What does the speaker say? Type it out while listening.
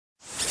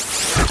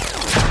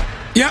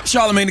Yep,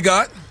 Charlamagne the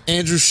God.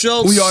 Andrew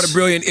Schultz. We are the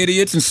Brilliant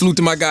Idiots, and salute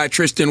to my guy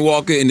Tristan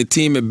Walker and the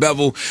team at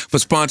Bevel for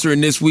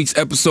sponsoring this week's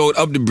episode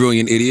of the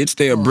Brilliant Idiots.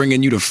 They are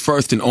bringing you the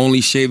first and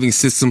only shaving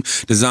system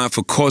designed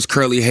for coarse,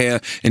 curly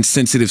hair and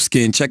sensitive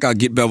skin. Check out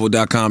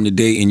getbevel.com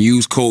today and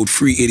use code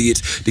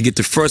FREEIDIOTS to get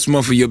the first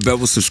month of your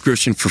Bevel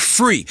subscription for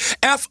free.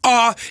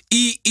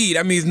 F-R-E-E.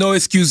 That means no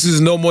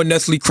excuses, no more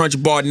Nestle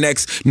Crunch Bar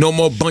necks, no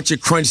more bunch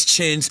of crunch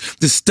chins.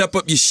 Just step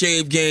up your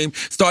shave game,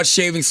 start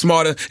shaving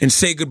smarter, and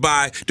say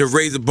goodbye to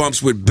razor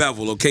bumps with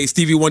Bevel, okay?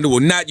 Stevie Wonder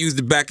will not use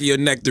the back of your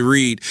neck to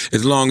read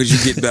as long as you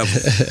get Bevel.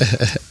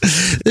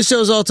 This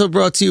show is also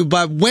brought to you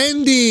by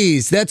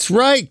Wendy's. That's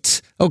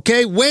right.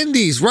 Okay,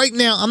 Wendy's. Right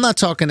now, I'm not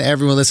talking to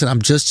everyone. Listen,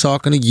 I'm just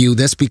talking to you.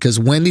 That's because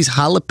Wendy's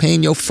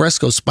Jalapeno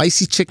Fresco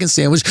Spicy Chicken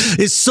Sandwich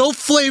is so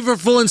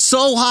flavorful and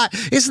so hot.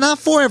 It's not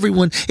for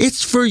everyone.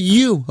 It's for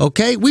you,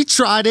 okay? We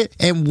tried it,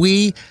 and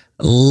we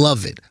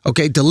love it.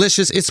 Okay,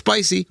 delicious. It's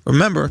spicy.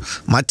 Remember,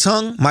 my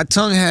tongue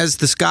has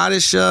the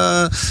Scottish,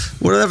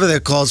 whatever they're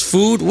called,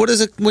 food. What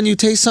is it when you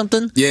taste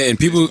something? Yeah, and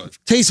people...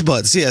 Taste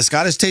buds. Yeah,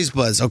 Scottish taste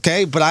buds,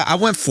 okay? But I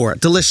went for it.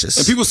 Delicious.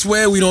 And people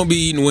swear we don't be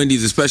eating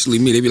Wendy's, especially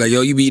me. They be like,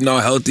 yo, you be eating all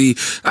healthy.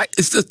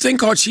 It's a thing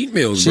called cheat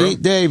meals, bro.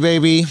 Cheat day,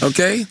 baby.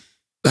 Okay?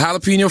 The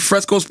Jalapeno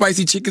Fresco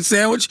Spicy Chicken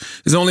Sandwich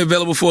is only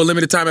available for a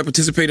limited time at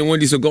participating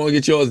Wendy's, so go and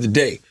get yours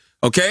today.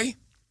 Okay?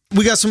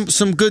 We got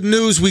some good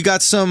news. We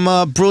got some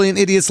Brilliant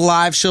Idiots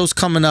live shows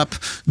coming up.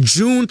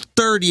 June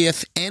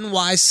 30th,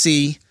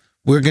 NYC.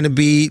 We're going to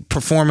be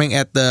performing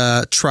at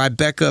the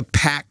Tribeca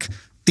Pack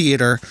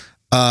Theater.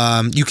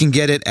 You can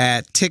get it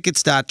at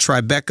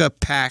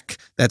tickets.tribecapack,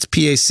 that's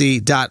PAC.org/The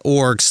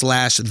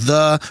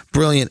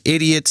Brilliant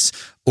Idiots,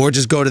 or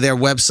just go to their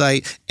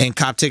website and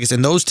cop tickets.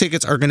 And those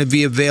tickets are going to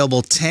be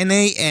available 10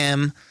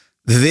 a.m.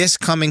 this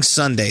coming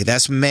Sunday.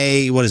 That's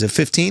May,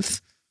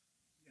 15th?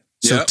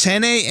 So Yep.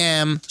 10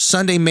 a.m.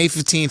 Sunday, May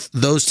 15th,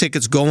 those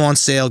tickets go on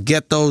sale.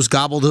 Get those,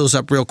 gobble those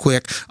up real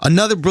quick.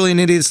 Another Brilliant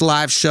Idiots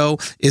live show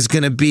is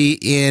going to be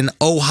in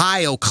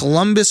Ohio,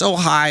 Columbus,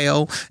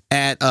 Ohio,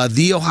 at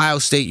The Ohio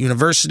State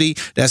University.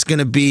 That's going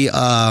to be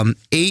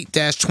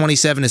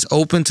 8-27. It's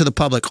open to the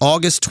public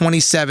August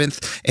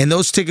 27th. And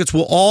those tickets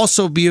will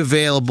also be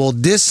available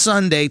this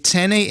Sunday,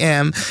 10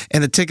 a.m.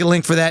 And the ticket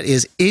link for that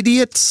is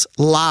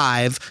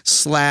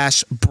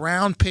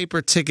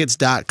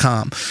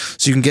idiotslive.brownpapertickets.com.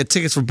 So you can get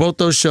tickets for both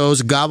those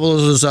shows, gobble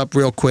those up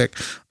real quick.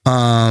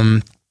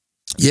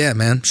 Yeah,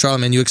 man.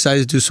 Charlamagne, you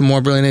excited to do some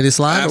more Brilliant Idiots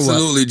Live?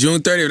 Absolutely. June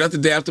 30th. That's the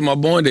day after my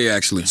born day,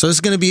 actually. So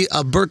it's going to be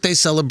a birthday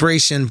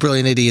celebration,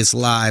 Brilliant Idiots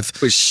Live.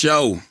 For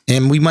show.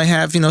 And we might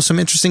have, some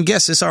interesting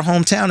guests. It's our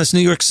hometown. It's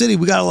New York City.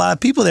 We got a lot of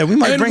people there. We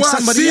might bring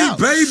somebody out.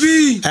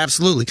 Baby.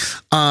 Absolutely.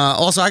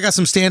 Also, I got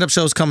some stand-up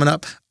shows coming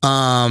up.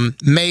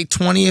 May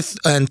 20th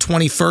and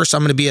 21st, I'm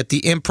going to be at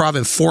the Improv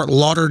in Fort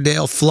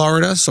Lauderdale,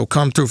 Florida. So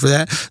come through for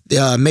that.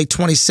 May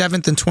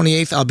 27th and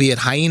 28th, I'll be at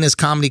Hyenas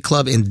Comedy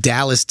Club in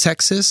Dallas,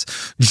 Texas.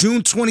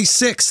 June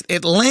 26th,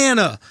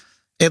 Atlanta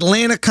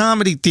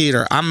Comedy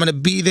Theater. I'm going to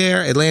be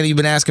there. Atlanta, you've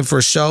been asking for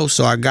a show,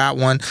 so I got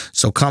one.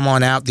 So come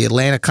on out, the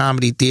Atlanta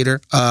Comedy Theater.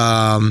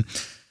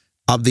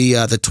 I'll be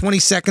the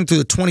 22nd through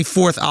the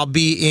 24th. I'll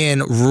be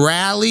in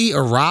Raleigh.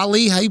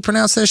 How you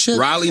pronounce that shit?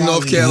 Raleigh,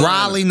 North Carolina.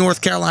 Raleigh,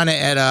 North Carolina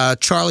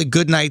at Charlie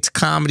Goodnight's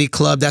Comedy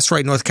Club. That's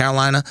right, North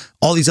Carolina.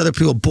 All these other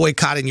people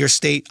boycotting your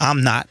state.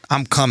 I'm not.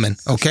 I'm coming,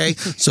 okay?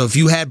 So if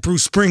you had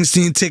Bruce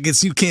Springsteen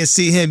tickets, you can't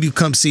see him, you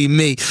come see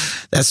me.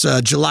 That's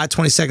July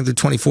 22nd through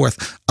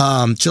 24th.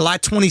 July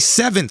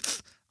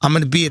 27th, I'm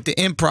going to be at the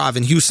Improv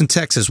in Houston,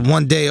 Texas,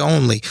 one day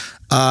only.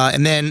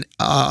 And then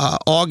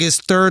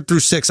August 3rd through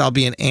 6th, I'll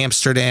be in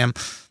Amsterdam.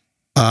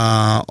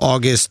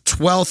 August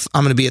 12th,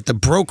 I'm going to be at the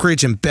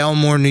Brokerage in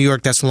Belmore, New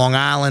York. That's Long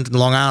Island.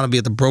 Long Island, I'll be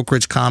at the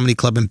Brokerage Comedy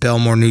Club in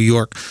Belmore, New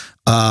York.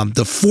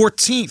 The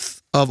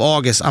 14th of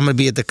August, I'm going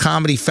to be at the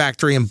Comedy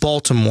Factory in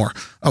Baltimore.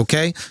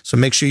 Okay? So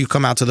make sure you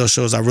come out to those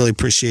shows. I really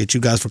appreciate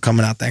you guys for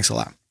coming out. Thanks a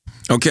lot.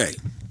 Okay.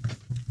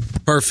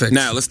 Perfect.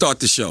 Now, let's start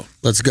the show.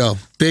 Let's go.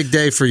 Big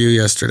day for you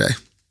yesterday.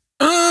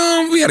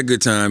 We had a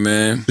good time,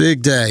 man.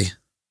 Big day.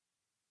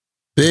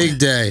 Big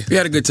day. We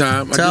had a good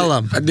time. Tell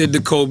them. I did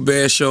the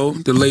Colbert Show,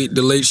 the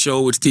late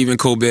show with Stephen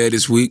Colbert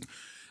this week.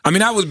 I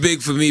mean, that was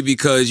big for me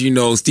because,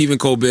 Stephen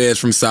Colbert is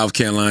from South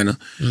Carolina.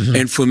 Mm-hmm.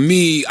 And for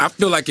me, I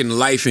feel like in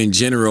life in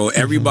general,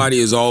 everybody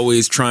is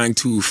always trying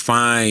to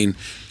find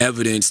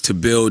evidence to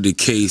build a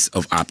case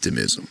of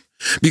optimism.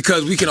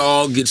 Because we can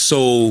all get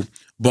so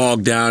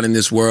bogged down in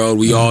this world.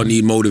 We all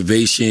need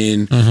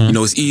motivation.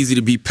 It's easy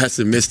to be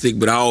pessimistic,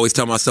 but I always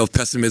tell myself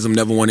pessimism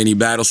never won any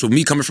battle. So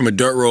me coming from a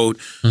dirt road,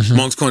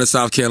 Moncks Corner,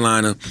 South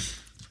Carolina,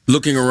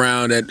 looking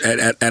around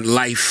at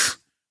life,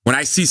 when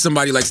I see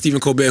somebody like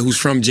Stephen Colbert, who's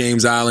from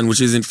James Island,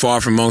 which isn't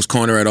far from Moncks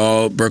Corner at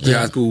all, Berkeley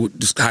High School,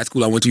 the high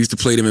school I went to, used to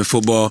play them in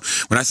football.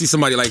 When I see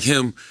somebody like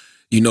him,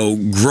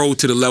 grow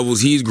to the levels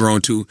he's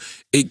grown to,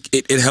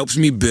 it helps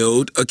me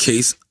build a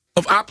case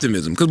of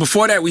optimism. Because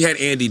before that, we had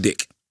Andy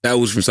Dick. That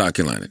was from South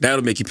Carolina.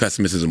 That'll make you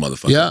pessimist as a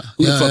motherfucker. Yeah.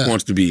 Who the fuck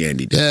wants to be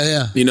Andy Dick?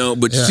 Yeah.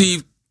 But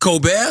Steve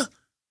Colbert,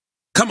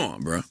 Come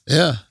on, bro.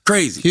 Yeah.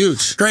 Crazy.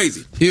 Huge.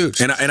 Crazy.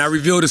 Huge. And I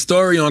revealed a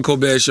story on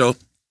Colbert's show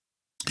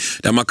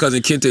that my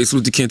cousin Kente,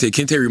 salute to Kente.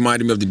 Kente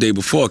reminded me of the day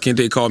before.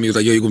 Kente called me, he was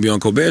like, yo, you going to be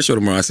on Colbert's show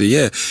tomorrow? I said,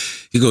 yeah.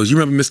 He goes, you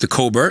remember Mr.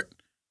 Colbert?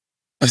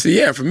 I said,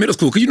 yeah, from middle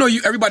school.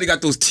 Because, everybody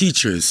got those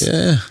teachers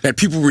that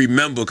people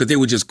remember because they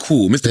were just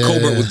cool. Mr.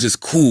 Colbert was just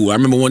cool. I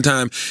remember one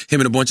time him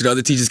and a bunch of the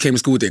other teachers came to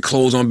school with their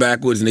clothes on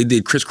backwards and they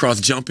did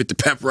crisscross jump at the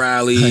pep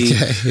rally.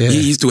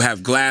 He used to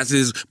have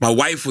glasses. My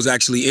wife was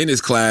actually in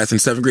his class in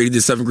 7th grade. He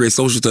did 7th grade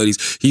social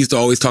studies. He used to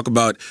always talk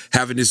about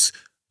having this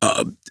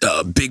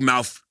big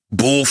mouth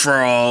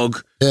bullfrog.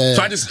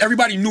 So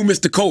everybody knew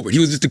Mr. Colbert. He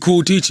was just a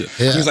cool teacher.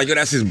 He was like, yo,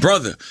 that's his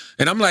brother.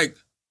 And I'm like,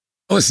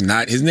 oh, it's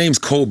not. His name's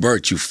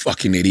Colbert, you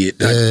fucking idiot.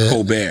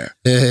 Colbert.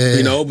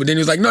 But then he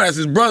was like, no, that's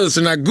his brother.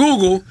 So I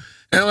Google,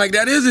 and I'm like,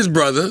 that is his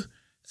brother.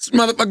 This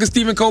motherfucker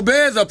Stephen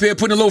Colbert's up here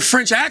putting a little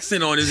French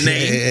accent on his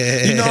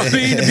name. You know what I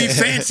mean? To be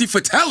fancy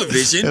for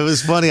television. It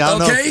was funny. I don't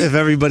know if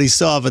everybody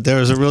saw, but there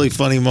was a really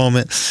funny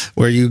moment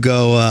where you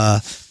go,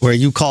 where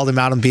you called him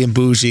out on being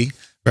bougie.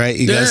 Right?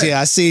 He goes,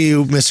 I see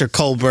you, Mr.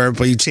 Colbert,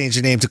 but you changed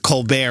your name to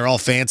Colbert, all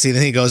fancy. And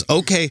then he goes,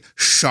 okay,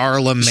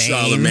 Charlemagne.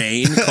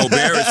 Charlemagne.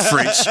 Colbert is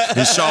French,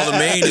 and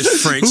Charlemagne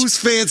is French. Who's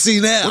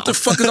fancy now? What the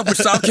fuck is up with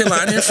South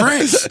Carolina and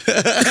France? Jesus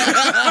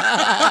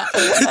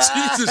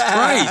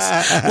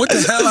Christ. What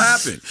the hell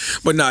happened?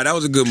 But nah, that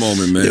was a good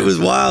moment, man. It was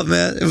wild,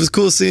 man. It was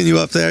cool seeing you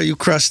up there. You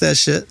crushed that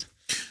shit.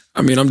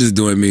 I mean, I'm just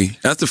doing me.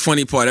 That's the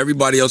funny part.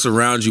 Everybody else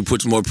around you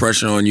puts more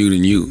pressure on you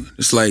than you.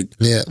 It's like...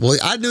 Yeah, well,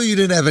 I knew you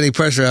didn't have any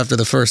pressure after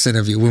the first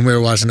interview, when we were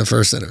watching the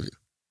first interview.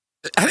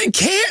 I didn't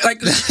care. Like,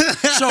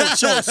 show.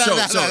 Let's be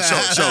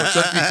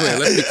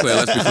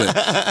clear.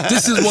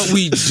 This is what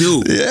we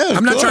do. Yeah,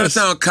 I'm not trying to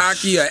sound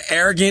cocky or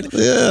arrogant.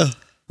 Yeah.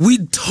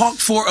 We talk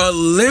for a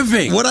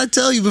living. What'd I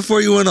tell you before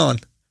you went on?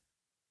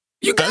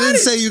 You got I didn't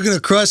say you're going to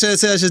crush it. I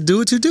said I should do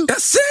what you do.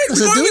 That's it. We're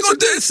going to do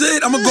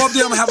it. I'm going to go up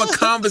there. I'm going to have a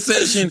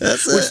conversation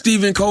with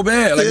Stephen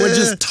Colbert. Like, we're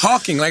just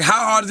talking. Like, how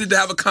hard is it to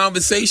have a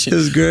conversation? It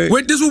was great.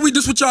 This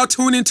is what y'all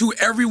tune into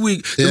every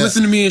week to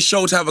listen to me and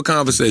Schultz have a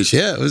conversation.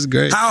 Yeah, it was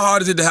great. How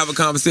hard is it to have a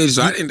conversation?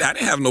 So I didn't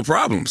have no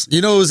problems.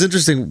 You know, it was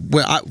interesting.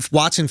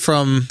 Watching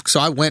from, so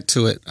I went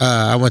to it.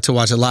 I went to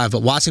watch it live,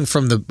 but watching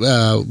from the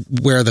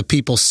where the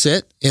people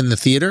sit in the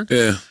theater.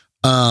 Yeah.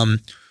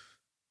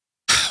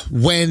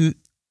 When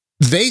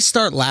they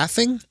start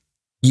laughing,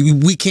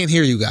 we can't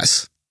hear you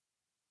guys.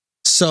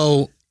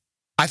 So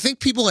I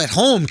think people at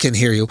home can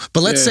hear you.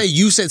 But let's say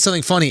you said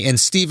something funny and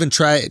Steven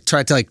tried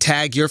to like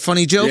tag your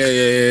funny joke.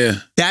 Yeah.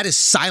 That is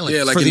silent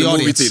like for in the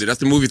audience. Movie theater.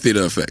 That's the movie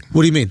theater effect.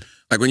 What do you mean?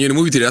 Like when you're in the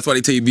movie theater, that's why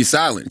they tell you be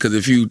silent. Because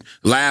if you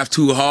laugh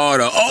too hard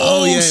or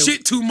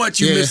shit too much,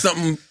 you miss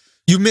something.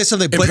 You miss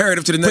something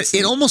imperative to the next. But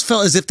it almost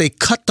felt as if they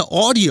cut the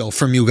audio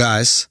from you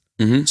guys.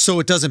 So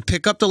it doesn't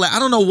pick up the I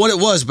don't know what it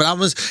was, but I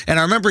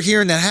remember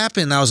hearing that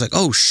happen, and I was like,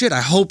 oh shit, I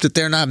hope that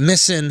they're not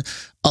missing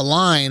a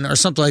line or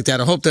something like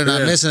that. I hope they're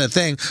not missing a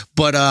thing.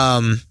 But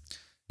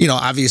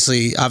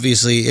obviously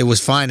it was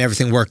fine,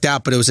 everything worked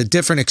out, but it was a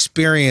different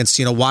experience,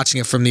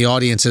 watching it from the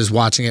audiences,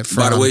 watching it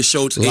from By the way,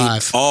 Schultz live.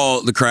 ate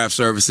all the craft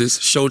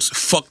services. Schultz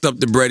fucked up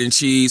the bread and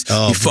cheese.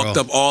 He fucked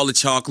up all the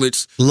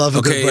chocolates. Love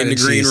a good bread in the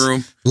and green cheese.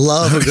 room.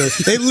 Love a good.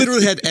 They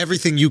literally had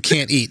everything you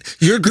can't eat.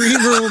 Your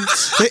green room,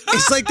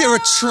 it's like they were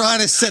trying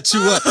to set you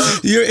up.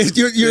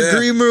 Your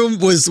green room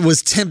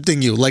was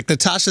tempting you. Like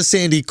Natasha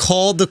Sandy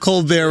called the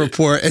Colbert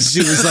Report, and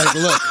she was like,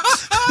 "Look,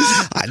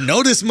 I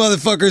know this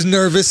motherfucker's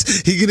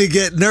nervous. He's gonna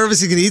get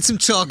nervous. He's gonna eat some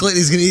chocolate.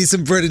 He's gonna eat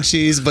some bread and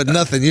cheese, but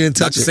nothing. You didn't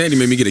touch Dr. it." Sandy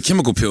made me get a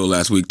chemical pill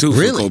last week too.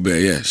 Really? For Colbert,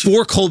 yeah.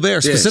 For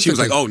Colbert specifically. She was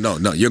like, "Oh no,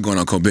 you're going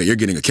on Colbert. You're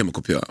getting a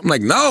chemical pill." I'm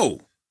like,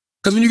 "No."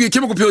 Because when you get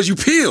chemical pills, you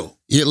peel.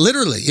 Yeah,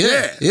 literally.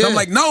 Yeah. So I'm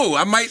like, no,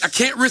 I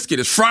can't risk it.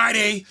 It's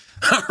Friday.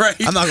 All right.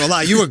 I'm not gonna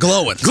lie, you were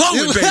glowing.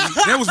 Glowing, baby.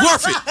 That was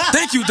worth it.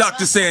 Thank you,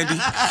 Dr. Sandy.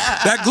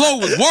 That glow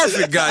was worth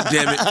it,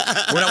 goddammit.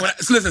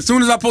 Listen, as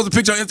soon as I post a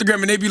picture on Instagram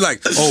and they be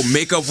like, oh,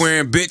 makeup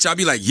wearing bitch, I'll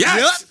be like,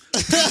 yes.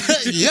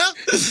 Yep.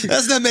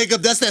 That's not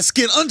makeup, that's that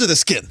skin under the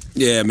skin.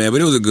 Yeah, man,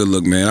 but it was a good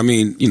look, man. I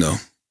mean,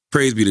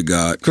 praise be to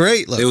God.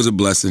 Great look. It was a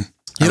blessing.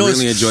 I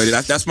really enjoyed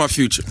it. That's my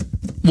future.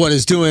 What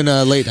is doing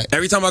late night?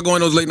 Every time I go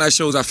on those late night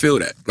shows, I feel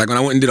that. Like when I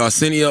went and did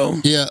Arsenio.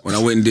 Yeah. When I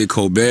went and did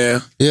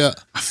Colbert. Yeah.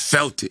 I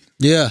felt it.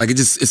 Yeah. Like I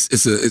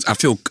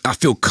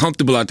feel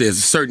comfortable out there. There's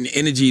a certain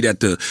energy that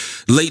the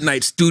late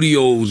night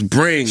studios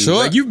bring. Sure.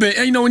 Like you've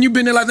been, when you've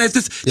been there last night,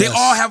 they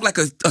all have like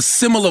a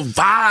similar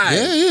vibe.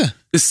 Yeah.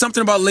 There's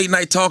something about late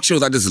night talk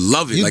shows. I just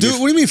love it. What do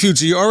you mean,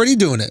 future? You're already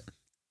doing it.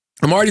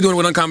 I'm already doing it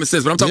with Uncommon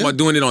Sense, but I'm talking about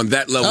doing it on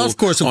that level. Of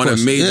course. On a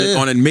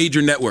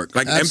major network.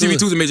 Like Absolutely.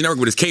 MTV2 is a major network,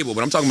 but it's cable.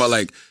 But I'm talking about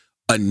like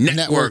a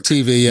network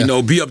TV,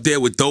 yeah. Be up there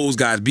with those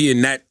guys, be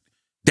in that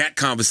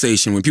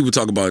conversation when people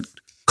talk about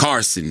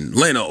Carson,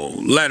 Leno,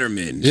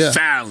 Letterman,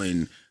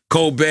 Fallon,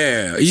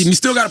 Colbert. You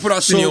still got to put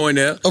Arsenio in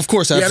there. Of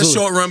course, absolutely. He had a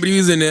short run, but he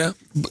was in there.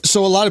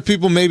 So a lot of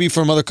people maybe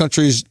from other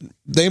countries,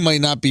 they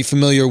might not be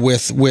familiar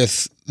with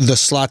the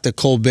slot that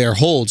Colbert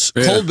holds.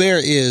 Yeah.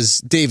 Colbert is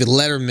David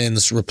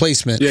Letterman's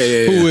replacement,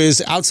 who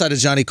is outside of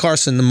Johnny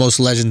Carson, the most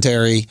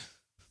legendary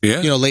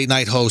Yeah. late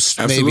night hosts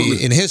Absolutely.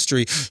 maybe in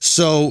history.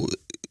 So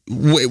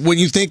when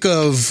you think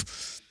of,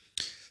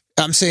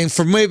 I'm saying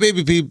for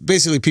maybe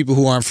basically people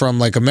who aren't from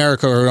like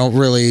America or don't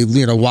really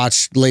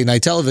watch late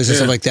night television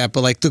stuff like that,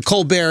 but like the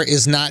Colbert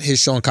is not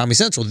his show on Comedy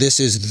Central. This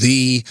is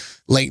the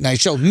late night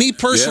show. Me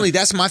personally,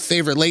 that's my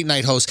favorite late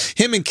night host.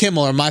 Him and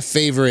Kimmel are my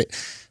favorite.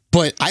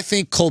 But I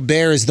think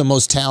Colbert is the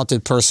most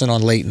talented person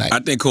on late night. I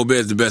think Colbert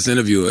is the best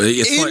interviewer.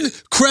 It's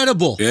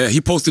incredible. Yeah, he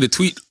posted a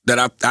tweet that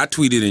I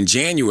tweeted in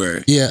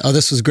January. Yeah,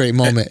 this was a great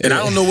moment. And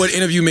I don't know what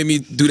interview made me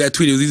do that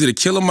tweet. It was either the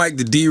Killer Mike,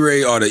 the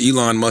D-Ray, or the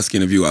Elon Musk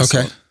interview I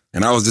saw.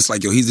 And I was just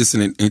like, yo, he's just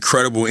an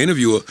incredible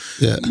interviewer.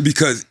 Yeah.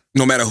 Because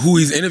no matter who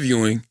he's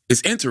interviewing,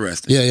 it's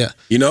interesting. Yeah.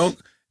 And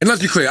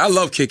let's be clear, I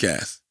love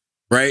Kick-Ass,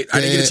 right? I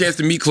didn't get a chance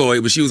to meet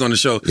Chloe, but she was on the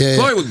show.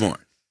 Chloe was born.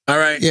 All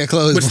right. Yeah,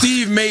 Chloe. But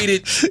Steve made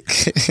it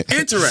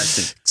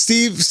interesting.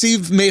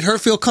 Steve made her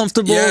feel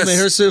comfortable. Made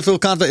her feel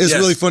confident. It's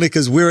really funny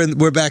because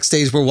we're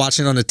backstage. We're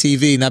watching on the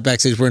TV. Not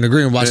backstage. We're in the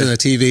green room watching the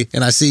TV.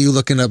 And I see you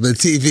looking up at the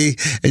TV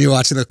and you're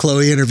watching a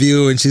Chloe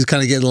interview and she's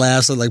kind of getting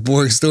laughs at like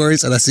boring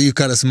stories. And I see you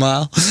kind of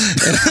smile.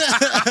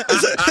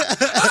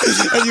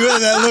 And you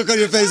have that look on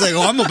your face like,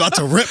 oh, I'm about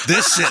to rip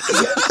this shit.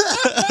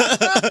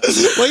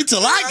 Wait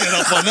till I get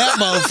up on that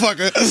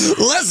motherfucker.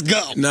 Let's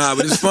go. Nah,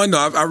 but it's fun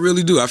though. I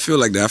really do. I feel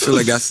like that. I feel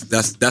like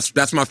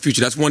that's my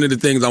future. That's one of the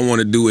things I want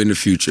to do in the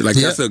future. Like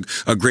that's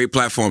a great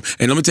platform.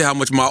 And let me tell you how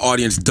much my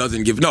audience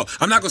doesn't give. No,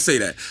 I'm not gonna say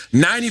that.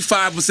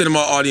 95% of my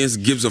audience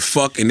gives a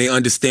fuck and they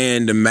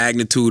understand the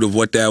magnitude of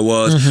what that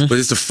was. But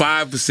it's the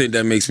 5%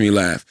 that makes me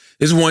laugh.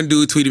 This one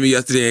dude tweeted me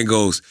yesterday and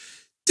goes,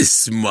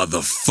 "This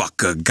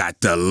motherfucker got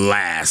the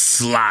last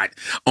slot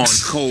on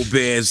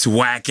Colbert's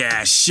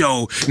whack-ass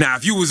show. Now,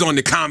 if you was on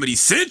the Comedy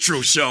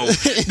Central show,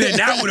 then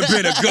that would have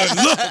been a good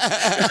look."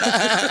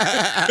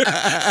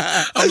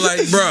 I'm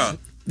like, bruh,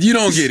 you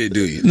don't get it,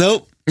 do you?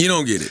 Nope. You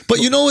don't get it. But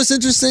you know what's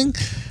interesting?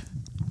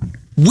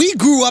 We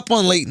grew up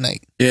on late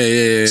night.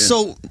 Yeah.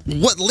 So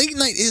what late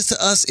night is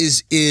to us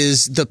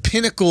is the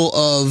pinnacle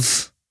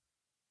of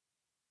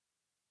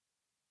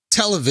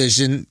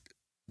television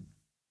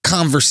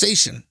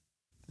conversation.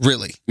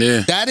 Really.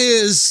 Yeah. That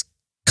is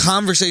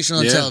conversation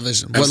on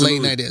television, what absolutely.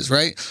 late night is,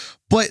 right?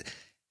 But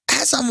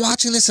as I'm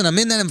watching this and I'm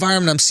in that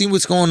environment, I'm seeing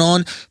what's going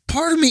on,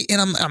 part of me,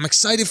 and I'm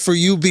excited for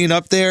you being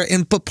up there,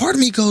 but part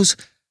of me goes,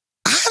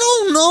 I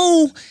don't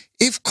know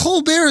if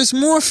Colbert is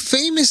more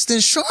famous than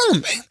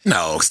Charlamagne.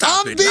 No,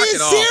 stop I'm it. being Knock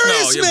it off.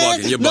 serious, no,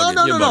 man. You're bugging.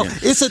 No. You're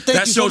bugging. It's a thank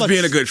that you so shows much.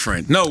 being a good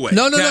friend. No way.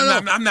 No.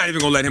 I'm not even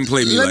gonna let him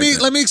play me like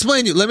that. Let me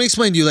explain you. Let me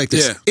explain to you like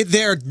this. Yeah.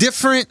 There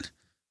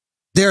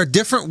are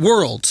different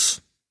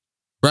worlds.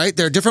 Right?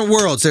 There are different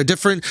worlds. They're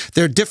different,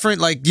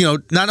 like,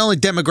 not only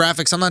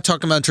demographics. I'm not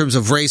talking about in terms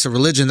of race or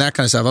religion, that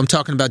kind of stuff. I'm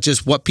talking about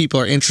just what people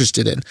are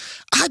interested in.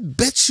 I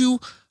bet you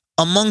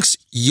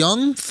amongst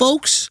young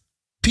folks,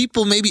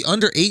 people maybe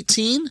under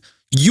 18,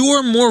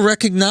 you're more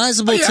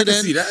recognizable to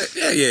them. See that.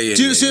 Yeah.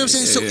 Do you see what I'm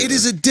saying? So it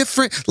is a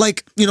different,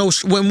 like,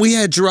 when we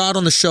had Gerard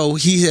on the show,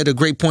 he had a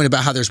great point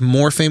about how there's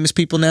more famous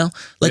people now.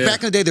 Like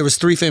back in the day, there was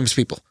 3 famous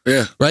people.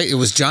 Yeah. Right? It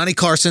was Johnny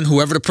Carson,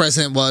 whoever the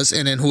president was,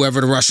 and then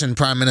whoever the Russian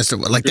prime minister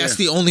was. Like, that's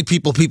the only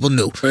people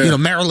knew. Yeah.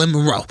 Marilyn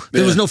Monroe.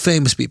 There was no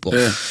famous people.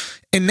 Yeah.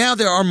 And now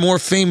there are more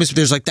famous,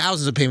 there's like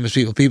thousands of famous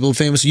people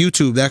famous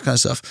YouTube, that kind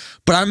of stuff.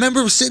 But I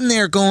remember sitting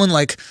there going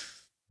like,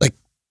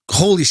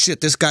 holy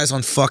shit, this guy's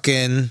on the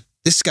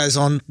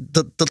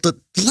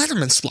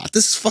Letterman slot.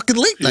 This is fucking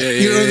late night.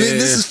 You know what I mean?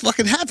 This is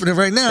fucking happening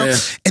right now. Yeah.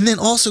 And then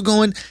also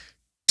going,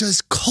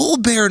 does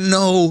Colbert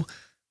know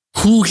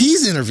who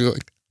he's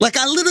interviewing? Like,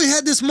 I literally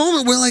had this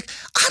moment where, like,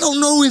 I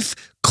don't know if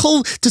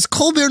does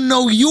Colbert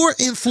know your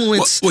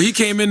influence? Well, he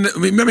came in.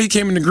 Remember, he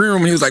came in the green room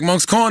and he was like,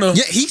 "Monk's Corner."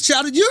 Yeah, he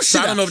shouted your shit. So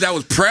I don't know if that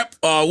was prep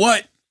or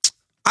what.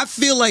 I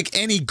feel like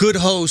any good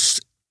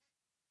host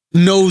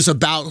knows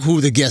about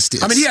who the guest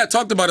is. I mean, he had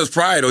talked about us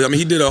prior, though. I mean,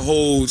 he did a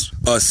whole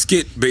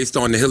skit based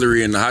on the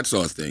Hillary and the hot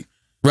sauce thing.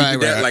 He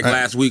did that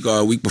last week or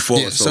a week before.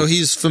 Yeah, so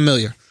he's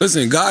familiar.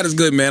 Listen, God is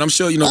good, man. I'm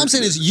sure you know. All I'm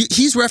saying is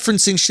he's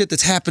referencing shit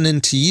that's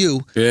happening to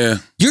you. Yeah.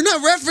 You're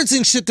not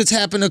referencing shit that's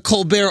happened to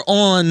Colbert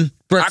on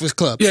Breakfast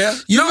Club. Yeah.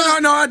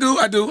 No, I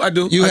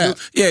do. You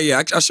have?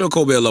 Yeah. I show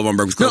Colbert love on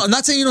Breakfast Club. No, I'm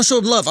not saying you don't show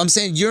love. I'm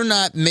saying you're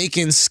not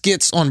making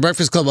skits on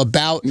Breakfast Club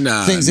about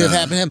things that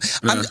have happened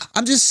to him.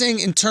 I'm just saying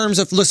in terms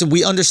of, listen,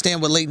 we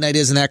understand what late night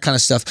is and that kind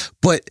of stuff,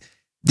 but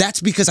that's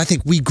because I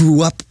think we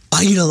grew up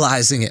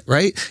idolizing it,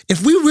 right?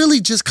 If we really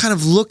just kind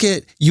of look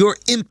at your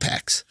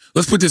impacts.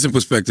 Let's put this in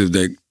perspective,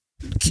 Dick.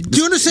 Do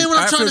you understand what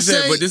I'm trying to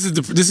say? But this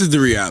is the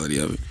reality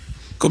of it.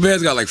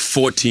 Colbert's got like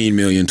 14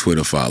 million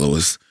Twitter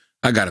followers.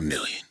 I got 1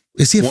 million.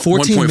 Is he at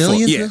 14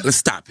 million? Yeah, let's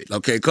stop it.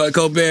 Okay,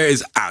 Colbert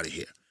is out of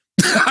here.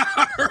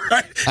 All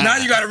right. Now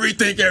you got to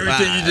rethink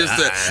everything you just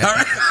said. All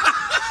right.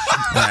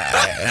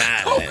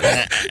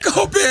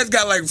 Colbert's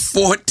got like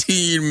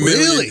 14 million.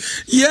 Really?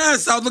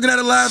 Yes, I was looking at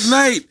it last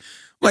night.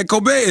 Like,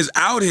 Colbert is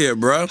out here,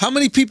 bro. How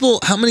many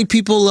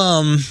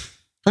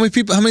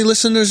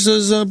listeners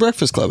does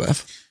Breakfast Club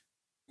have?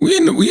 We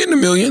in the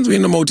millions. We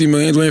in the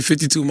multi-millions. We're in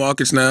 52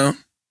 markets now.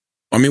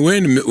 I mean, we're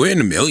in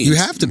the millions. You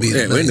have to be.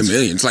 We're in the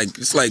millions.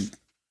 It's like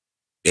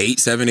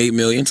 8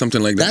 million,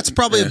 something like that. That's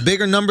probably a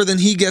bigger number than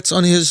he gets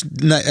on his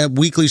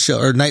weekly show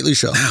or nightly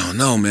show. I don't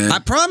know, man. I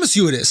promise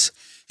you it is.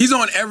 He's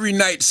on every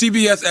night.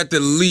 CBS, at the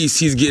least,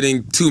 he's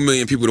getting 2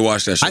 million people to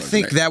watch that show. I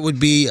think that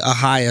would be a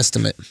high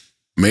estimate.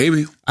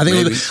 Maybe. I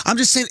think. I'm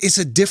just saying, it's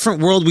a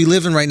different world we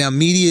live in right now.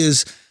 Media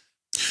is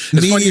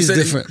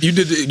different. You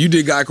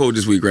did Guy Code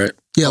this week, right?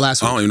 Yeah,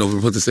 last week. I don't even know if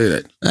we're supposed to say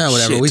that.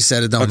 Whatever. Shit. We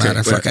said it. Don't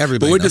matter. Fuck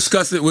everybody. But we're knows.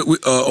 discussing.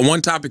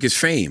 One topic is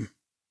fame.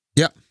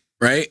 Yep.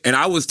 Right, and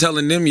I was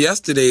telling them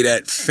yesterday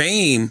that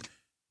fame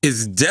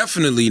is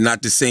definitely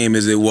not the same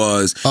as it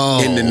was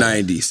in the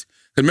 90s.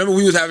 Remember,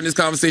 we was having this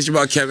conversation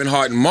about Kevin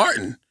Hart and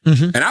Martin.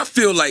 And I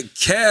feel like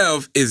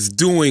Kev is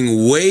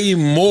doing way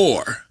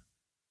more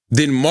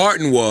than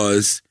Martin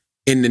was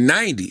in the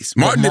 90s.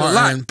 Martin did a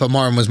lot. But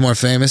Martin was more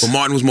famous. But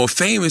Martin was more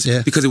famous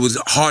because it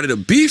was harder to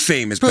be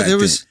famous back then. There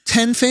was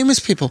 10 famous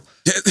people.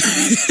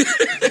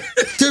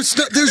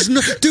 There's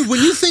no... Dude, when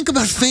you think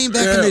about fame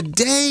back in the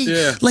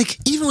day, like,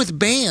 even with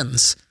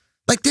bands,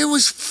 like, there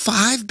was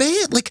 5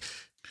 bands. Like...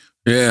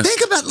 Yeah. Think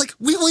about, like,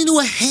 we only knew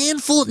a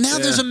handful. Now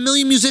there's a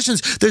million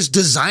musicians. There's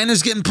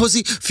designers getting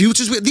pussy.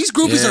 Futures. These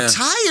groupies are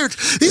tired.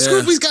 These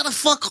groupies got to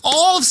fuck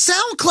all of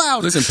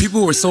SoundCloud. Listen,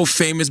 people were so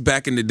famous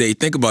back in the day.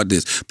 Think about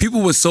this.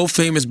 People were so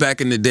famous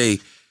back in the day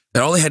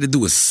that all they had to do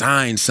was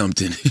sign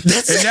something.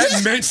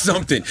 That meant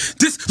something.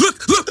 Look.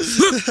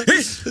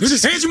 Hey,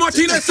 Angie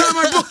Martinez signed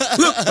my book.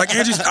 Look, like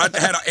I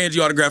had Angie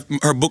autograph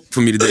her book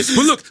for me today.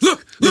 But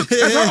look,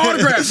 that's her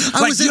autograph.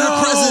 I was in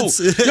her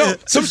presence. Yo,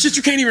 some shit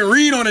you can't even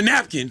read on a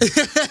napkin.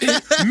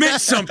 It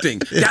meant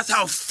something. That's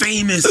how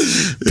famous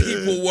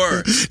people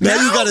were.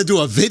 Now you got to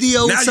do a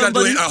video with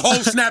somebody. Now you got to do a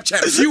whole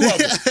Snapchat, a few of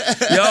them.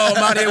 Yo, I'm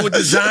out here with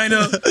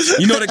designer.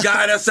 You know the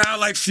guy that sound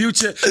like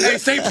Future. Hey,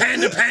 say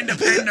panda.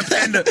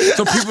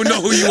 So people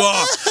know who you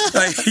are.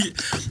 Like,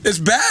 it's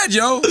bad,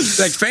 yo.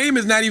 Like, fame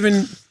is not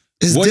even...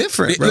 It's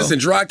different, bro. Listen,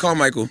 Gerard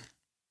Carmichael,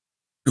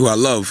 who I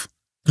love,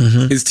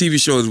 his TV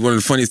show is one of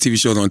the funniest TV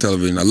shows on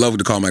television. I love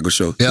the Carmichael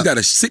Show. Yep. He's got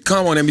a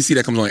sitcom on NBC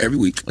that comes on every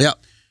week. Yep.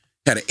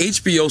 Had an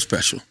HBO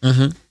special.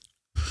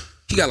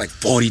 He got like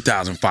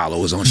 40,000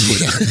 followers on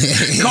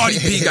Twitter. Cardi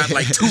B got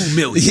like 2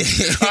 million.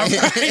 All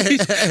right?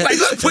 Like,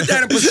 let's put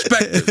that in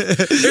perspective.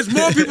 There's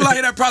more people out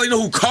here that probably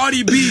know who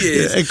Cardi B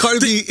is. And Cardi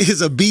B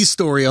is a B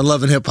story on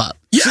Love and Hip Hop.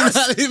 Yes. She's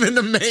not even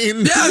the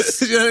main. Yes.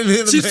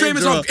 She's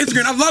famous on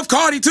Instagram. I love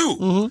Cardi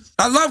too.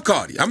 I love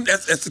Cardi.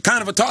 That's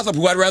kind of a toss-up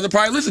who I'd rather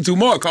probably listen to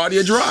more, Cardi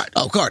or Gerard.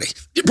 Oh, Cardi.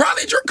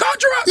 Probably Gerard.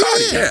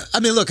 Cardi. Yeah. I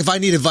mean, look, if I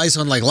need advice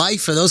on like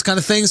life or those kind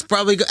of things,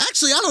 probably go.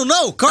 Actually, I don't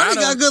know. Cardi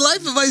got good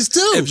life advice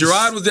too. If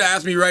Gerard was to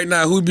ask me right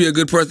now who'd be a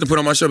good person to put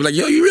on my show, I'd be like,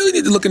 yo, you really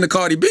need to look into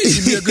Cardi B.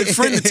 She'd be a good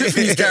friend to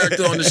Tiffany's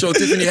character on the show.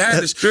 Tiffany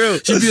Haddish. True.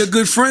 She'd be a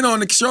good friend on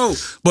the show.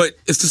 But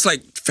it's just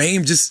like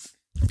fame just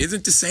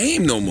isn't the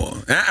same no more.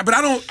 But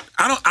I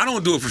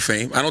don't do it for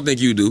fame. I don't think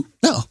you do.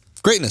 No,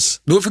 greatness.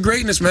 Do it for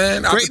greatness,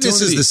 man.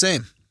 Greatness is the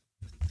same.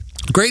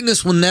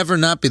 Greatness will never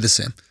not be the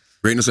same.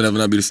 Greatness will never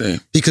not be the same.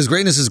 Because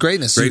greatness is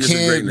greatness. You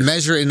can't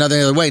measure it another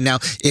other way. Now,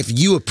 if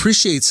you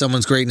appreciate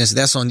someone's greatness,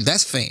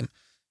 that's fame.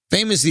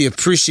 Fame is the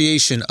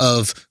appreciation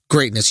of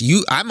greatness.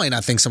 I might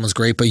not think someone's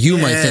great, but you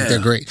might think they're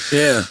great.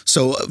 Yeah.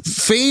 So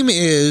fame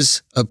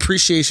is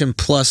appreciation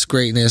plus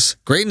greatness.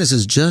 Greatness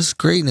is just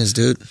greatness,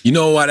 dude. You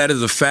know why that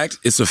is a fact?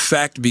 It's a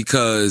fact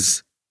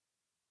because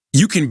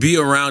you can be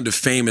around a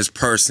famous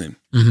person,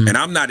 and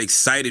I'm not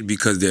excited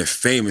because they're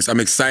famous.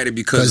 I'm excited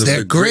because of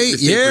the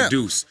greatness they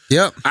produce.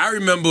 Yep. I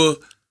remember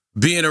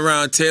being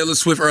around Taylor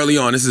Swift early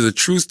on. This is a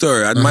true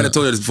story. I might have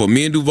told you this before.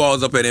 Me and Duval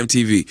was up at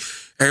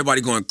MTV.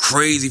 Everybody going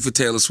crazy for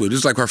Taylor Swift. This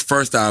was like her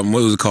first album.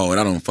 What was it called?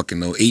 I don't fucking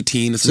know.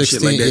 18 or some 16,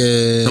 shit like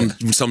that.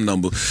 Yeah. Some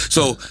number.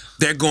 So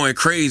they're going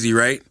crazy,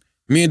 right?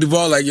 Me and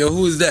Duval like, yo,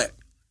 who is that?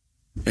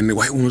 And the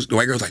white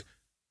girl's like,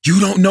 you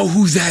don't know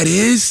who that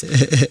is?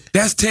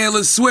 That's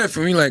Taylor Swift.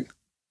 And we like,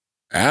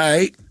 all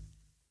right.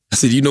 I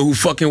said, you know who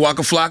fucking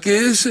Waka Flocka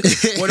is?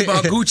 What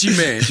about Gucci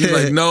Mane? She's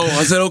like, no.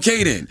 I said,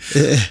 okay then.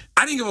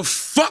 I didn't give a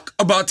fuck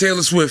about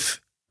Taylor Swift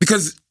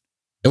because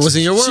it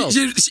wasn't your world.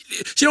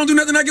 She don't do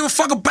nothing I give a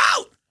fuck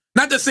about.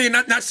 Not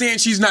saying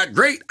she's not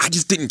great. I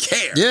just didn't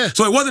care. Yeah.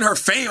 So it wasn't her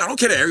fame. I don't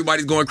care that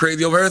everybody's going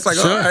crazy over her. It's like,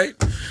 all right.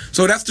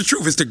 So that's the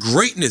truth. It's the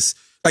greatness.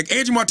 Like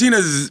Angie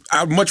Martinez,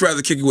 I'd much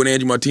rather kick it with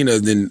Angie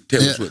Martinez than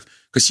Taylor Swift.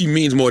 Because she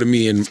means more to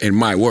me in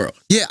my world.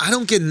 Yeah, I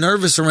don't get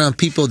nervous around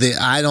people that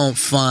I don't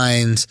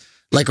find,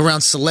 like around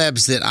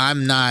celebs that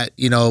I'm not,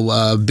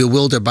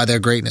 bewildered by their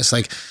greatness.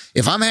 Like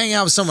if I'm hanging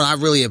out with someone I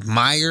really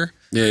admire,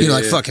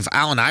 fuck, if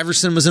Allen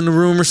Iverson was in the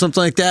room or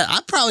something like that,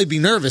 I'd probably be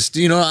nervous.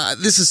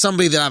 This is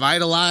somebody that I've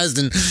idolized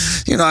and,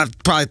 I've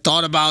probably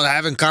thought about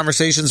having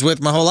conversations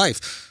with my whole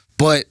life.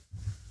 But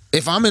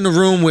if I'm in the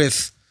room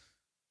with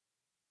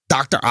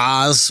Dr.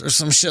 Oz or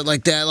some shit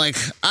like that, like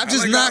I'm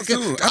just not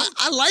gonna.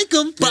 I like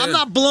him, but I'm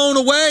not blown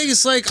away.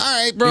 It's like, all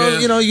right, bro,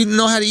 you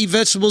know how to eat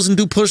vegetables and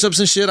do push-ups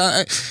and shit.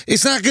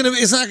 It's not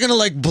gonna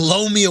like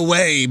blow me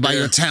away by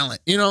your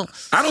talent.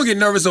 I don't get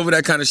nervous over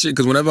that kind of shit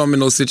because whenever I'm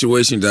in those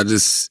situations, I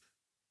just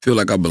feel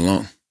like I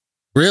belong.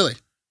 Really?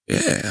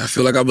 Yeah, I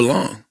feel like I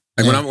belong.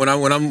 Like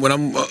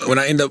when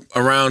I end up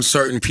around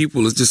certain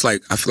people, it's just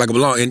like I feel like I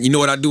belong. And you know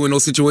what I do in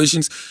those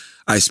situations?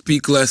 I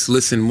speak less,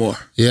 listen more.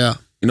 Yeah.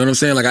 You know what I'm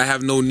saying? Like I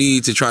have no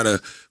need to try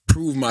to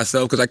prove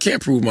myself because I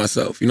can't prove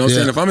myself. You know what I'm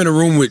saying? If I'm in a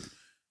room with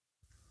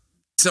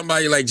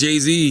somebody like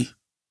Jay-Z,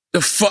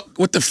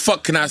 what the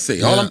fuck can I say?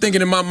 Yeah. All I'm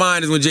thinking in my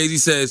mind is when Jay-Z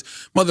says,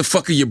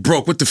 "Motherfucker, you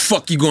broke. What the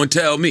fuck you gonna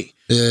tell me?"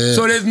 Yeah.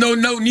 So there's no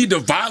need to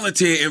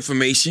volunteer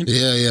information.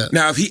 Yeah.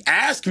 Now, if he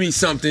asks me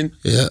something,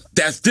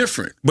 that's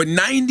different. But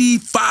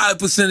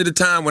 95% of the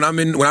time when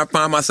I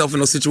find myself in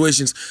those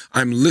situations,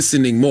 I'm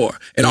listening more.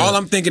 And all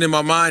I'm thinking in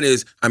my mind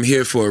is, I'm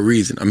here for a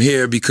reason. I'm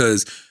here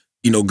because,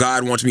 you know,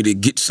 God wants me to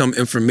get some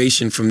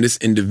information from this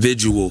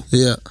individual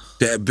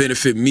that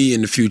benefit me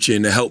in the future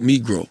and to help me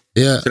grow.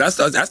 Yeah.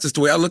 So that's just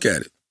the way I look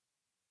at it.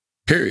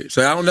 Period.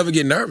 So I don't never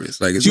get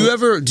nervous. Like, do you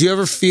ever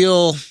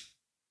feel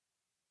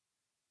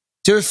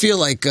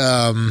like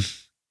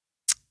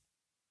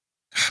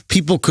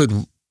people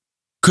could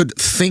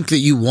think that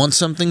you want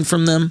something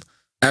from them?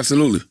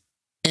 Absolutely.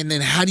 And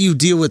then how do you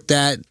deal with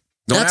that?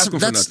 Don't ask them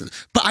for nothing.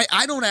 But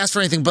I don't ask for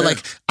anything. But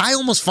like, I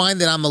almost find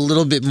that I'm a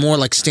little bit more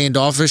like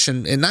standoffish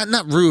and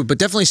not rude, but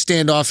definitely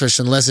standoffish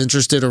and less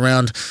interested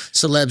around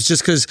celebs,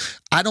 just because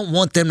I don't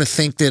want them to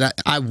think that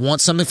I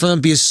want something from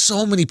them, because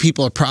so many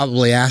people are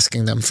probably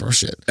asking them for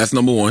shit. That's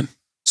number one.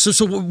 So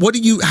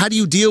how do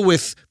you deal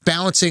with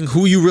balancing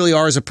who you really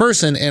are as a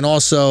person and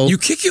also you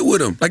kick it with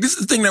them? Like, this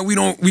is the thing that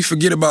we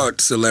forget about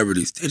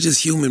celebrities. They're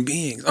just human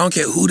beings. I don't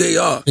care who they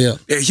are. Yeah.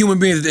 They're human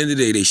beings at the end of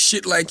the day. They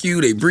shit like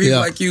you. They breathe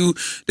like you.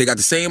 They got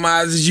the same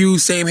eyes as you,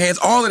 same hands,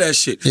 all of that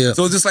shit. Yeah.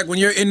 So it's just like when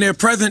you're in their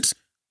presence,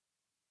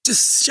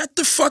 just shut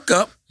the fuck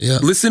up. Yeah.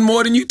 Listen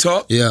more than you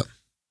talk. Yeah.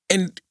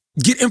 And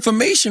get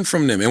information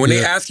from them. And when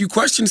they ask you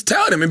questions,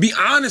 tell them and be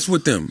honest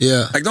with them.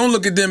 Yeah. Like, don't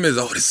look at them as,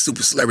 oh, this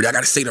super celebrity, I got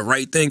to say the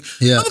right thing.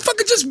 Yeah.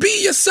 Motherfucker, just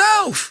be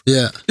yourself.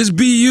 Yeah. Just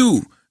be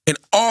you. And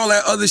all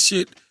that other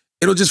shit,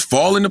 it'll just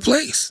fall into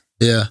place.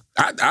 Yeah.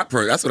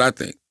 That's what I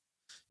think.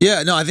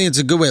 Yeah, no, I think it's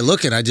a good way of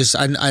looking.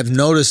 I've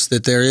noticed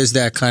that there is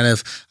that kind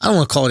of, I don't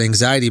want to call it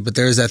anxiety, but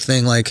there is that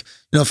thing like,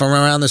 you know, if I'm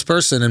around this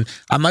person and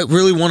I might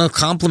really want to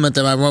compliment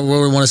them, I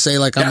really want to say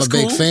like I'm a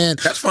big fan.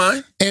 That's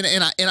fine.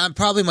 And I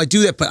probably might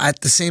do that, but at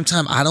the same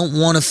time, I don't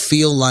want to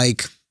feel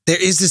like there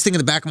is this thing in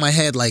the back of my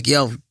head like,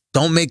 yo,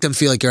 don't make them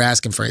feel like you're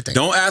asking for anything.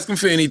 Don't ask them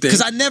for anything.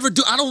 Because I never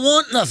do. I don't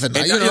want nothing.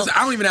 I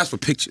don't even ask for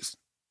pictures.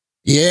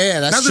 Yeah,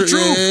 that's true. The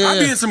truth. Yeah. I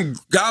be in some,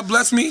 God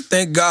bless me,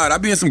 thank God, I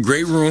be in some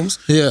great rooms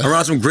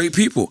around some great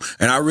people.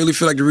 And I really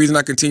feel like the reason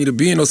I continue to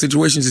be in those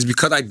situations is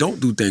because I don't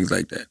do things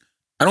like that.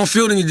 I don't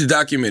feel the need to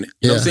document it.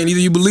 You know what I'm saying? Either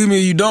you believe me or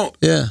you don't.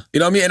 Yeah.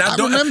 You know what I mean? And I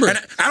don't remember. And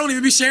I don't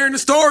even be sharing the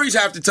stories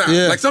half the time.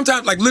 Yeah. Like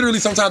sometimes, like literally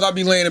sometimes I'll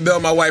be laying in bed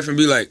with my wife and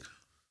be like,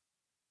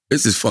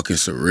 this is fucking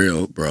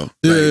surreal, bro.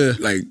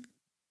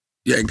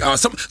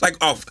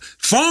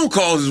 Phone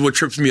calls is what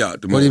trips me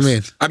out the most. What do you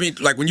mean? I mean,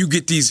 like when you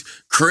get these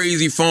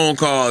crazy phone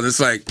calls, it's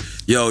like,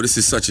 yo, this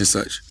is such and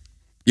such.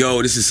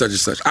 Yo, this is such and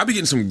such. I be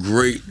getting some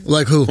great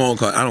like who phone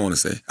calls. I don't want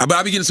to say, but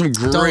I be getting some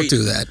great. Don't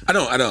do that. I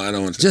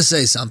don't want to. Just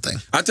say something.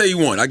 I'll tell you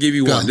one. I'll give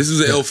you one. This is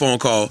an ill phone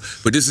call,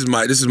 but this is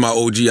my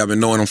OG. I've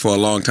been knowing him for a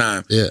long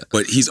time. Yeah.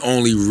 But he's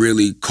only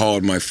really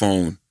called my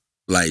phone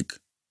like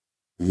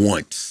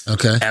once.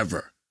 Okay.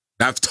 Ever.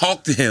 And I've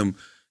talked to him.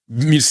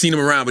 You've seen him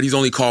around, but he's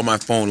only called my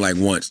phone like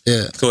once.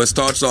 Yeah. So it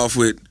starts off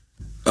with,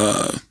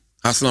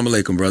 "Assalamu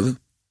alaikum, brother." I'm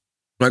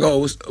like,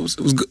 oh, it was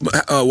good.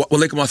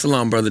 Walaikum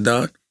assalam, brother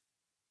Don.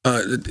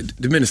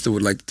 The minister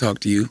would like to talk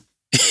to you.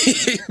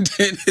 And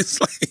then it's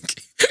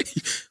like,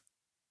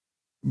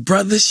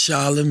 Brother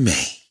Charlemagne.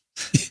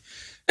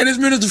 And it's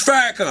Minister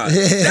Farrakhan.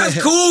 That's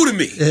cool to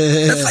me.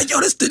 That's like, yo,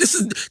 this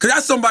is, because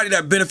that's somebody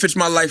that benefits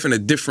my life in a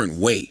different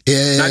way.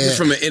 Not just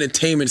from an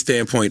entertainment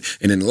standpoint,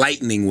 an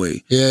enlightening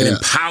way, an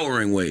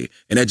empowering way,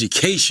 an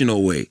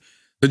educational way.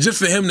 But just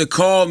for him to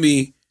call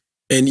me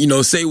and, you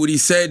know, say what he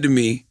said to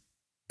me,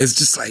 it's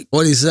just like.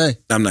 What did he say?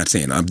 I'm not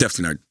saying, I'm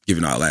definitely not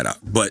giving all that out.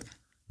 But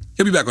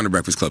he'll be back on the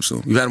Breakfast Club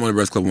soon. We've had him on the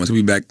Breakfast Club once.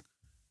 He'll be back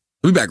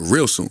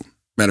real soon.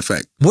 Matter of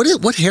fact.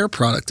 What hair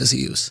product does he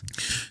use?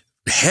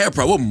 Hair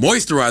product, what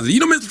moisturizer?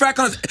 You know, Mr.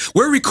 Farrakhan's,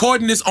 we're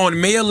recording this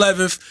on May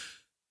 11th.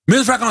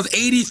 Mr. Farrakhan's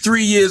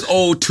 83 years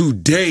old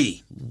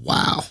today.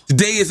 Wow.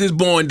 Today is his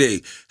born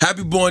day.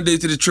 Happy born day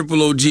to the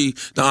Triple OG,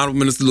 the Honorable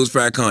Minister Louis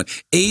Farrakhan.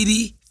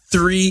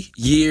 83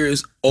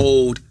 years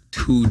old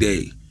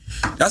today.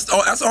 That's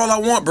all I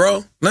want,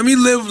 bro. Let me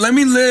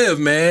live,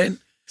 man.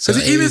 So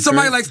even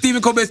somebody like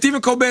Stephen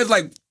Colbert's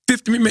like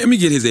 50, let me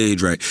get his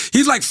age right.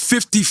 He's like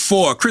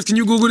 54. Chris, can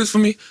you Google this for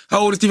me?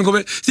 How old is Stephen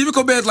Colbert? Stephen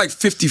Colbert's like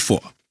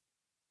 54.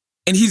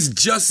 And he's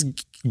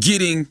just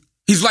getting,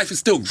 his life is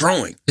still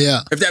growing.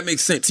 Yeah. If that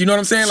makes sense. You know what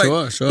I'm saying?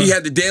 Like, sure. He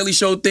had the Daily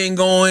Show thing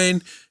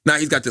going. Now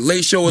he's got the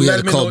Late Show with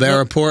Letterman. The Colbert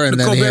Report. And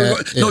then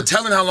no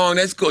telling how long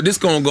this going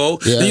to go.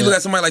 Yeah, then you look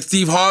at somebody like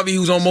Steve Harvey,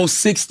 who's almost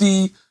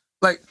 60.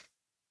 Like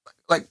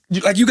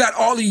you got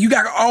all of these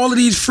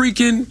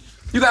freaking,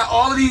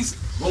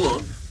 hold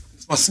on.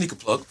 It's my sneaker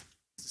plug.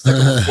 It's the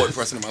second most important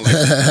person in my life.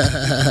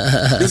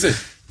 Listen,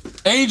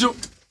 Angel,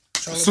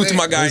 Salute to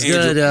my guy, What's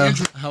Angel. good, yo?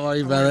 How are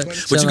you, brother?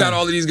 But you got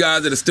all of these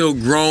guys that are still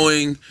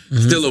growing,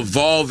 still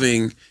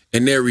evolving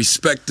in their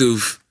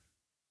respective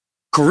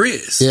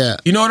careers. Yeah.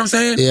 You know what I'm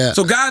saying? Yeah.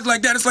 So guys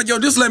like that, it's like, yo,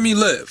 just let me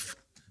live.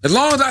 As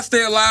long as I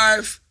stay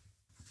alive,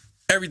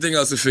 everything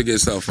else will figure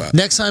itself out.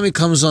 Next time he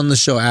comes on the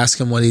show, ask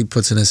him what he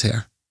puts in his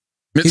hair.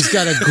 He's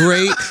got a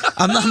great,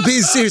 I'm not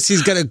being serious,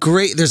 he's got a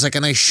great, there's like a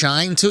nice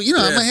shine to it. You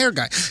know, I'm a hair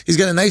guy. He's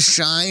got a nice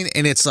shine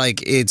and it's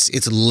like,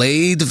 it's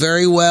laid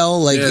very well.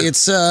 Like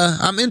it's,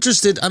 I'm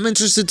interested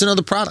to know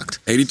the product.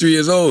 83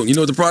 years old. You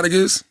know what the product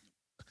is?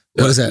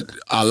 What is that?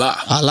 Allah.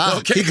 Allah.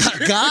 Okay. He got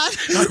God?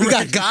 He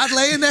got God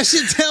laying that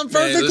shit down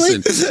perfectly?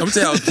 Man, listen, I'm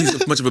going to tell you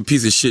how much of a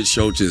piece of shit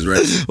Schultz is,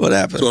 right? What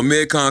happened? So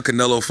Amir Khan,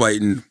 Canelo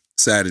fighting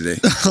Saturday.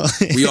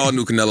 We all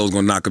knew Canelo was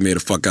going to knock Amir the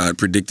fuck out.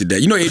 Predicted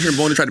that. You know, Adrian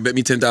Broner tried to bet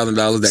me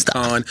 $10,000 that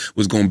Khan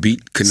was going to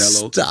beat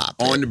Canelo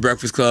on the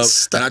Breakfast Club.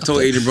 And I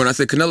told Adrian Broner, I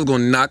said, Canelo's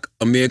going to knock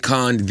Amir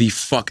Khan the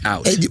fuck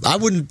out. I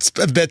wouldn't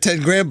bet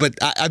 10 grand, but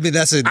I mean,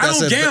 I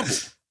don't gamble.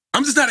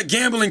 I'm just not a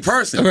gambling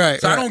person.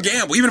 Right. So I don't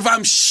gamble. Even if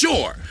I'm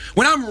sure.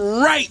 When I'm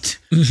right,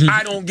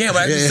 I don't gamble.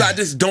 I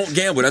just don't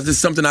gamble. That's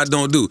just something I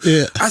don't do.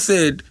 Yeah. I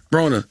said,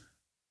 Broner,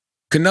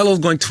 Canelo's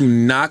going to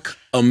knock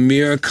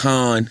Amir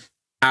Khan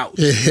out.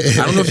 I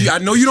don't know if I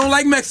know you don't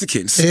like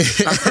Mexicans,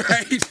 all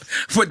right?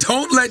 But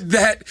don't let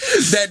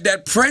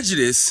that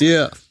prejudice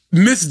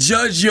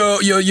misjudge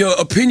your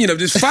opinion of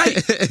this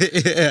fight.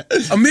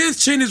 Amir's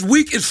chin is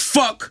weak as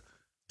fuck.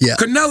 Yeah.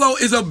 Canelo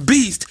is a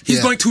beast.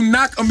 He's going to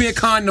knock Amir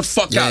Khan the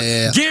fuck out.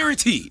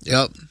 Guaranteed.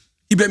 Yep.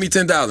 He bet me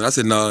 $10,000. I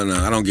said, no,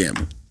 I don't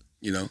gamble.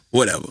 You know,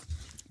 whatever.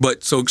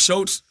 But so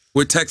Schultz,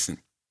 we're texting.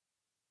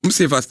 Let me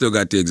see if I still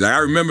got the exact. I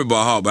remember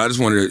by heart, but I just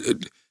wanted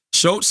to.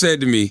 Schultz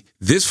said to me,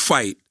 this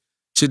fight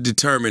should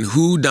determine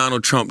who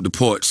Donald Trump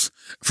deports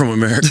from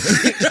America.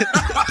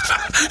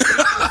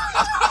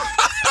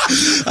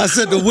 I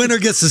said the winner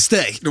gets to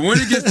stay. The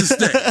winner gets to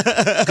stay.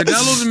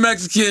 Canelo's a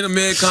Mexican,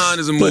 Amir Khan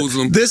is a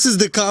Muslim. But this is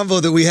the convo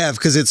that we have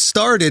because it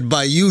started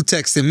by you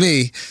texting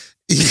me.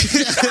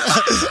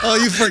 Oh,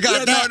 you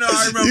forgot that? No,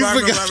 I remember. I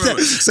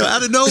remember. So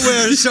out of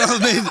nowhere,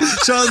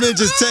 Charlamagne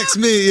just texts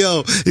me,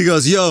 he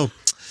goes, you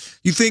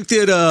think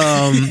that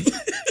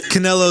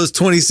Canelo's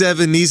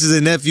 27 nieces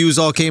and nephews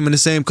all came in the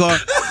same car?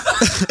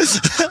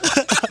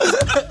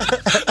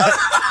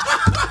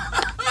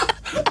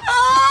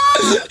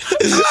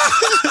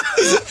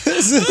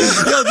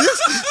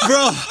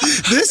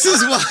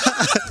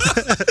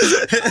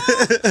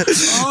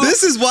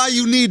 This is why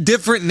you need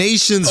different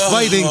nations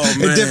fighting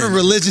and different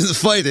religions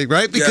fighting,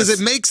 right? Because it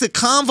makes the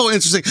convo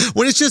interesting.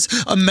 When it's just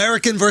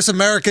American versus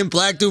American,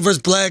 black dude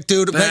versus black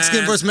dude,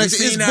 Mexican versus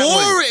Mexican, it's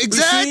boring.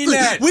 Exactly.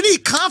 We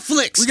need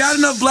conflicts. We got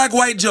enough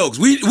black-white jokes.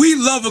 We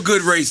love a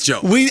good race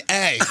joke. Right.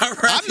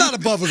 I'm not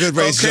above a good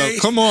race joke.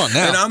 Come on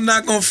now. And I'm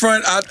not gonna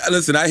front.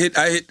 Listen, I hit.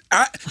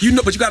 You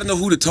know, but you got to know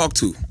who to talk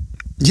to.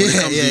 Yeah.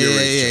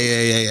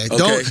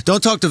 Okay.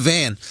 Don't talk to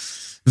Van.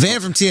 Van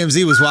from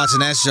TMZ was watching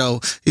that show.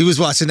 He was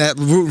watching that,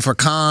 rooting for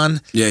Khan.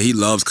 Yeah, he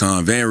loves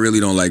Khan. Van really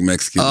don't like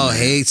Mexicans. Oh,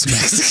 hates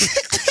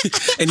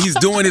Mexicans. And he's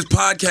doing his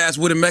podcast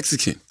with a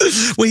Mexican.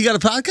 Well, he got a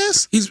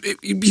podcast? He's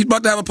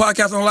about to have a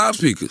podcast on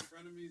loudspeaker.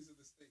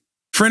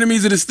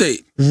 Frenemies of the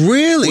State.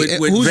 Really?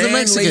 With Who's Van the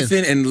Mexican?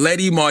 Lathan and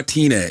Letty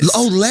Martinez.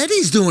 Oh,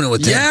 Letty's doing it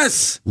with them.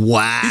 Yes.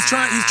 Wow. He's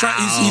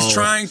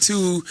trying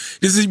to.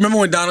 Remember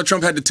when Donald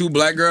Trump had the two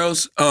black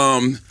girls?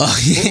 What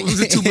was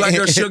the two black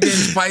girls? Sugar and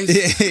Spice.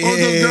 What was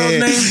those girls'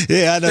 name?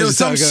 Yeah, I know. There was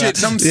some shit,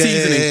 some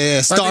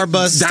seasoning.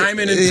 Starburst,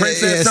 Diamond and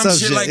Princess, some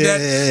shit like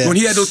that. When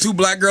he had those two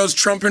black girls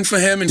trumping for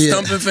him and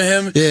stumping for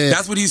him,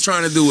 that's what he's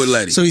trying to do with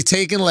Letty. So he's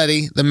taking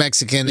Letty, the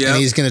Mexican, and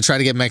he's going to try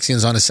to get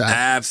Mexicans on his side.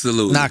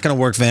 Absolutely. Not going to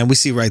work, Van. We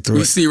see right through it.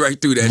 We see right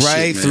through that shit.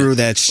 Right through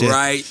that shit.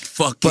 Right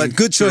fucking. But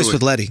good choice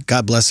with Letty.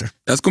 God bless her.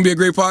 That's going to be a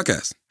great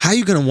podcast. How are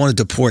you going to want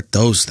to deport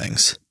those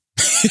things?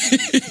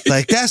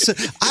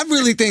 I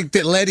really think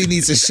that Letty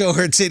needs to show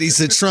her titties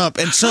to Trump,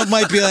 and Trump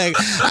might be like,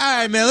 all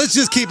right, man, let's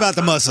just keep out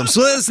the Muslims.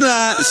 So let's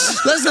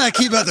not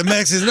keep out the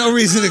Mexicans. No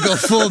reason to go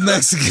full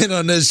Mexican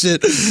on this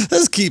shit.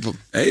 Let's keep them.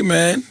 Hey,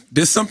 man,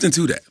 there's something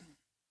to that.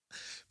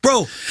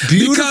 Bro,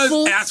 beautiful.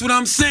 Because that's what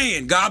I'm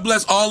saying. God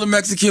bless all the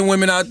Mexican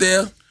women out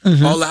there.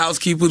 Mm-hmm. All the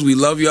housekeepers, we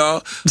love y'all.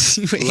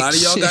 A lot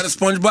of y'all got a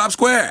SpongeBob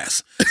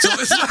SquareAss. So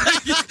it's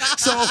like,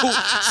 so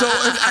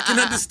I can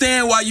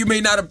understand why you may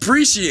not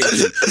appreciate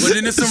it. But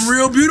then there's some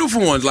real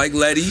beautiful ones like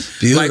Letty,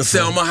 like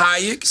Selma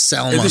Hayek.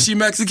 Isn't she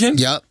Mexican?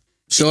 Yep,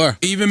 sure.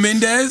 Eva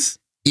Mendes?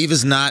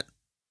 Eva's not.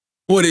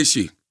 What is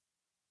she?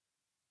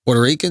 Puerto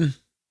Rican?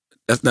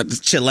 That's not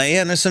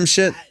Chilean or some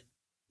shit.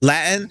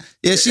 Latin?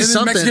 Yeah, she's Isn't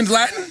something. Mexicans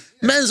Latin?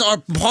 Men's are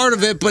part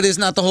of it, but it's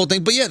not the whole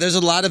thing. But yeah, there's a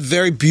lot of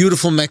very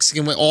beautiful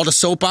Mexican with all the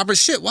soap opera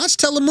shit. Watch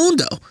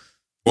Telemundo.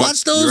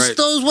 Watch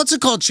those what's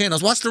it called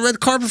channels. Watch the red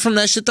carpet from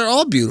that shit. They're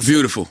all beautiful.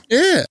 Beautiful.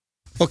 Yeah.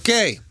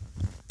 Okay.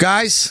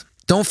 Guys,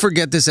 don't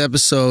forget this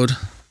episode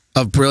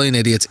of Brilliant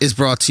Idiots is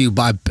brought to you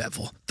by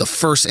Bevel, the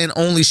first and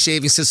only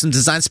shaving system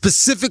designed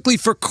specifically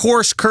for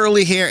coarse,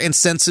 curly hair and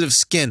sensitive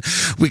skin.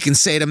 We can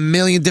say it a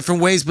million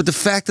different ways, but the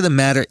fact of the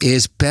matter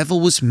is Bevel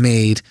was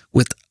made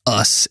with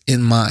us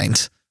in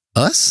mind.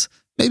 Us?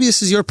 Maybe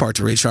this is your part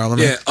to read,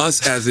 Charlamagne. Yeah,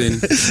 us as in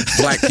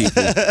black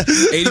people.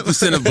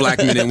 80% of black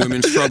men and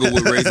women struggle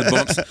with razor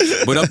bumps,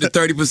 but up to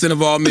 30%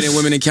 of all men and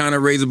women encounter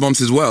razor bumps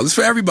as well. It's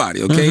for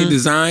everybody, okay?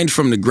 Designed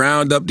from the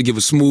ground up to give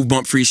a smooth,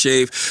 bump-free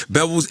shave.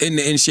 Bevel's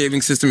end-to-end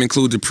shaving system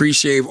includes a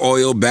pre-shave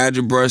oil,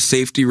 badger brush,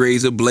 safety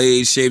razor,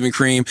 blade, shaving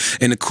cream,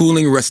 and a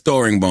cooling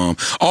restoring balm.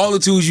 All the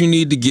tools you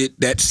need to get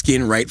that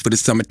skin right for the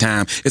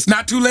summertime. It's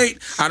not too late.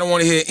 I don't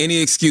want to hear any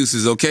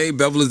excuses, okay?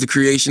 Bevel is the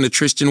creation of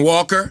Tristan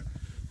Walker,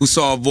 who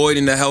saw a void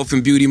in the health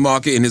and beauty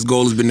market, and his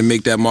goal has been to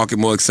make that market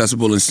more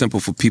accessible and simple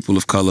for people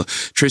of color.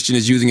 Tristan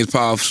is using his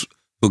power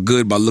for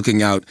good by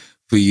looking out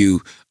for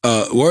you.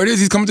 Word is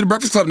he's coming to the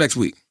Breakfast Club next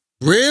week.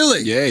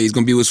 Really? Yeah, he's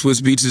going to be with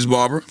Swiss Beats'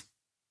 barber.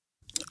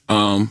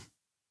 Imo?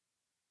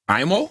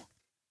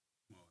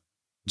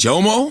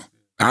 Jomo?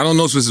 I don't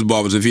know Swiss's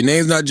barber, so if your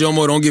name's not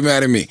Jomo, don't get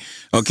mad at me.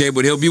 Okay,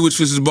 but he'll be with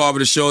Swiss's barber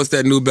to show us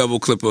that new bevel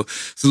clipper.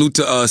 Salute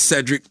to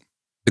Cedric,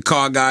 the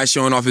car guy,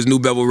 showing off his new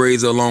bevel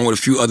razor along with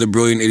a few other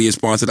Brilliant Idiot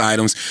sponsored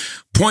items.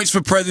 Points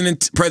for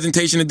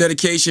presentation and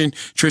dedication.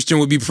 Tristan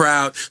would be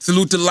proud.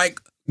 Salute to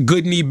Like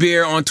Good Knee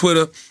Beer on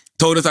Twitter.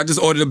 Told us I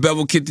just ordered a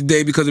bevel kit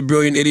today because of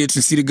Brilliant Idiots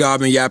and see the guy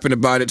been yapping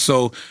about it.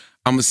 So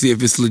I'm going to see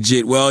if it's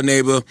legit. Well,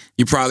 neighbor,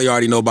 you probably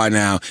already know by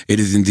now it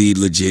is indeed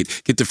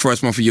legit. Get the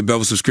first month of your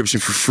bevel subscription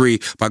for free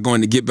by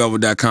going to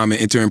getbevel.com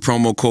and entering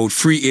promo code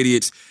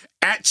FREEIDIOTS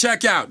at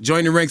checkout.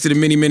 Join the ranks of the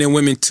many men and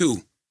women too,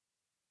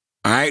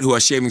 all right, who are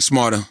shaving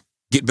smarter.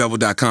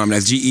 GetBevel.com.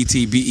 That's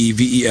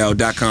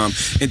GetBevel.com.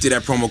 Enter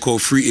that promo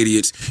code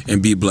FREEIDIOTS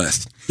and be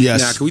blessed.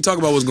 Yes. Now, can we talk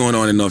about what's going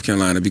on in North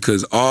Carolina?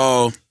 Because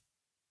all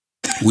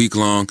week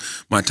long,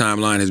 my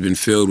timeline has been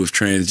filled with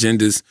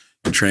transgenders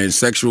and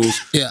transsexuals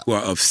who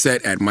are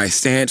upset at my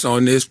stance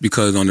on this,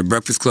 because on the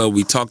Breakfast Club,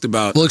 we talked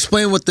about... Well,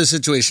 explain what the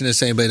situation is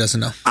so anybody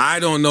doesn't know. I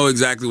don't know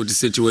exactly what the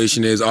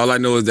situation is. All I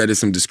know is that there's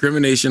some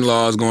discrimination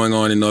laws going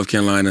on in North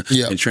Carolina,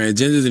 and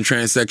transgenders and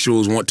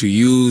transsexuals want to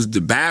use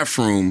the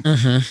bathroom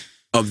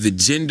of the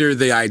gender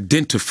they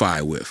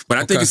identify with. But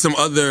I think it's some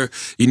other,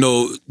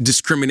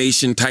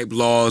 discrimination type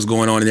laws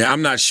going on in there.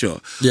 I'm not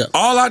sure. Yeah.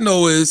 All I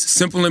know is,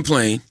 simple and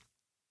plain,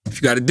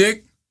 if you got a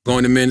dick, go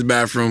in the men's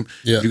bathroom.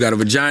 If you got a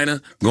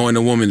vagina, go in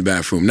the woman's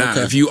bathroom. Now,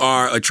 if you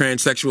are a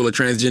transsexual or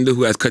transgender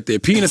who has cut their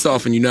penis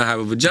off and you now have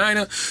a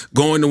vagina,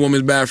 go in the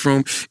woman's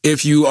bathroom.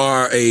 If you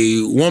are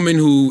a woman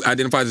who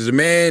identifies as a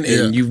man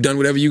and you've done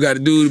whatever you got to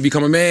do to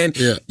become a man,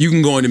 you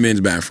can go in the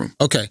men's bathroom.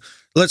 Okay,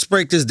 let's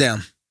break this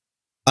down.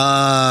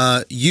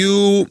 Why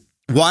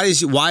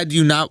do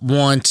you not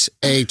want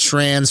a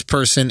trans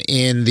person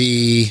in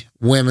the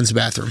women's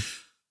bathroom?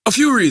 A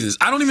few reasons.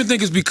 I don't even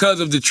think it's because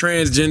of the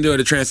transgender or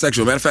the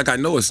transsexual. Matter of fact, I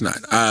know it's not.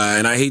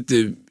 And I hate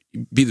to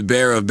be the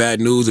bearer of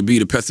bad news or be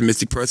the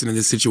pessimistic person in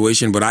this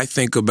situation, but I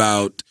think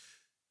about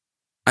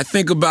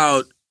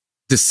the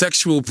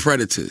sexual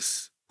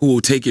predators who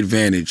will take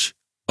advantage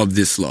of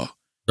this law.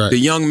 Right. The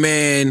young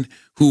man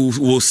who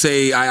will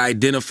say, I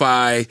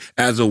identify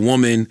as a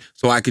woman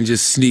so I can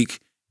just sneak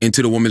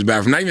into the woman's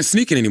bathroom. Not even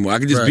sneaking anymore. I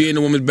could just be in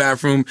the woman's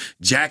bathroom,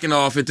 jacking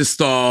off at the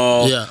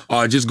stall,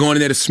 or just going in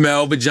there to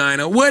smell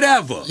vagina,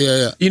 whatever.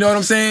 You know what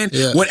I'm saying?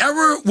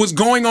 Whatever was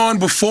going on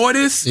before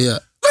this,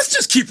 let's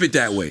just keep it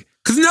that way.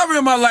 Because never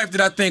in my life did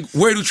I think,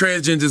 where do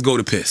transgenders go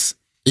to piss?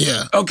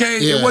 Okay?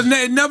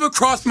 It never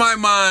crossed my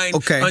mind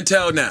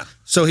until now.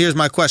 So here's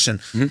my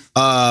question.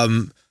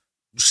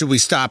 Should we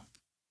stop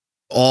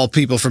all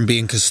people from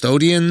being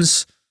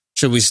custodians?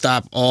 Should we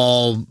stop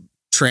all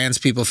trans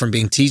people from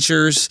being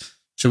teachers?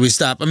 Should we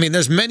stop? I mean,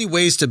 there's many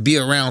ways to be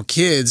around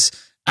kids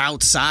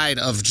outside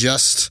of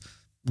just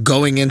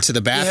going into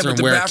the bathroom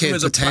where a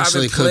kid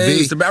potentially could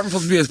be. The bathroom's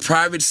supposed to be a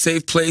private,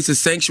 safe place, a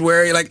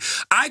sanctuary. Like,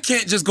 I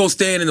can't just go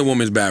stand in the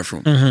woman's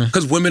bathroom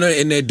because women are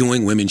in there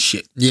doing women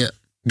shit.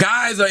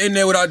 Guys are in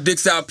there with our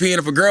dicks out peeing.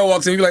 If a girl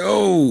walks in, you're like,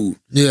 oh,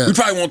 we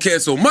probably won't care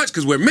so much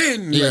because we're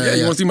men. You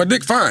want to see my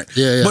dick? Fine.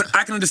 But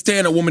I can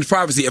understand a woman's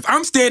privacy. If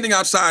I'm standing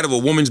outside of a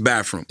woman's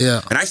bathroom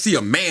and I see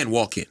a man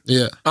walk in,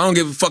 I don't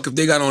give a fuck if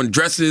they got on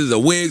dresses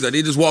or wigs or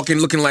they just walk in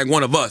looking like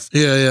one of us.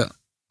 My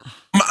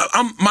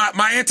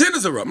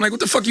antennas are up. I'm like, what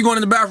the fuck you going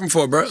in the bathroom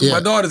for, bro? My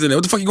daughter's in there.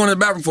 What the fuck you going in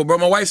the bathroom for, bro?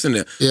 My wife's in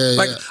there.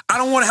 I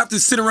don't want to have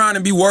to sit around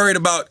and be worried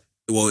about,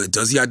 well,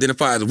 does he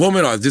identify as a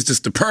woman or is this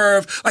just a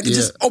perv? Like, it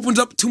just opens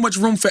up too much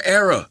room for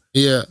error.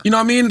 You know what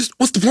I mean?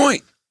 What's the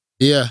point?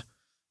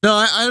 No,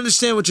 I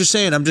understand what you're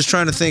saying. I'm just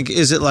trying to think,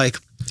 is it like...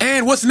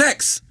 And what's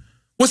next?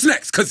 What's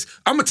next? Because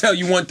I'm going to tell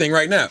you one thing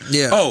right now.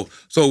 Oh,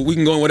 so we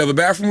can go in whatever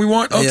bathroom we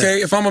want?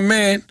 Okay, if I'm a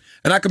man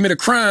and I commit a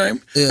crime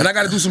and I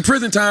got to do some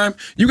prison time,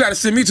 you got to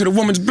send me to the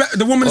woman's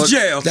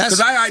jail because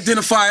I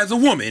identify as a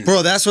woman.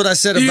 Bro, that's what I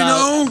said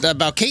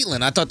about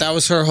Caitlyn. I thought that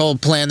was her whole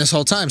plan this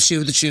whole time. She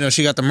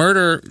got the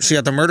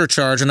murder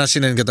charge, and not she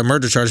didn't get the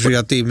murder charge. She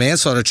got the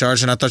manslaughter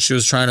charge, and I thought she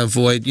was trying to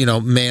avoid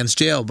man's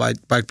jail by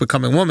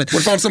becoming woman.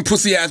 What if I'm some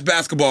pussy ass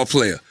basketball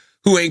player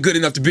who ain't good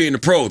enough to be in the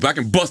pros, but I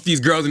can bust these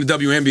girls in the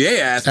WNBA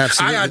ass?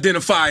 Absolutely. I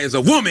identify as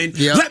a woman.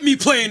 Let me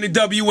play in the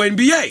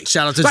WNBA.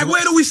 Shout out to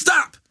where do we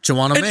stop?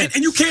 Joanna Man.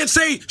 And you can't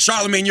say,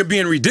 Charlamagne, you're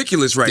being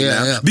ridiculous right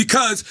now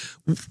because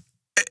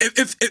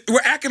if we're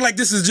acting like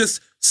this is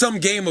just some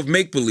game of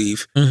make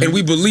believe, and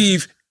we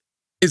believe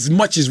as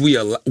much as we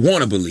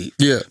want to believe.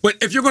 Yeah. But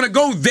if you're going to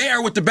go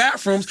there with the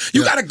bathrooms,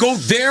 you got to go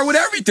there with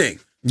everything.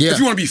 Yeah. If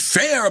you want to be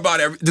fair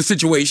about the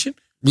situation.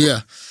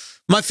 Yeah.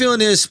 My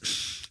feeling is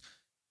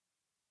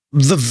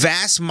the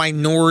vast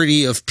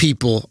minority of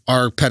people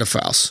are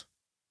pedophiles,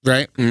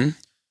 right?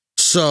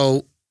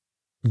 So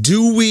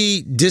do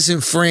we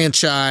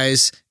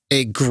disenfranchise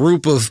a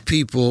group of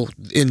people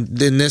in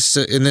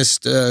this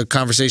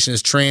conversation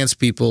as trans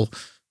people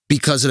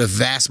because of the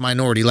vast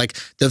minority? Like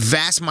the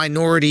vast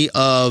minority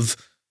of,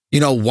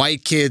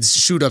 white kids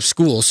shoot up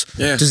schools.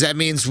 Yeah. Does that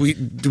mean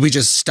we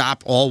just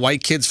stop all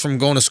white kids from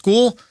going to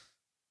school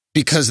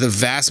because the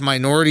vast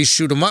minority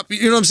shoot them up?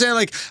 You know what I'm saying?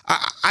 Like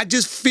I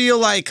just feel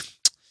like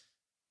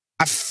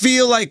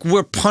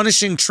we're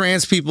punishing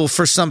trans people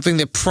for something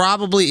that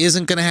probably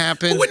isn't going to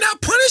happen. But we're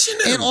not punishing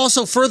them. And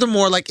also,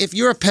 furthermore, like if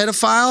you're a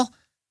pedophile,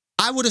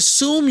 I would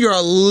assume you're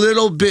a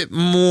little bit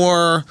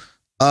more,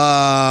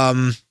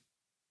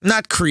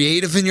 not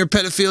creative in your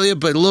pedophilia,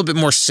 but a little bit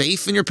more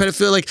safe in your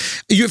pedophilia. Like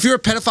if you're a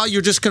pedophile,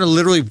 you're just going to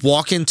literally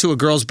walk into a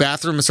girl's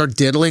bathroom and start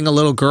diddling a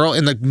little girl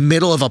in the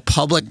middle of a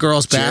public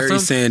girl's bathroom. Jerry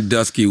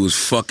Sandusky was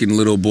fucking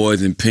little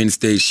boys in Penn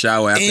State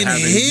shower after in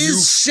having his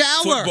youth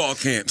shower football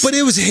camps. But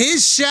it was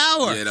his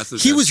shower. Yeah,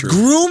 he was true.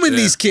 grooming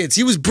these kids.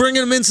 He was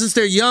bringing them in since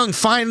they're young,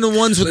 finding the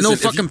ones with no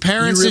fucking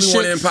parents You and really shit.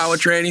 want to empower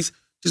trannies?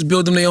 Just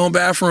build them their own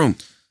bathroom.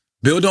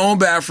 Build their own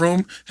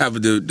bathroom. Have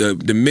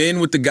the men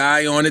with the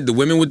guy on it, the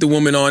women with the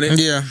woman on it.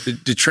 Yeah.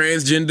 The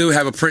transgender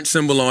have a Prince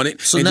symbol on it,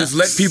 So and now- just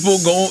let people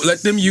go.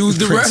 Let them use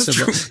the Prince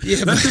restroom. symbol.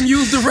 Yeah, let them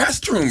use the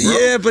restroom, bro.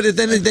 Yeah, but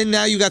then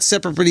now you got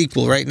separate but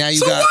equal, right? Now you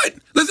So got. what?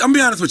 Listen, I'm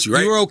be honest with you,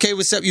 right? You were okay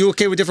with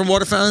different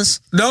water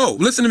fountains? No,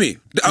 listen to me.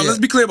 Yeah. Let's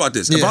be clear about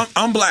this. If Yeah.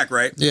 I'm black,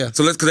 right? Yeah.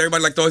 So because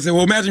everybody like to always say,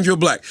 well, imagine if you're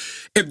black.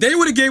 If they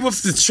would have gave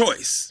us the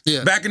choice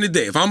back in the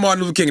day, if I'm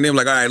Martin Luther King and they were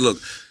like, all right, look,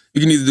 you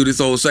can either do this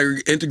whole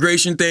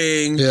integration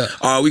thing,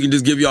 or we can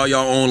just give y'all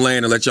your own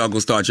land and let y'all go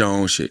start your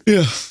own shit.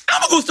 Yeah.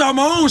 I'm gonna go start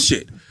my own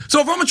shit. So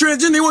if I'm a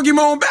transgender, they want to give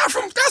my own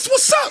bathroom. That's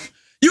what's up.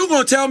 You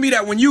gonna tell me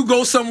that when you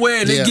go somewhere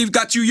and they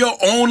got you your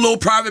own little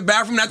private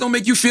bathroom, that don't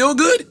make you feel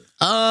good?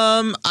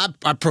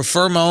 I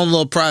prefer my own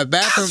little private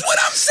bathroom. That's what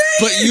I'm saying.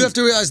 But you have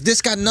to realize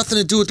this got nothing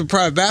to do with the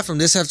private bathroom.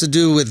 This has to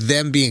do with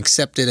them being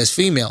accepted as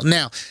female.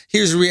 Now,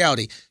 here's the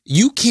reality.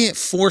 You can't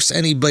force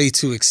anybody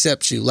to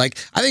accept you. Like,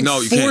 I think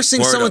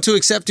forcing someone to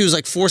accept you is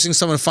like forcing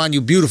someone to find you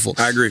beautiful.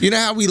 I agree. You know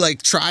how we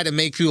like try to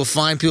make people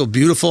find people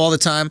beautiful all the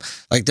time?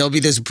 Like, there'll be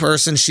this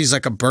person, she's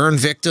like a burn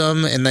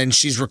victim, and then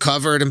she's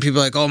recovered, and people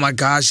are like, oh my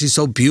God, she's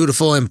so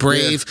beautiful and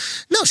brave.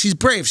 Yeah. No, she's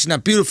brave. She's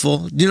not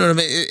beautiful. You know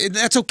what I mean?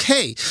 That's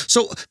okay.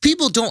 So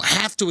people don't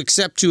have to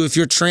accept you if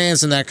you're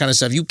trans and that kind of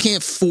stuff. You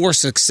can't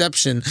force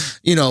accepting,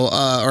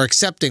 or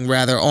accepting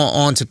rather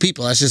onto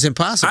people. That's just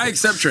impossible. I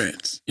accept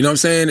trans. You know what I'm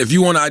saying? If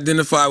you want to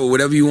identify with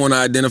whatever you want to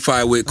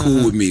identify with,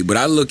 cool with me. But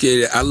I look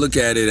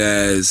at it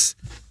as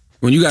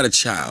when you got a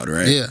child,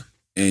 right? Yeah.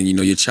 And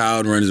your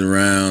child runs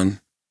around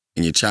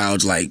and your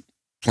child's like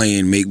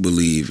playing make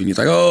believe, and you're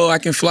like, "Oh, I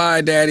can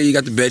fly, daddy." You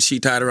got the bed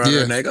sheet tied around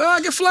her neck. "Oh,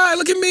 I can fly.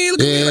 Look at me. Look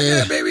at me." Like,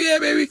 "Yeah, baby. Yeah,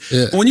 baby."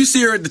 Yeah. But when you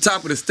see her at the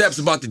top of the steps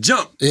about to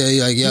jump,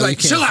 you're like, you can't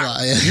chill fly.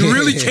 out. Yeah. You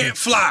really can't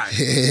fly.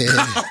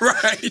 All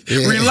right?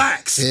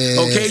 Relax.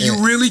 Okay?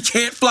 You really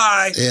can't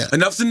fly.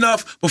 Enough's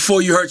enough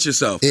before you hurt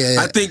yourself.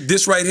 I think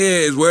this right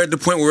here is we're at the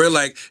point where we're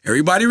like,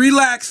 everybody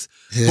relax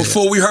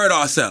before we hurt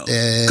ourselves.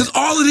 Because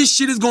all of this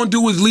shit is going to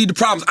do is lead to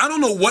problems. I don't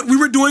know what we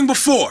were doing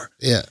before.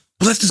 Yeah.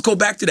 But let's just go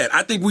back to that.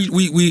 I think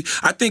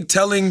I think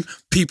telling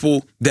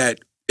people that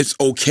it's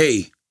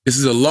okay. This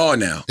is a law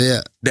now.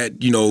 Yeah. That,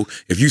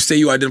 if you say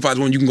you identify as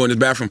one, you can go in this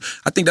bathroom.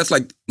 I think that's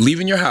like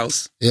leaving your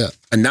house,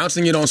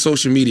 announcing it on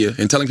social media,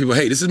 and telling people,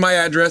 hey, this is my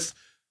address.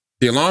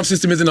 The alarm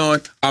system isn't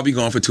on. I'll be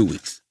gone for 2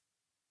 weeks.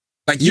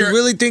 Like, you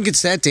really think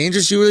it's that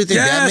dangerous? You really think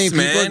that many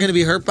people are going to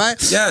be hurt by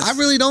it? Yes. I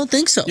really don't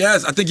think so.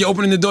 Yes, I think you're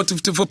opening the door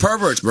for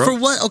perverts, bro. For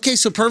what? Okay,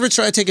 so perverts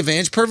try to take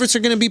advantage. Perverts are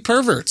going to be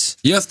perverts.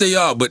 Yes, they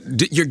are, but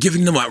you're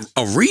giving them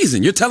a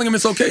reason. You're telling them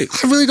it's okay.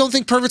 I really don't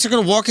think perverts are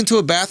going to walk into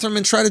a bathroom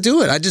and try to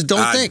do it. I just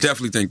don't think. I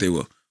definitely think they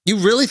will. You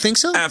really think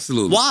so?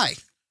 Absolutely. Why?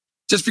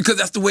 Just because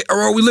that's the way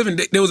we live in.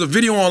 There was a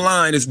video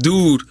online. This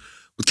dude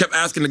kept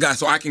asking the guy,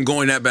 so I can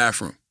go in that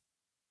bathroom.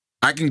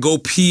 I can go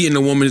pee in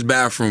the woman's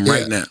bathroom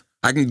right now.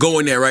 I can go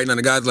in there right now.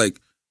 The guy's like,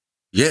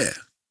 yeah.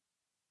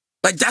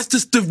 Like, that's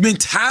just the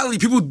mentality.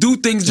 People do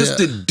things just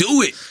to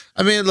do it.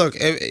 I mean, look,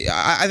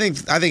 I think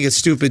it's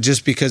stupid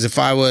just because if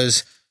I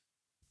was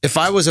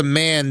a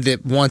man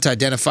that wanted to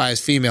identify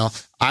as female,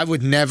 I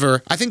would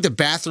never. I think the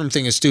bathroom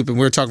thing is stupid. We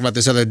were talking about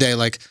this the other day.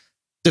 Like,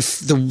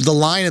 the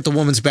line at the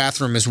woman's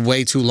bathroom is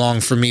way too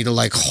long for me to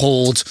like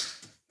hold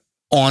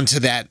onto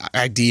that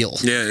ideal.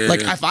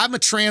 If I'm a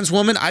trans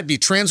woman, I'd be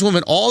trans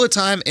woman all the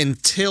time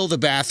until the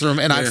bathroom,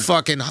 and I'd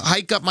fucking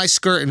hike up my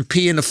skirt and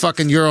pee in the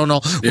fucking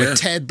urinal with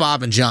Ted,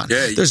 Bob, and John.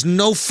 There's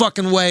no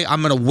fucking way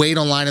I'm gonna wait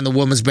online in the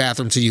woman's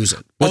bathroom to use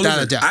it.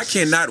 Without a doubt. I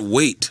cannot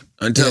wait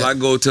until I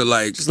go to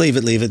like. Just leave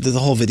it. The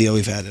whole video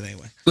we've had it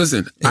anyway.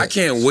 Listen, I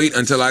can't wait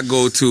until I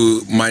go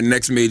to my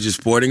next major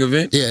sporting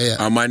event.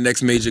 Or my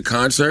next major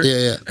concert.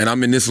 And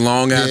I'm in this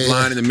long ass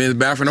line in the men's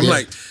bathroom. I'm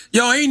like,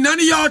 yo, ain't none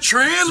of y'all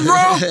trans,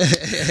 bro?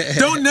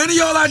 Don't none of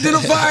y'all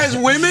identify as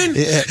women?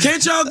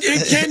 Can't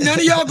none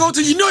of y'all go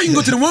to, you can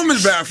go to the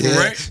women's bathroom,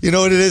 right? You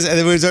know what it is? And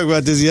we were talking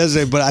about this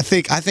yesterday, but I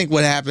think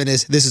what happened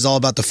is this is all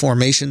about the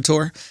Formation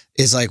tour.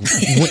 Is like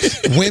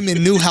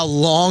women knew how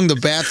long the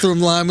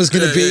bathroom line was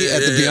going to be at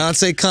the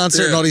Beyonce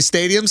concert and all these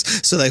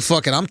stadiums. So they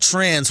fucking, I'm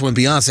trans when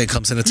Beyonce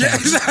comes into town.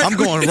 Exactly. I'm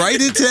going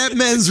right into that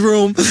men's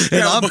room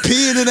and I'm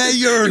peeing in that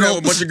urinal. You have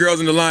a bunch of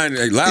girls in the line.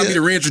 Allow me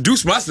to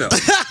reintroduce myself.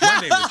 My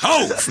name is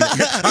Ho.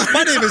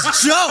 My name is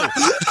Joe.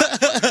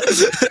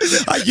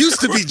 I used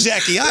to be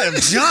Jackie. I am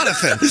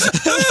Jonathan.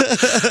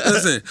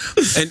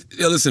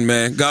 Listen,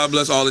 man. God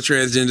bless all the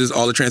transgenders,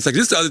 all the transsexuals.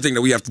 This is the other thing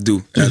that we have to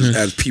do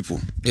as people.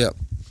 Yep.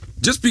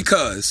 Just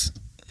because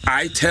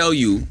I tell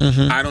you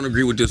I don't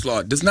agree with this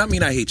law does not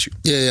mean I hate you.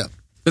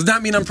 Does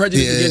not mean I'm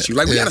prejudiced against you.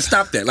 Like, we got to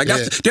stop that. Like,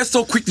 they're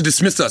so quick to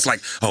dismiss us. Like,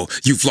 oh,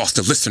 you've lost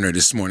a listener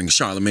this morning,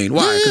 Charlamagne.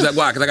 Why?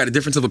 Because I got a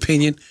difference of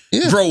opinion?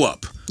 Grow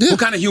up. What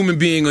kind of human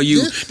being are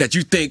you that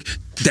you think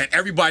that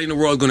everybody in the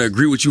world is going to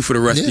agree with you for the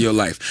rest of your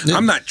life?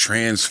 I'm not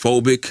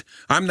transphobic.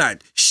 I'm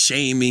not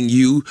shaming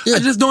you. I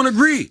just don't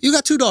agree. You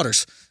got 2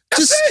 daughters.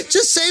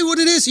 Just say what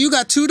it is. You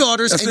got 2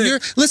 daughters,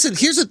 listen.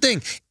 Here's the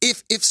thing: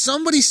 if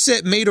somebody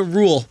made a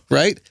rule,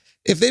 right?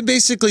 If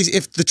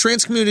the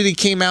trans community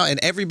came out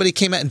and everybody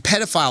came out and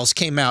pedophiles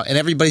came out and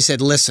everybody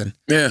said, "Listen,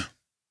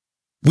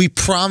 we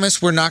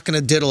promise we're not going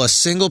to diddle a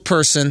single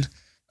person,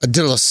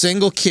 diddle a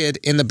single kid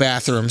in the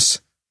bathrooms."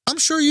 I'm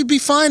sure you'd be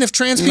fine if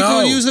trans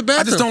people use the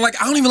bathroom. I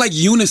don't even like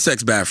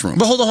unisex bathrooms.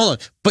 But hold on.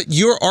 But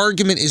your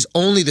argument is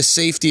only the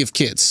safety of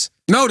kids.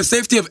 No, the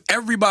safety of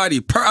everybody.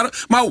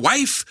 My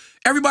wife.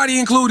 Everybody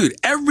included.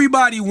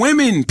 Everybody,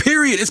 women,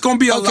 period. It's going to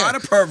be a lot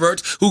of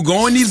perverts who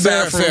go in these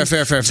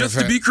bathrooms just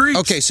to be creeps.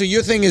 Okay, so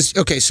your thing is,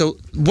 so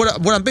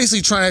what I'm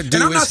basically trying to do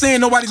and I'm not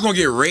saying nobody's going to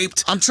get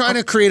raped. I'm trying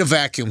to create a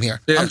vacuum here.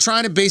 I'm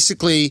trying to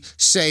basically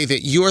say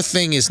that your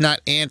thing is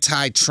not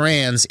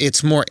anti-trans.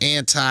 It's more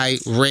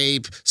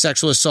anti-rape,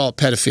 sexual assault,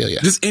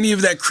 pedophilia. Just any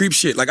of that creep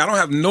shit. Like, I don't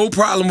have no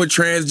problem with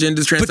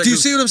transgenders, transsexuals. But do you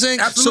see what I'm saying?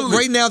 Absolutely. So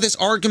right now, this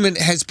argument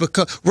has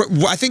become,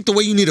 I think the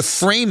way you need to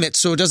frame it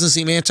so it doesn't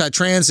seem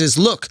anti-trans is,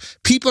 look,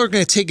 people are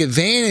going to take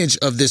advantage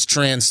of this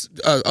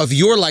of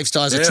your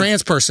lifestyle as a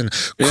trans person.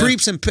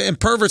 Creeps and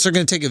perverts are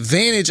going to take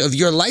advantage of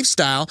your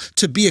lifestyle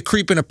to be a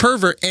creep and a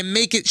pervert and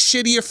make it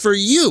shittier for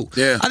you.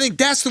 I think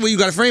that's the way you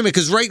got to frame it,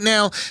 because right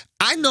now,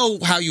 I know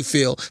how you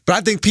feel, but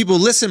I think people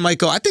might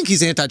go, I think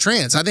he's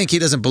anti-trans. I think he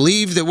doesn't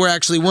believe that we're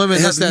actually women.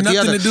 It has nothing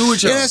to do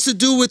with y'all. It has to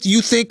do with,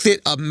 you think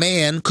that a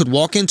man could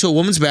walk into a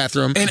woman's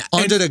bathroom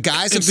under the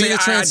guise of being a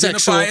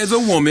transsexual, I identify as a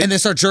woman, and then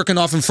start jerking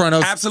off in front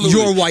of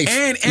your wife.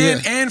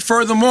 And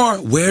furthermore,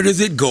 where does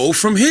it go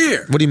from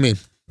here? What do you mean?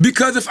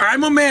 Because if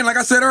I'm a man, like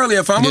I said earlier,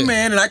 if I'm a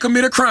man and I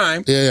commit a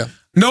crime,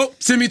 nope,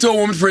 send me to a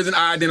woman's prison.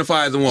 I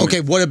identify as a woman.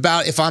 Okay, what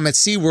about if I'm at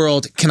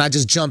SeaWorld, can I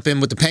just jump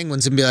in with the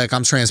penguins and be like,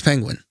 I'm trans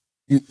penguin?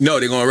 No,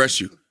 they're going to arrest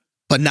you.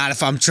 But not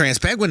if I'm trans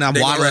penguin, I'm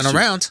waddling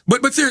around.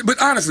 But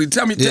honestly,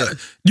 tell me,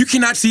 you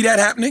cannot see that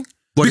happening?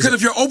 Because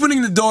if you're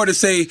opening the door to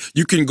say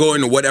you can go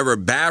into whatever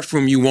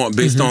bathroom you want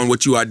based on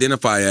what you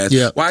identify as,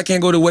 why I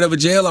can't go to whatever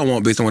jail I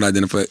want based on what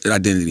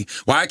identity?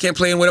 Why I can't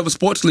play in whatever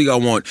sports league I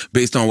want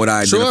based on what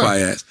I identify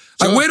as?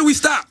 Like, where do we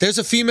stop? There's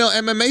a female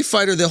MMA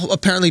fighter that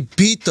apparently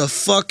beat the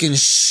fucking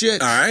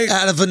shit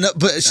out of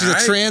but she's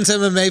a trans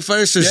MMA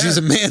fighter, so she's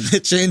a man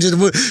that changes the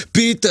mood.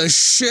 Beat the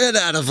shit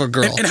out of a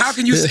girl. And how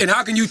can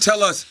you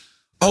tell us,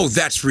 oh,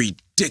 that's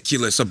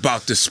ridiculous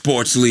about the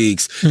sports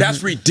leagues.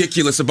 That's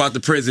ridiculous about the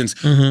prisons.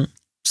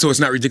 So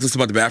it's not ridiculous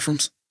about the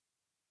bathrooms?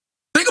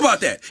 Think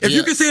about that. If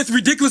you can say it's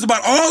ridiculous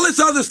about all this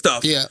other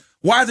stuff,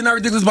 why is it not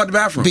ridiculous about the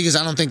bathroom? Because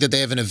I don't think that they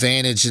have an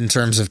advantage in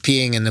terms of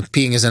peeing, and the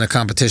peeing is in a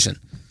competition.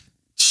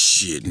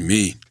 Shit,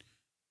 me.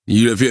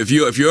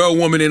 If you're a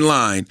woman in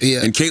line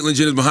and Caitlyn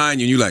Jenner's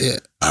behind you and you're like,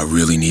 I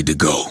really need to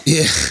go.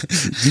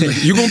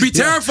 You're going to be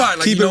terrified.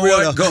 Like, keep you know it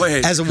real, what? Go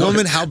ahead. As a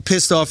woman, how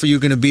pissed off are you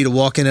going to be to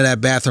walk into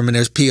that bathroom and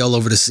there's pee all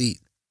over the seat?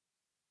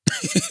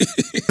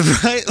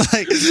 Right?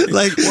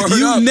 Like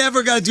you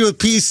never got to do a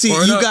pee seat.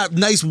 You got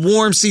nice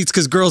warm seats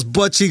because girls'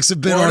 butt cheeks have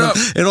been on them.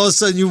 And all of a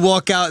sudden you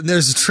walk out and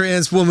there's a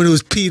trans woman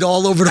who's peed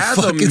all over the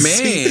fucking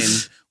seat.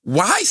 As a man,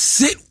 why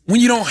sit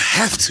when you don't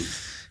have to?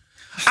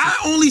 I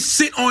only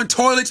sit on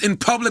toilets in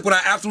public when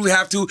I absolutely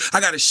have to. I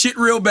got to shit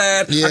real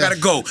bad. I got to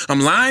go. I'm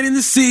lying in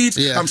the seats.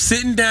 I'm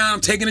sitting down.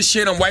 I'm taking a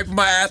shit. I'm wiping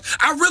my ass.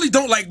 I really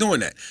don't like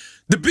doing that.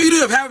 The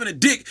beauty of having a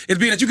dick is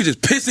being that you can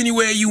just piss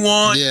anywhere you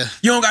want. You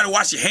don't got to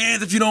wash your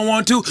hands if you don't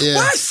want to.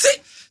 Why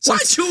sit? Why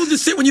choose to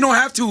sit when you don't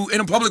have to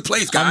in a public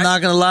place, guys? I'm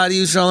not going to lie to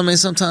you, Charlamagne.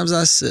 Sometimes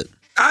I sit.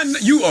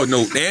 Andrew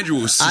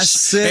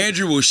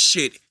will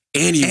shit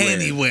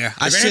Anywhere.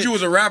 If Andrew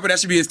was a rapper, that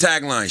should be his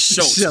tagline.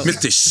 Schultz,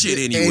 Mr. Shit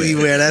Anywhere.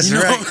 Anywhere, that's you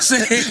know right. what I'm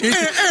saying?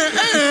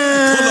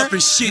 Pull up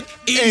and shit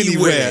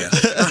anywhere.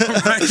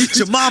 Right? It's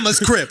your mama's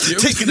crib,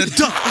 taking a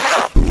dump.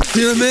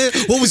 You know what I mean?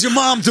 What was your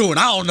mom doing?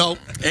 I don't know.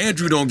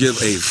 Andrew don't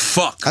give a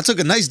fuck. I took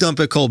a nice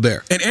dump at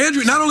Colbert. And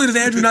Andrew, not only does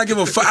Andrew not give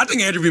a fuck, I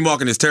think Andrew be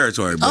marking his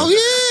territory, bro. Oh,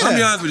 yeah. I'll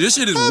be honest with you, this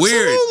shit is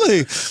Absolutely.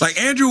 weird.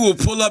 Like, Andrew will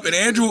pull up and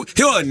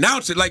he'll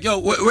announce it like, yo,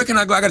 where can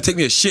I go? I gotta take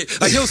me a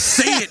shit. Like, he'll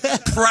say it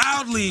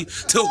proudly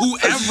to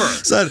whoever.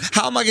 Son,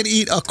 how am I going to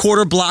eat a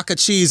quarter block of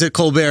cheese at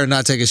Colbert and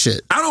not take a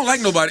shit? I don't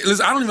like nobody.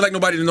 Listen, I don't even like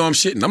nobody to know I'm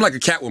shitting. I'm like a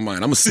cat with mine.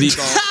 I'm gonna sneak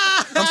off.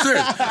 I'm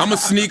serious. I'm gonna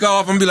sneak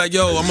off. I'm gonna be like,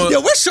 yo,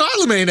 where's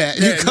Charlemagne at?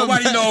 Yeah,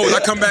 nobody knows.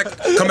 I come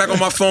back on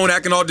my phone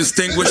acting all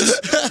distinguished. Acting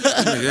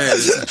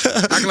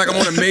like I'm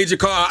on a major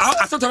car.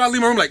 Sometimes I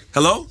leave my room like,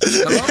 hello?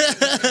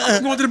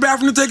 I'm going to the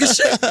bathroom to take a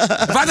shit.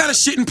 If I got to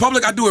shit in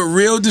public, I do it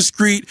real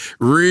discreet,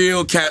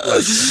 real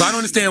cat-like. So I don't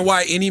understand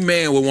why any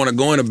man would want to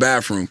go in the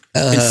bathroom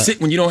and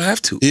sit when you don't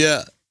have to.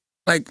 Yeah.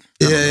 Like,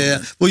 yeah.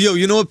 Well, yo,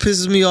 you know what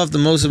pisses me off the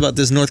most about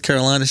this North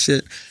Carolina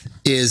shit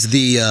is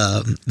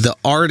the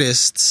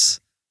artists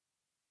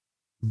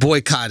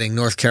boycotting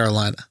North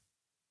Carolina.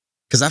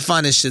 Because I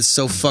find this shit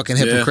so fucking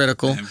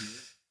hypocritical.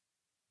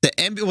 The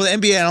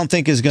NBA, I don't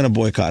think is going to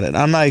boycott it.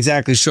 I'm not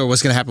exactly sure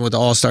what's going to happen with the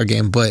All-Star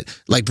game, but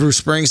like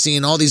Bruce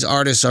Springsteen, all these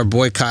artists are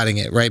boycotting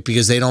it, right?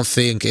 Because they don't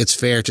think it's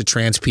fair to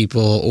trans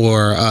people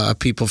or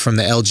people from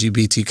the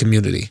LGBT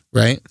community,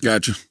 right?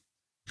 Gotcha.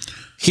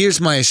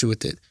 Here's my issue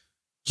with it.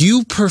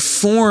 You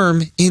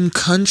perform in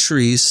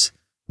countries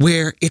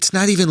where it's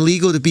not even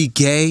legal to be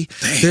gay.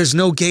 Damn. There's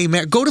no gay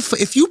marriage.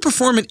 If you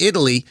perform in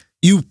Italy,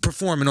 you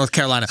perform in North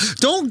Carolina.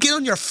 Don't get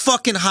on your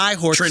fucking high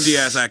horse. Trendy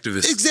ass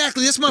activist.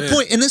 Exactly. That's my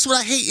point. And this is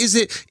what I hate is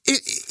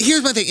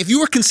here's my thing. If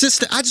you were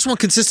consistent, I just want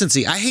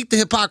consistency. I hate the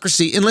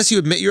hypocrisy unless you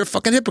admit you're a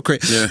fucking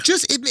hypocrite. Yeah.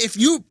 Just if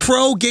you're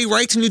pro gay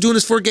rights and you're doing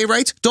this for gay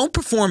rights, don't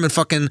perform in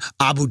fucking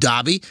Abu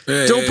Dhabi.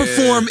 Don't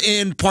perform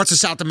in parts of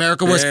South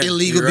America where it's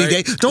illegal to be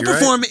gay. Don't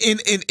perform in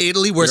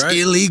Italy where it's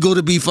illegal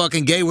to be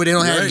fucking gay, where they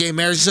don't have gay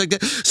marriages like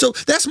that. So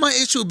that's my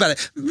issue about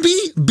it.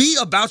 Be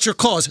about your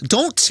cause.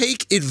 Don't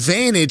take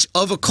advantage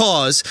of a cause.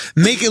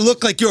 Make it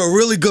look like you're a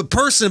really good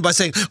person by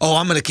saying, oh,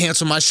 I'm going to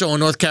cancel my show in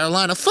North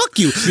Carolina. Fuck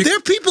you. There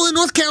are people in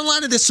North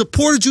Carolina that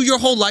supported you your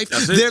whole life.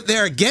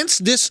 They're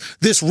against this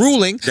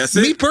ruling.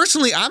 Me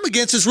personally, I'm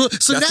against this ruling.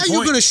 So now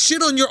you're going to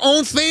shit on your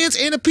own fans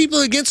and the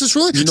people against this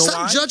ruling? You know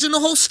Stop why? Judging the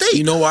whole state.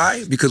 You know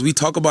why? Because we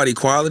talk about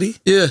equality.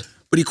 Yeah.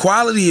 But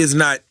equality is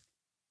not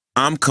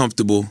I'm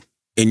comfortable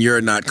and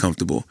you're not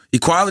comfortable.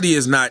 Equality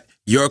is not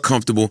you're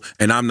comfortable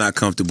and I'm not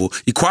comfortable.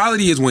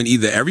 Equality is when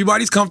either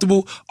everybody's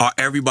comfortable or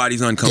everybody's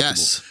uncomfortable.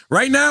 Yes.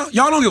 Right now,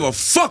 y'all don't give a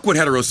fuck what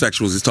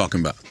heterosexuals is talking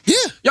about. Yeah.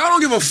 Y'all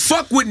don't give a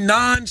fuck what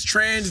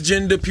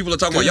transgender people are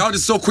talking about. Y'all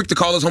just so quick to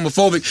call us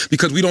homophobic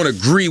because we don't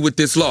agree with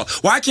this law.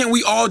 Why can't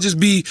we all just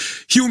be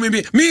human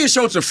beings? Me and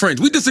Schultz are friends.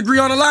 We disagree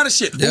on a lot of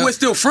shit, but we're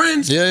still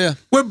friends. Yeah.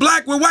 We're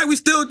black, we're white,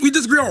 we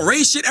disagree on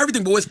race shit,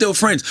 everything, but we're still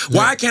friends.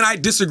 Why can't I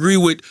disagree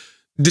with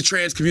the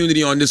trans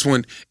community on this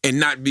one and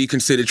not be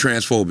considered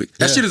transphobic?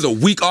 That shit is a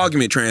weak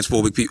argument, trans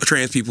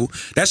people.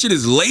 That shit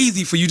is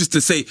lazy for you just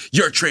to say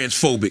you're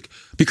transphobic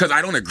because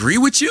I don't agree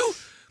with you?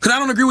 Because I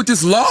don't agree with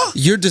this law?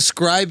 You're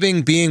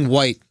describing being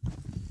white.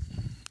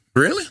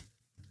 Really?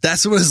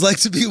 That's what it's like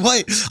to be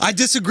white. I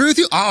disagree with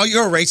you. Oh,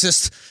 you're a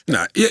racist.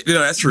 Nah,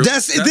 that's true.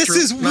 This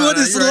is what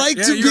it's like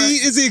to be.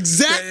 Is the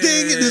exact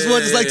thing. This is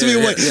what it's like to be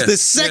white. The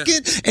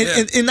second,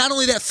 and not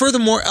only that,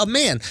 furthermore, a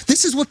man.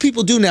 This is what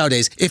people do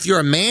nowadays. If you're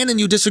a man and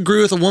you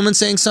disagree with a woman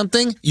saying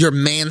something, you're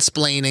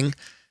mansplaining.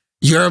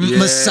 You're a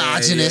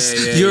misogynist.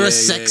 You're a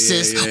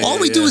sexist. All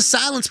we do is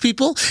silence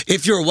people.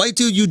 If you're a white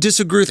dude, you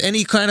disagree with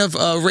any kind of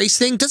race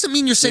thing. Doesn't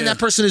mean you're saying that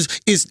person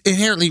is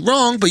inherently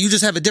wrong, but you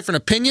just have a different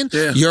opinion.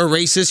 Yeah. You're a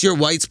racist. You're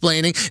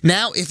white-splaining.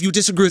 Now, if you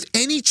disagree with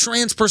any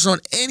trans person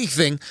on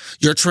anything,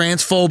 you're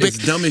transphobic.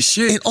 It's dumb as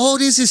shit. And all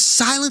it is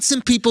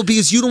silencing people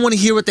because you don't want to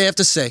hear what they have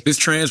to say. This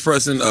trans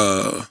person,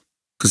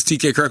 because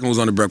T.K. Kirkland was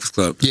on the Breakfast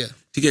Club. Yeah.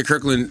 T.K.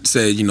 Kirkland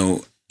said,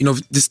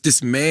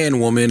 this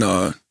man, woman,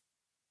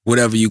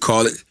 whatever you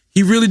call it,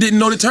 he really didn't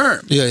know the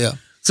term. Yeah.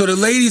 So the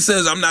lady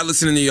says, I'm not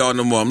listening to y'all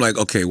no more. I'm like,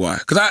 okay, why?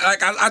 Because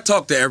I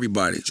talk to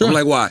everybody. Sure. I'm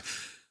like, why?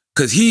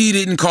 Because he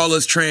didn't call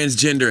us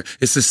transgender.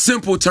 It's a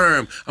simple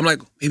term. I'm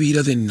like, maybe he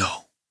doesn't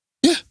know.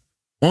 Yeah.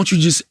 Why don't you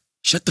just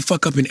shut the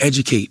fuck up and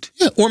educate?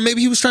 Yeah, or maybe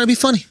he was trying to be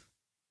funny.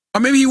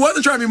 Or maybe he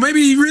wasn't trying to be.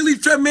 Maybe he really,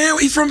 man,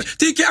 he's from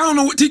TK. I don't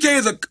know. TK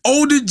is an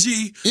older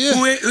G.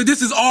 Yeah.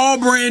 This is all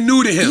brand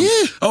new to him.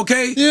 Yeah.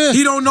 Okay? Yeah.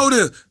 He don't know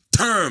the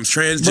terms,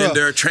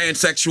 transgender,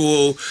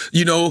 transsexual,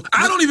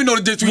 I don't even know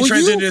the difference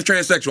between transgender and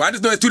transsexual. I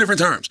just know it's two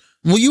different terms.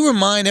 Will you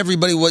remind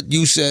everybody what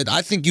you said?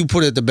 I think you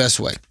put it the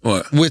best way.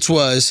 What? Which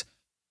was,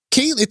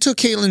 it took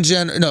Caitlyn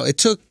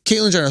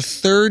Jenner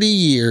 30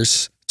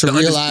 years to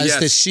realize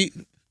that she...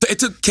 It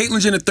took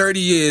Caitlyn Jenner 30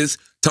 years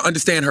to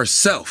understand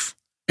herself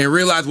and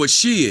realize what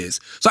she is.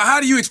 So how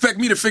do you expect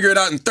me to figure it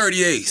out in 30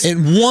 days?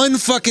 In one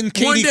fucking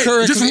Katie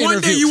Couric just interview.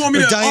 one day, you want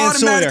me to Diane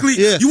automatically,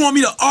 Sawyer. Yeah. you want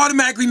me to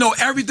automatically know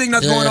everything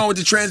that's going on with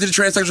the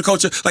transsexual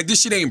culture? Like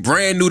this shit ain't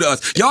brand new to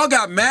us. Y'all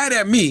got mad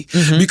at me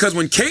because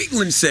when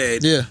Caitlyn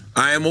said,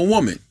 I am a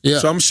woman.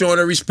 So I'm showing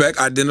her respect,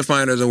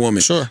 identifying her as a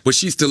woman. Sure. But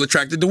she's still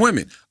attracted to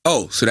women.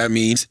 Oh, so that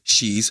means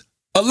she's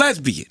a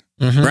lesbian,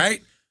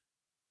 right?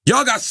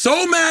 Y'all got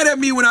so mad at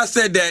me when I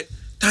said that.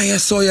 Diane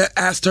Sawyer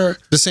asked her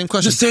the same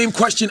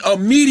question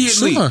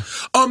immediately. Sure.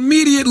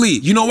 Immediately.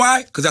 You know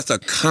why? Because that's a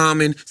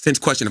common sense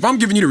question. If I'm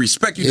giving you the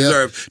respect you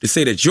deserve to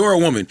say that you're a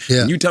woman,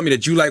 and you tell me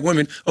that you like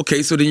women,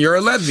 okay, so then you're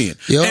a lesbian.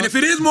 And if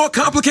it is more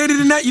complicated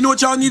than that, you know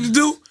what y'all need to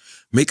do?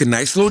 Make a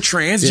nice little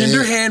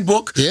transgender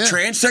handbook,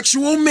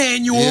 transsexual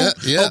manual,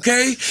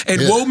 okay?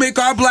 And we'll make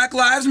our Black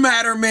Lives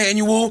Matter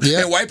manual,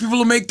 and white people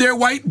will make their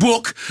white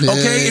book,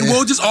 okay? And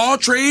we'll just all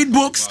trade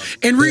books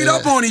and read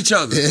up on each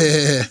other.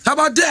 How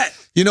about that?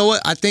 You know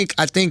what? I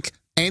think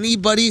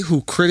anybody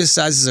who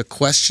criticizes a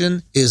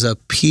question is a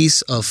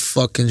piece of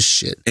fucking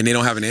shit. And they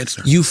don't have an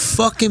answer. You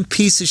fucking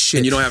piece of shit.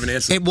 And you don't have an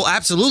answer. Well,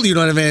 absolutely you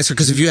don't have an answer,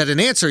 because if you had an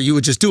answer, you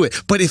would just do it.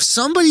 But if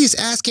somebody is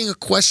asking a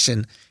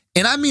question,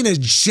 and I mean a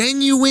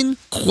genuine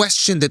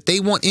question that they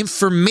want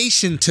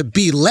information to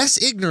be less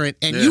ignorant,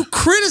 and you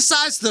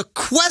criticize the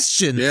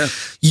question,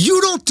 you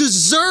don't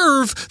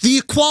deserve the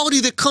equality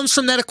that comes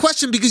from that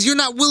question, because you're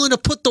not willing to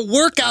put the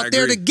work out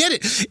there to get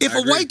it. If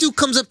a white dude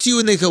comes up to you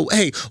and they go,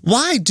 hey,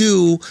 why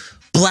do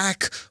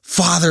black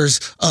fathers,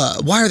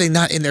 why are they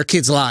not in their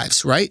kids'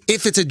 lives, right?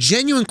 If it's a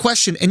genuine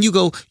question and you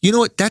go, you know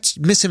what, that's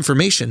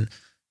misinformation.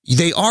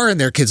 They are in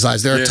their kids'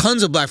 lives. There are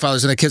tons of black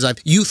fathers in their kids'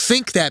 lives. You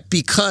think that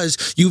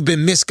because you've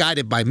been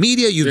misguided by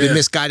media, you've been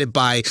misguided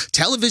by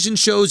television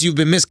shows, you've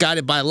been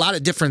misguided by a lot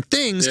of different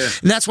things,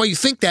 and that's why you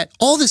think that.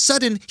 All of a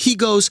sudden, he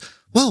goes,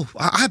 whoa,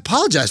 I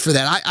apologize for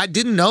that. I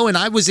didn't know, and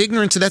I was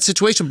ignorant to that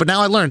situation, but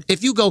now I learned.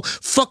 If you go,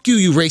 fuck you,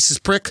 you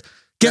racist prick,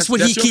 guess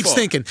what he keeps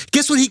thinking?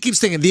 Guess what he keeps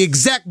thinking? The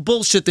exact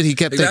bullshit that he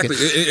kept thinking.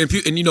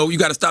 And you know, you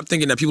got to stop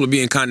thinking that people are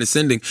being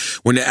condescending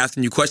when they're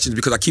asking you questions,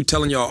 because I keep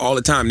telling y'all all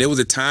the time, there was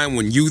a time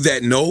when you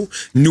that know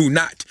knew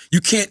not.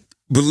 You can't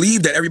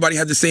believe that everybody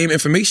has the same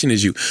information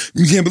as you.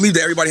 You can't believe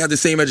that everybody has the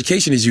same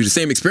education as you, the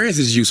same experience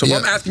as you. So if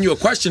I'm asking you a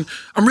question,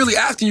 I'm really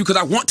asking you because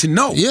I want to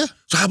know.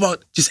 So how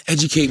about just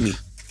educate me?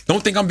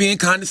 Don't think I'm being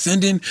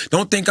condescending.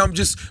 Don't think I'm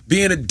just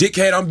being a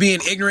dickhead. I'm being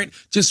ignorant.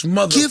 Just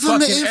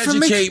motherfucking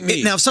educate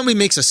me. Now, if somebody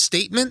makes a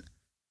statement,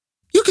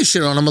 you can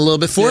shit on them a little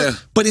bit for it.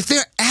 But if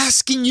they're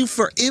asking you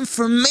for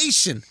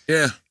information,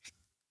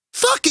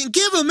 fucking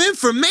give them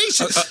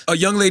information. A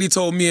young lady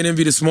told me and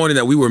Envy this morning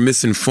that we were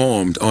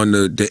misinformed on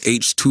the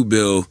H2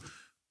 bill,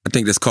 I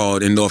think that's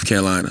called, in North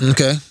Carolina.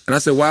 Okay. And I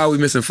said, why are we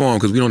misinformed?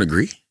 Because we don't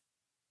agree.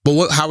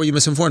 But how were you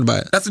misinformed by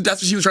it? That's what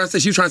she was trying to say.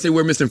 She was trying to say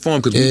we're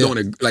misinformed because we don't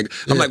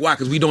I'm like, why?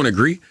 Because we don't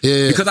agree?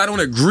 Because I don't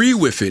agree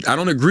with it. I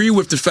don't agree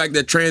with the fact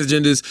that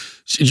transgenders,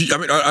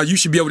 you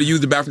should be able to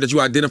use the bathroom that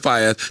you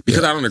identify as.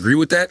 Because I don't agree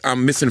with that,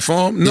 I'm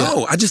misinformed?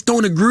 No, I just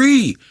don't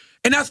agree.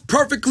 And that's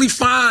perfectly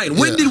fine.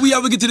 When did we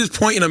ever get to this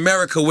point in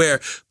America where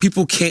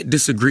people can't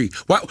disagree?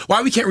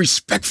 Why we can't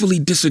respectfully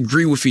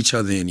disagree with each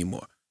other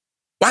anymore?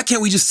 Why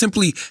can't we just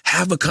simply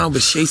have a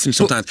conversation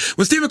sometimes?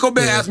 When Stephen Colbert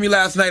asked me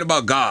last night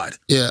about God,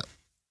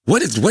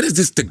 what is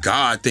this the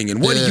God thing,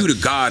 and what are you the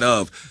God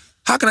of?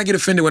 How can I get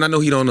offended when I know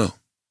he don't know?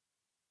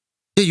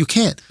 Yeah, you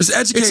can't. Just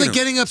educate It's like him.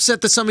 getting upset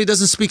that somebody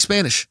doesn't speak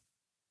Spanish.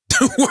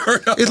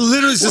 Word up. It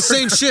literally is the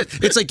same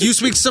shit. It's like you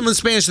speak to someone in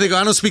Spanish, they go,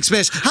 I don't speak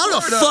Spanish. How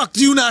the fuck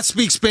do you not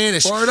speak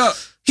Spanish? Word up.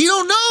 He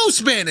don't know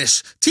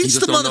Spanish. Teach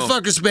the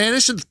motherfucker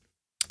Spanish,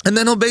 and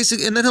then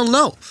he'll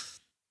know.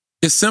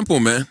 It's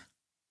simple, man.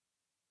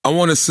 I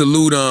want to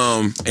salute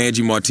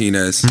Angie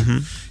Martinez.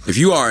 If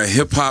you are a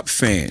hip hop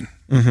fan,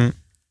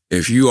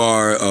 if you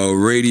are a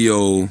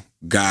radio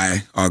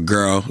guy or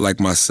girl like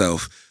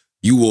myself,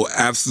 you will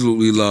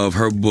absolutely love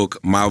her book,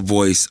 My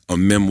Voice, a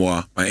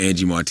Memoir by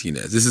Angie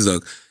Martinez. This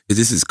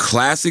is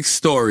classic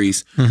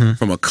stories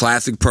from a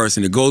classic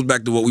person. It goes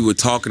back to what we were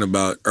talking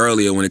about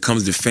earlier when it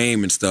comes to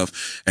fame and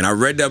stuff. And I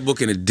read that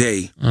book in a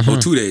day, or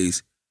 2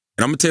 days.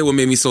 And I'm going to tell you what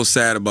made me so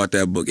sad about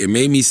that book. It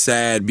made me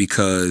sad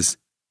because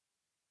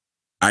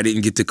I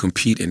didn't get to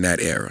compete in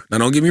that era. Now,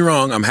 don't get me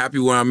wrong. I'm happy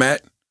where I'm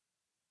at.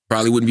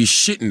 Probably wouldn't be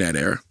shit in that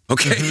era.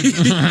 Okay?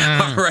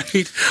 All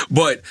right?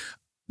 But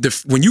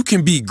when you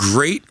can be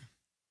great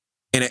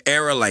in an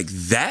era like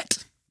that,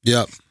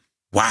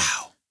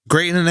 wow.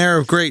 Great in an era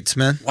of greats,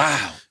 man.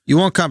 Wow. You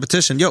want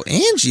competition. Yo,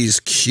 Angie's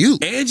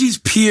cute. Angie's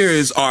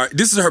peers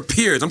this is her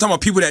peers. I'm talking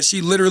about people that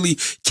she literally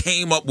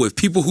came up with.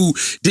 People who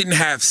didn't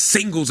have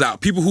singles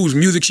out. People whose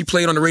music she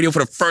played on the radio for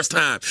the first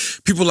time.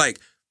 People like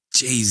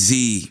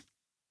Jay-Z,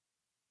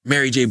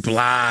 Mary J.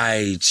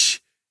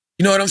 Blige.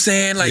 You know what I'm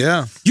saying? Like,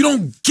 you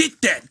don't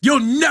get that. You'll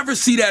never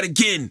see that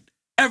again,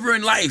 ever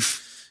in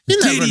life. You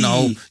never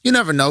know. You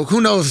never know.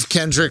 Who knows if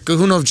Kendrick,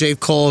 who knows if J.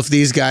 Cole, if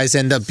these guys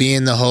end up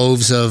being the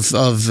hoes of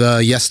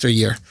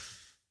yesteryear.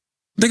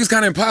 I think it's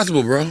kind of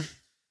impossible, bro.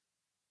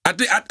 I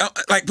think,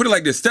 like, put it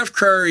like this. Steph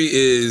Curry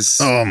is...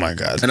 Oh, my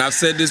God. And I've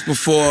said this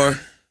before,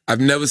 I've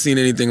never seen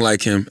anything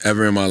like him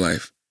ever in my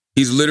life.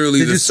 He's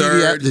literally the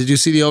third. Did you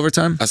see the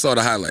overtime? I saw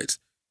the highlights.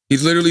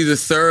 He's literally the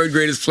third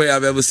greatest player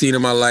I've ever seen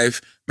in my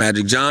life.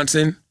 Magic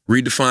Johnson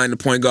redefined the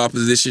point guard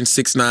position,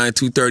 6'9",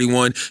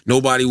 231.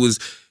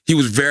 He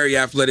was very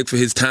athletic for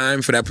his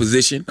time for that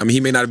position. I mean, he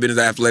may not have been as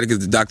athletic as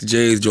the Dr.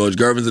 J's, George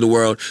Gervins of the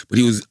world, but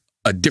he was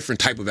a different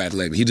type of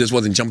athletic. He just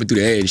wasn't jumping through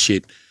the air and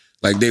shit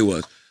like they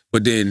was.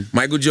 But then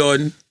Michael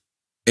Jordan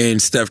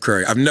and Steph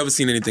Curry. I've never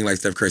seen anything like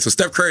Steph Curry. So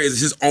Steph Curry is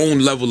his own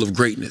level of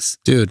greatness.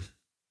 Dude,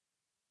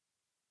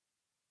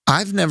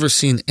 I've never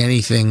seen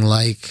anything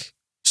like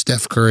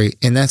Steph Curry,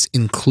 and that's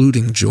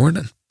including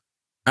Jordan.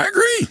 I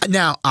agree.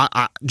 Now,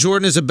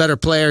 Jordan is a better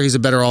player. He's a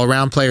better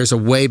all-around player. He's a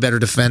way better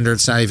defender.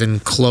 It's not even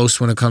close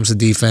when it comes to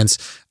defense.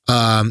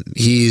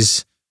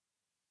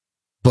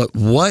 But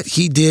what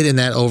he did in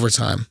that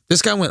overtime,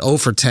 this guy went 0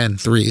 for 10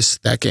 threes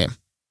that game.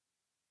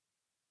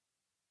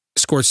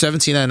 Scored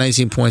 17 out of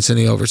 19 points in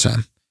the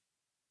overtime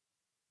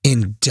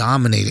in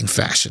dominating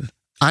fashion.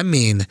 I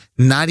mean,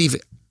 not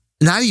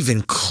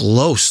even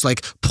close.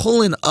 Like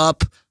pulling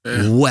up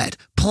wet.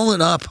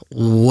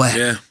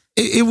 Yeah.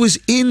 It was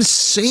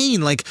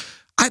insane. Like,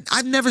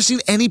 I've never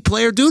seen any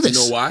player do this.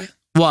 You know why?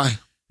 Why?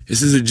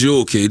 This is a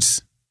jewel,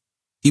 kids.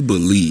 He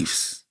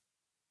believes.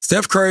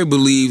 Steph Curry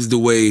believes the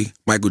way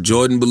Michael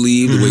Jordan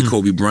believed, the way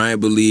Kobe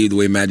Bryant believed, the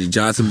way Magic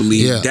Johnson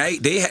believed.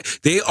 Yeah.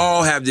 They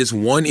all have this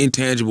one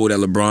intangible that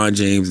LeBron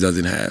James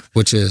doesn't have.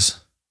 Which is?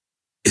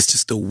 It's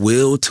just the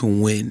will to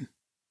win.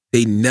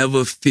 They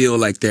never feel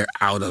like they're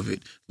out of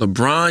it.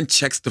 LeBron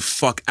checks the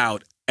fuck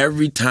out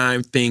every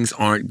time things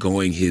aren't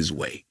going his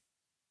way.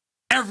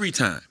 Every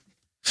time.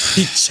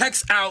 He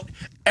checks out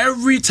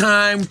every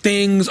time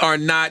things are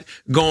not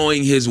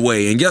going his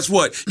way. And guess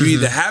what? You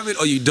either have it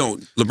or you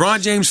don't.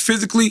 LeBron James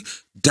physically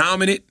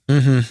dominant.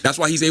 That's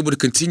why he's able to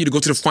continue to go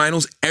to the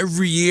finals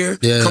every year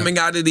coming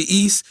out of the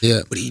East.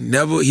 Yeah. But he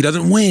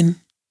doesn't win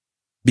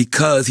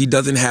because he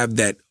doesn't have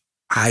that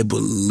I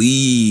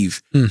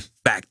believe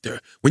factor.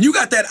 When you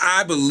got that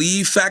I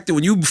believe factor,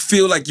 when you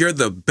feel like you're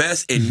the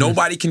best and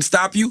nobody can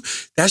stop you,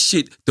 that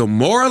shit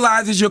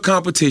demoralizes your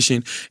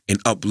competition and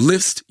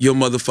uplifts your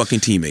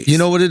motherfucking teammates. You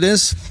know what it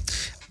is?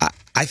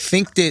 I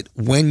think that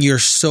when you're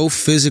so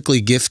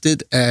physically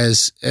gifted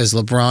as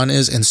LeBron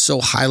is and so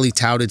highly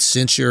touted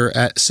since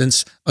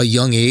a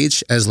young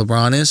age as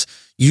LeBron is,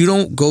 you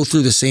don't go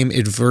through the same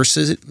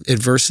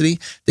adversity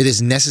that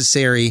is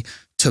necessary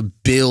to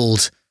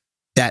build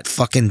that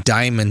fucking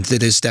diamond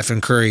that is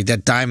Stephen Curry,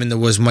 that diamond that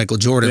was Michael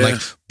Jordan. Yeah.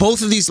 Like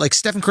both of these, like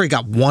Stephen Curry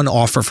got one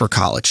offer for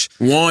college.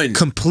 One.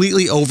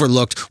 Completely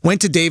overlooked. Went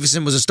to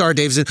Davidson, was a star at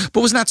Davidson,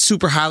 but was not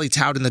super highly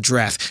touted in the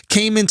draft.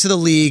 Came into the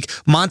league.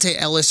 Monte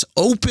Ellis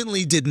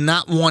openly did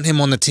not want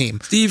him on the team.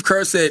 Steve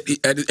Kerr said,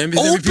 at his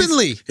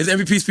Openly. his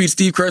MVP speech,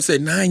 Steve Kerr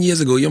said 9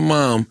 years ago, your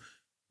mom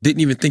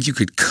didn't even think you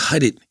could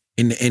cut it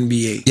in the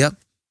NBA. Yep.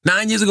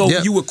 9 years ago,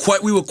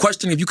 we were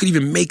questioning if you could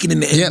even make it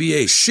in the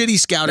NBA. Shitty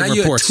scouting now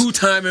reports. You're a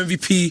two-time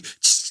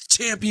MVP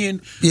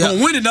champion.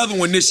 Gonna win another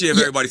one this year if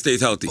everybody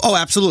stays healthy. Oh,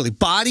 absolutely.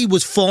 Body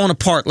was falling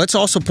apart. Let's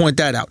also point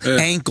that out.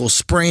 Ankle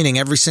spraining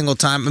every single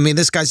time. I mean,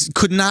 this guy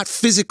could not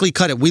physically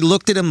cut it. We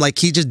looked at him like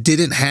he just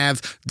didn't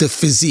have the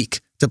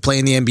physique to play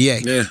in the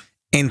NBA. Yeah.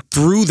 And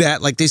through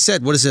that, like they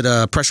said, what is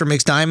it? Pressure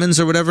makes diamonds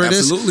or whatever it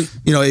is? Absolutely.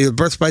 You know,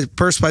 burst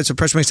spikes or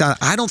pressure makes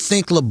diamonds. I don't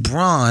think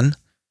LeBron,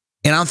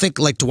 and I don't think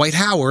like Dwight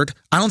Howard,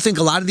 I don't think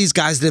a lot of these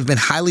guys that have been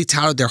highly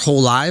touted their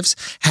whole lives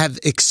have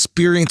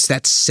experienced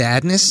that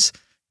sadness,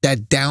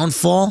 that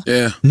downfall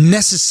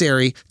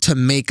necessary to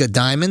make a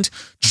diamond.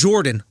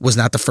 Jordan was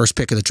not the first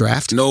pick of the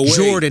draft. No way.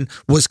 Jordan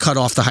was cut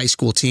off the high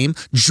school team.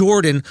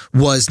 Jordan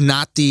was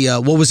not the,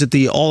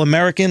 the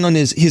All-American on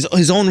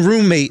his own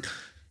roommate.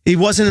 He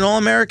wasn't an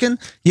All-American?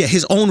 Yeah,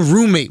 his own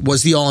roommate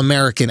was the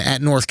All-American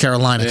at North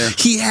Carolina. Yeah.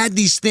 He had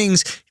these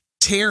things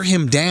tear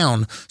him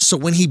down. So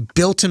when he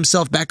built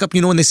himself back up,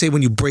 you know when they say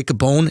when you break a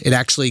bone, it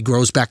actually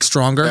grows back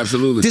stronger?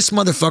 Absolutely. This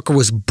motherfucker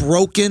was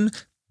broken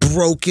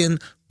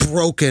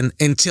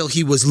until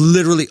he was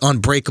literally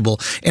unbreakable.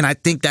 And I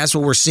think that's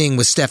what we're seeing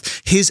with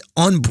Steph. His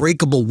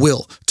unbreakable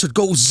will to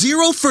go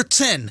 0 for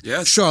 10,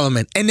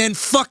 Charlamagne, and then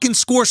fucking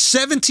score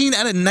 17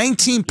 out of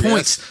 19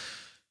 points.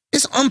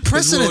 It's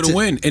unprecedented. To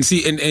win. And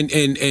see, and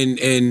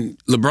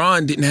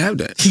LeBron didn't have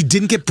that. He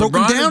didn't get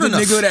broken down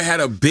enough. LeBron is the nigga that had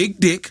a big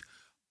dick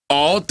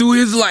all through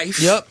his life.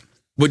 Yep.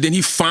 But then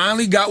he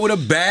finally got with a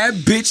bad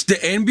bitch, the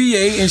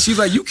NBA, and she's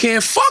like, you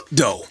can't fuck,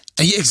 though.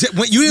 You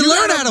didn't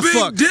learn how to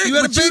fuck. Dick, you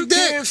had a big dick.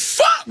 Can't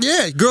fuck.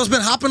 Yeah, girl's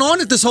been hopping on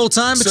it this whole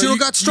time, but you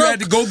got struck. You had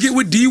to go get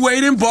with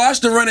D-Wade and Bosh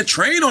to run a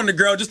train on the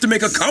girl just to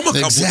make her come a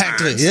couple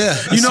times. Yeah.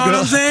 You know what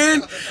I'm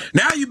saying?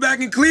 Now you back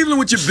in Cleveland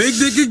with your big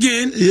dick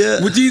again.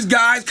 Yeah. With these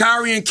guys,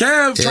 Kyrie and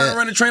Kev, trying to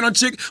run a train on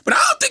chick. But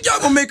I don't think y'all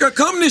gonna make her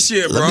come this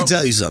year, bro. Let me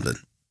tell you something.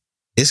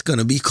 It's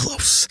gonna be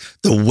close.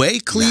 The way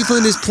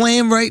Cleveland is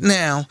playing right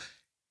now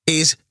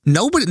is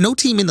no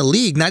team in the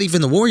league, not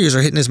even the Warriors,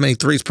 are hitting as many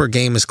threes per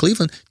game as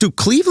Cleveland. Dude,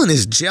 Cleveland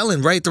is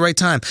gelling right at the right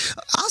time.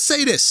 I'll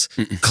say this.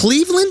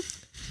 Cleveland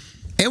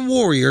and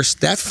Warriors,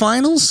 that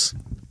finals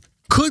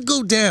could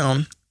go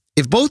down.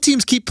 If both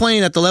teams keep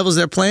playing at the levels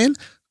they're playing,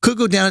 could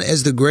go down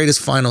as the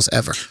greatest finals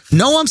ever.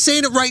 No, I'm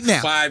saying it right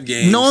now. 5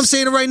 games. No, I'm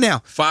saying it right now.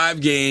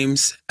 5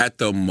 games at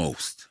the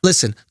most.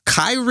 Listen,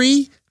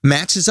 Kyrie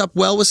matches up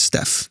well with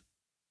Steph.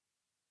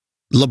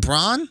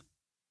 LeBron,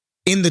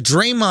 in the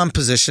Draymond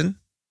position,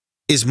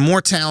 is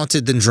more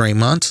talented than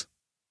Draymond.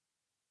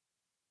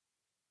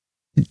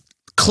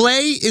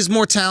 Clay is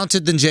more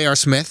talented than J.R.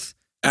 Smith.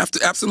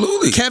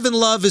 Absolutely. Kevin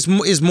Love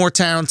is more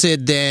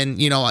talented than,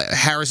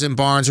 Harrison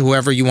Barnes or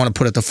whoever you want to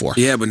put at the 4.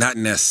 Yeah, but not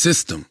in that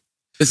system.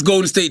 It's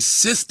Golden State's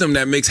system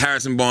that makes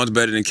Harrison Barnes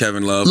better than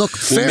Kevin Love. Look,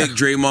 fair. Will make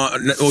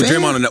Draymond. Oh,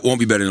 Draymond won't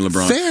be better than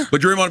LeBron. Fair.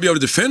 But Draymond will be able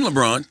to defend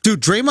LeBron.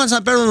 Dude, Draymond's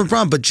not better than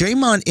LeBron, but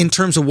Draymond, in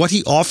terms of what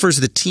he offers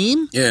the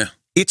team,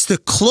 it's the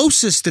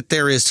closest that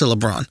there is to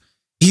LeBron.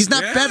 He's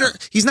not better.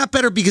 He's not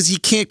better because he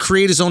can't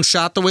create his own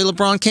shot the way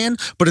LeBron can,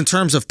 but in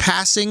terms of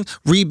passing,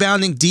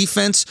 rebounding,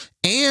 defense,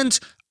 and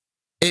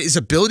his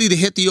ability to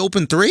hit the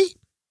open 3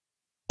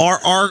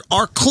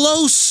 are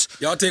close.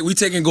 We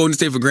taking Golden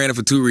State for granted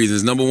for 2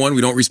 reasons. Number 1,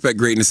 we don't respect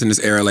greatness in this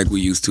era like we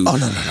used to. Oh,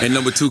 no. And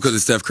number 2, because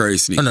of Steph Curry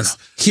sneakers.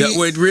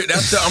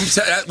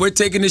 We're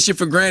taking this shit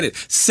for granted.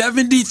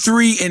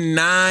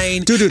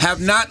 73-9. Dude. Have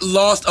not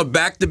lost a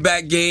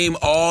back-to-back game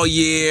all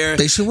year.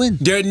 They should win.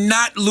 They're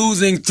not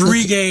losing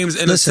 3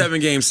 games in a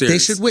 7-game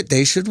series.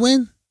 They should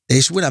win.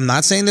 I'm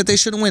not saying that they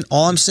shouldn't win.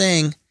 All I'm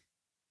saying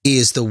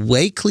is the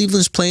way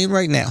Cleveland's playing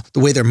right now, the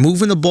way they're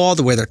moving the ball,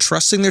 the way they're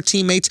trusting their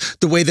teammates,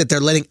 the way that they're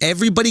letting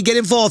everybody get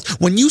involved.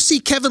 When you see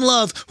Kevin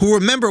Love, who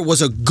remember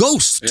was a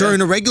ghost during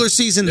the regular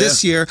season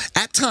this year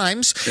at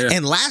times,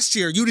 and last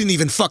year you didn't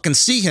even fucking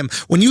see him.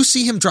 When you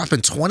see him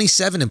dropping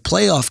 27 in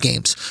playoff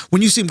games,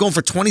 when you see him going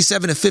for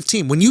 27 and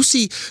 15, when you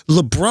see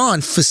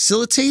LeBron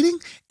facilitating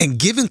and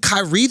giving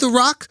Kyrie the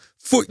rock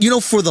for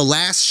the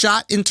last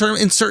shot in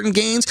certain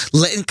games,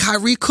 letting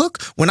Kyrie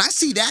cook. When I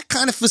see that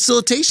kind of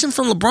facilitation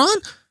from LeBron,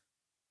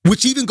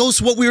 which even goes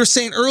to what we were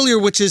saying earlier,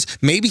 which is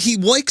maybe he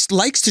likes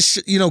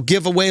to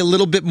give away a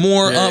little bit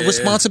more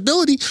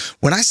responsibility.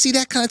 When I see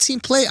that kind of team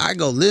play, I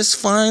go, this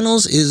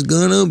finals is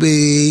gonna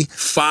be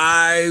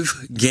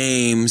 5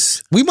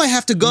 games. We might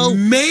have to go,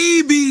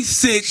 maybe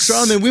 6.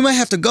 Charlamagne, we might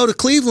have to go to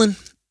Cleveland.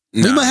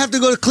 Nah. We might have to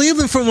go to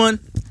Cleveland for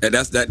one.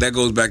 That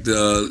goes back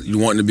to you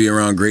wanting to be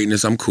around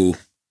greatness. I'm cool.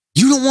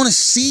 You don't want to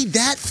see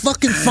that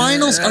fucking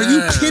finals? Are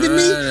you kidding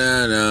me?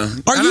 No.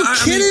 Are you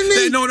kidding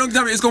me? No, don't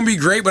tell me it's going to be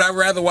great, but I'd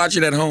rather watch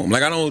it at home.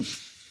 Like, I want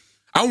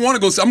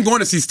to go. I'm going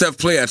to see Steph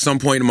play at some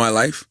point in my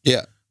life.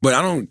 Yeah. But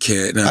I don't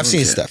care. No, I've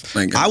seen Steph.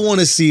 I want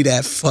to see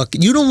that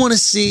fucking. You don't want to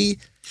see.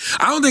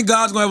 I don't think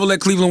God's going to ever let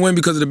Cleveland win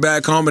because of the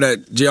bad karma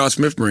that J.R.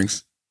 Smith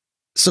brings.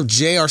 So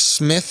J.R.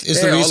 Smith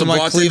is the reason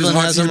why Cleveland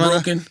has him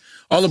broken?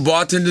 All the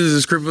bartenders,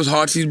 his scribblers'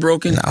 hearts, he's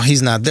broken. No,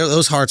 he's not.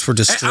 Those hearts were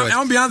destroyed.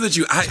 I'll be honest with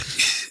you.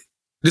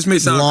 This may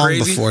sound long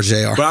crazy, before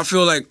JR. but I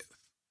feel like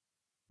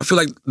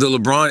the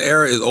LeBron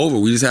era is over.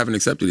 We just haven't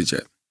accepted it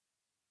yet.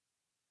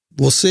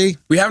 We'll see.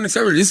 We haven't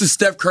accepted it. This is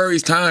Steph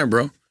Curry's time,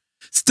 bro.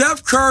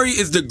 Steph Curry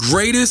is the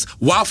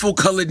greatest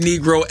waffle-colored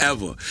Negro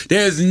ever.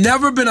 There has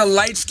never been a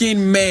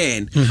light-skinned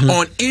man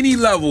on any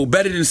level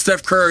better than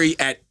Steph Curry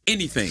at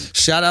anything.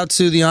 Shout out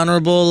to the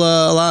Honorable,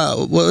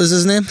 what was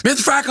his name?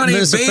 Mr. Farrakhan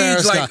ain't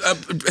beige like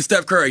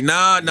Steph Curry.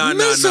 Nah.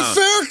 Mr.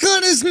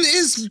 Farrakhan is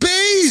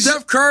beige.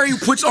 Steph Curry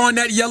puts on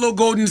that yellow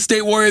Golden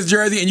State Warriors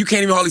jersey, and you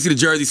can't even hardly see the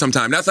jersey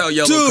sometimes. That's how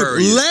yellow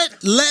Curry is.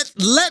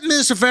 Let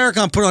Mr.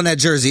 Farrakhan put on that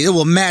jersey. It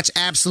will match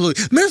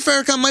absolutely.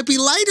 Mr. Farrakhan might be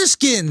lighter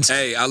skinned.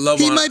 Hey, I love.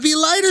 He might be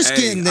lighter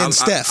skinned than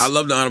Steph. I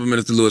love the Honorable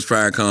Minister Louis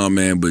Farrakhan,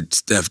 man, but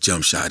Steph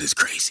jump shot is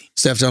crazy.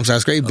 Steph jump shot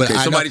is great, but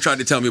somebody tried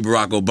to tell me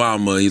Barack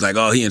Obama. He's like,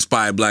 oh, he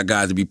inspired black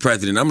guys to be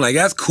president. I'm like,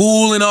 that's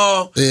cool and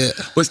all. Yeah.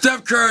 But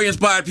Steph Curry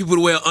inspired people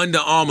to wear Under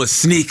Armour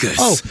sneakers.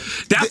 Oh,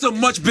 that's a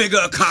much bigger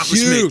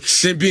accomplishment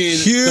than being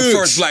the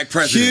first black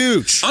president.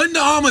 Huge. Under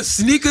Armour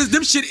sneakers,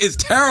 them shit is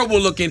terrible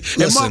looking.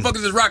 And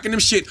motherfuckers is rocking them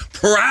shit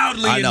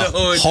proudly in the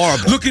hood.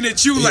 Horrible. Looking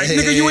at you like,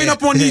 nigga, you ain't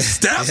up on these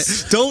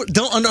steps.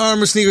 Don't Under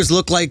Armour sneakers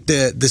look like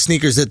the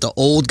sneakers that the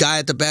old guy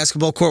at the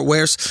basketball court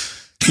wears?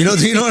 You know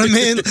what I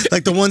mean?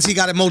 Like the ones he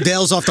got at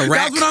Modell's off the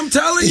rack. That's what I'm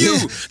telling you.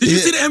 Did you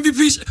see the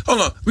MVP? Hold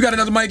on. We got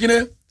another mic in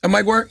there? That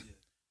mic work?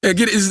 Yeah,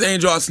 get it. This is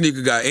Angel, our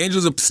sneaker guy.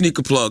 Angel's a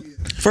sneaker plug.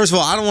 First of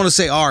all, I don't want to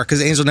say R because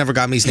Angel never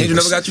got me sneakers.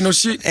 Angel never got you no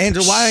shit?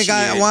 Angel, why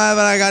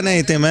haven't I got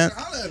anything, man?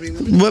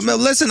 But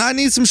listen, I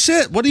need some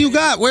shit. What do you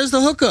got? Where's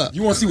the hookup?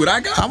 You want to see what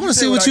I got? I want to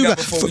see what you got.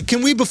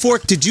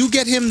 Did you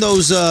get him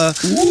those,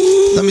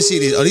 let me see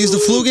these. Are these the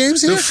flu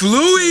games here? The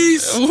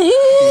fluies.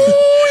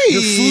 The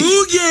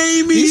flu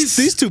gamies.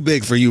 These too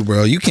big for you,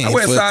 bro. You can't. I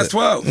wear size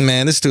 12.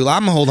 Man, this too.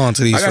 I'm gonna hold on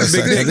to these for a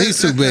second. These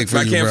too big for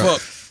you, bro.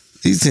 Fuck.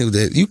 These too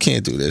big. You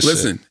can't do this.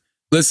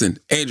 Listen,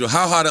 Angel,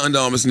 how hot are Under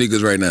Armour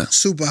sneakers right now?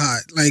 Super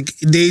hot. Like,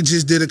 they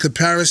just did a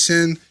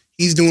comparison.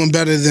 He's doing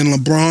better than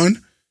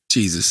LeBron.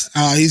 Jesus.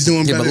 He's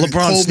doing Yeah, better but than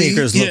LeBron Kobe.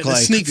 sneakers Yeah, look the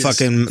like sneakers.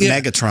 fucking Yeah.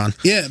 Megatron.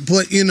 Yeah,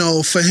 but you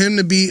know, for him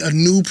to be a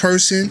new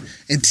person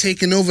and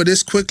taking over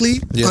this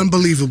quickly,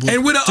 unbelievable.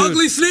 And with an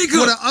ugly sneaker.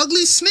 With an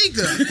ugly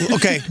sneaker.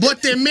 Okay.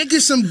 But they're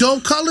making some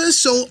dope colors,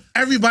 so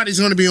everybody's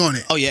going to be on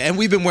it. Oh, yeah, and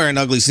we've been wearing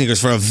ugly sneakers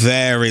for a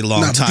very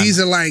long No, time. these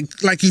are like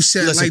you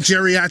said, Listen, like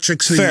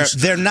geriatric Fair. sneakers.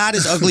 They're not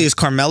as ugly as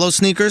Carmelo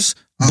sneakers,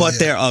 but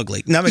they're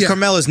ugly. Now, I mean, Yeah.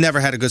 Carmelo's never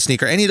had a good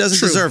sneaker, and he doesn't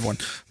True. deserve one.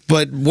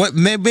 But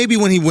maybe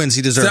when he wins,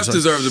 he deserves Steph one.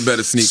 deserves a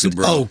better sneaker,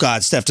 bro. Oh,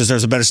 God, Steph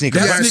deserves a better sneaker.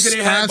 That Yes, sneaker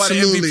they had by the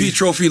absolutely. MVP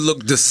trophy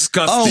looked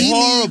disgusting. Oh, He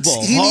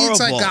horrible, He needs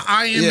like horrible. an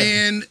Iron Yeah.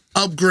 Man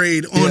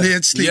upgrade on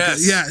that sneaker.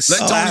 Yes.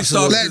 Let Oh, Tony Stark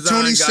absolutely. Let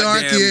design, Tony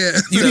Stark, goddamn.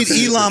 yeah. You need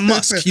Elon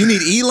Musk. You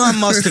need Elon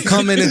Musk to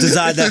come in and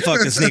design that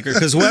fucking sneaker,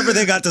 because whoever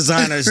they got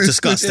designer is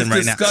disgusting It's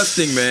right now.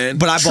 disgusting, man.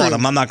 But I bought True.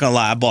 them. I'm not going to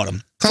lie. I bought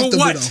them. For Comfortable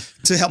what? though.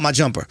 To help my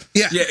jumper.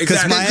 Yeah, Yeah, Because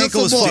exactly. my They're good ankle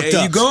for was ball. fucked There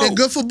up. you go. They're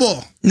good for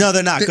ball. No,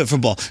 they're not good for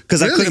ball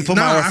because I Really? couldn't put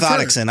my Nah, I've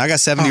orthotics heard. in. I got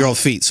 70-year-old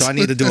feet, so I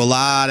need to do a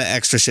lot of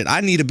extra shit. I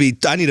need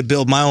to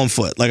build my own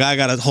foot. Like I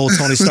got a whole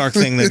Tony Stark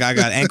thing. Like I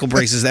got ankle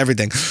braces,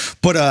 everything.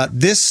 But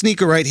this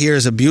sneaker right here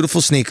is a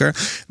beautiful sneaker.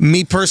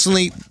 Me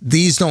personally,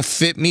 these don't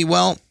fit me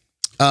well.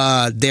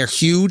 They're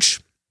huge.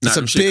 Nah,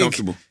 them shit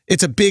comfortable.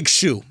 It's a big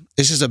shoe.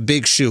 It's just a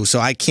big shoe, so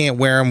I can't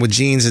wear them with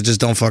jeans. It just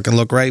don't fucking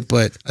look right.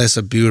 But it's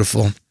a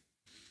beautiful.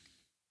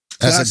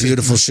 That's Classic. a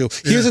beautiful shoe.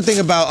 Here's the thing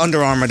about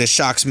Under Armour that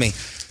shocks me.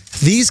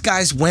 These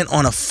guys went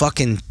on a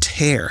fucking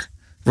tear,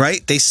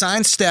 right? They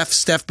signed Steph.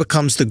 Steph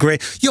becomes the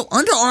great. Yo,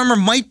 Under Armour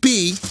might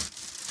be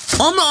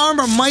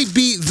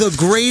the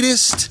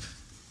greatest.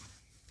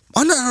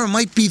 Under Armour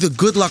might be the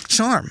good luck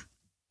charm.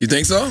 You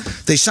think so?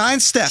 They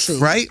signed Steph,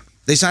 right?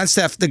 They signed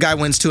Steph. The guy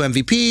wins 2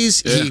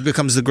 MVPs. Yeah. He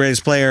becomes the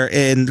greatest player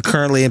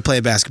currently in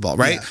playing basketball,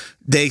 right?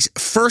 Yeah.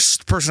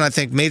 First person, I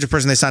think, major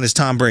person they signed is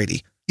Tom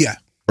Brady, Yeah.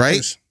 right?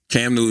 Yes.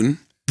 Cam Newton.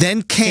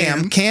 Then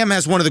Cam. Cam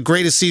has one of the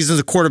greatest seasons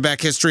of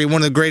quarterback history, one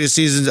of the greatest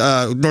seasons,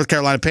 North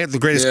Carolina Panther, the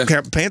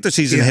greatest Panther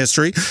season in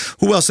history.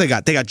 Who else they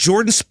got? They got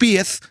Jordan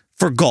Spieth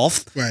for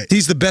golf. Right.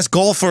 He's the best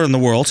golfer in the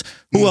world.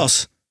 Who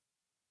else?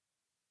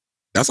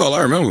 That's all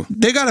I remember.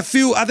 They got a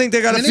few. I think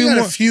they got I a mean, few they got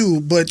more. a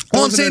few, but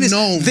All I'm those are saying the is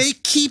knowns. they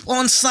keep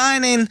on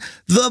signing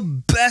the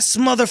best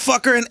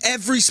motherfucker in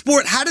every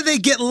sport. How did they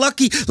get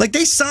lucky? Like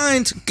they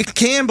signed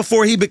Cam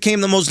before he became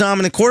the most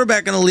dominant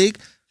quarterback in the league.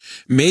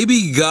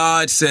 Maybe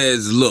God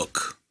says,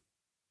 look,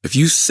 if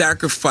you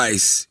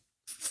sacrifice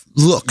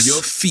Looks.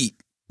 your feet,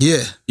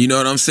 Yeah. you know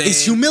what I'm saying?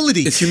 It's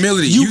humility. It's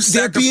humility.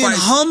 They're being sacrifice-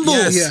 humble.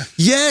 Yes. Yeah.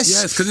 Yes.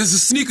 Yes, because it's a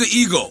sneaker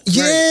ego.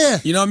 Yeah.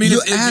 You know what I mean?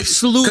 You're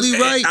absolutely 'cause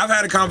right. I've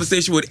had a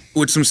conversation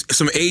with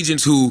some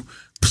agents who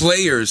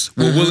players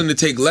were willing to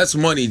take less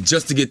money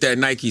just to get that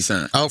Nike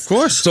sign. Of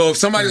course. So if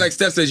somebody like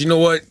Steph says, you know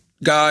what,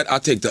 God, I'll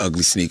take the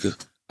ugly sneaker.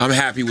 I'm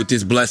happy with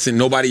this blessing.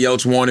 Nobody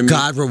else wanted me.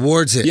 God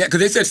rewards it. Yeah, because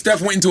they said Steph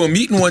went into a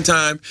meeting one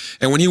time,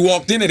 and when he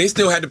walked in there, they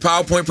still had the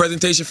PowerPoint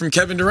presentation from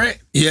Kevin Durant.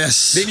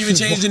 Yes. They didn't even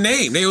change the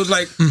name. They was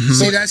like,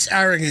 See, that's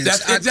arrogance.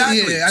 That's I-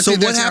 exactly. yeah, I So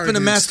think what that's happened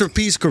to arrogance. Master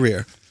P's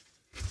career?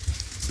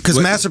 Because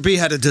What- Master P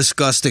had a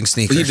disgusting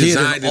sneaker. He had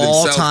designed an it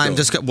himself, all-time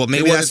though. well, It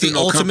maybe wasn't that's the through no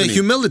ultimate company.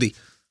 humility.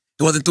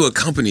 it wasn't through a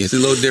company. It's a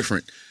little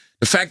different.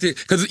 The fact that,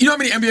 because you know how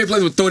many NBA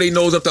players would throw their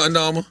nose up to Under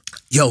Armour?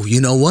 Yo,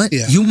 you know what?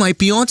 Yeah. You might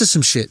be onto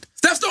some shit.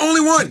 Steph's the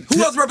only one.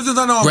 Who else represents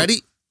Under Armour?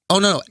 Ready? Oh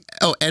no.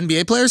 Oh,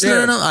 NBA players?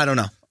 Yeah. No. I don't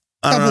know.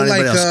 I don't know Couple,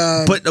 anybody like,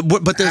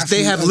 else. But there's,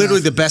 they athlete- have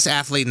literally the best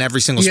athlete in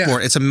every single Yeah.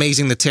 sport. It's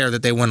amazing the tear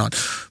that they went on.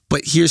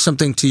 But here's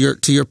something to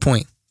your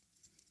point.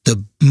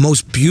 The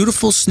most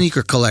beautiful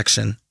sneaker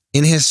collection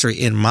in history,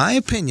 in my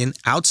opinion,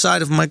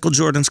 outside of Michael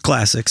Jordan's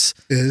classics,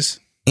 Is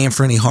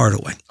Anthony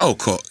Hardaway. Oh,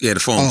 cool. Yeah, the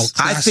phones.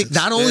 Oh. I think Classics.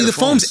 not only Yeah, the the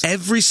foams, foams.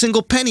 every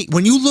single penny.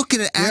 When you look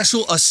at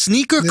a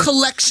sneaker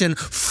collection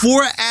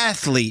for an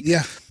athlete,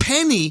 Yeah.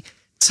 penny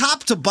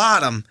top to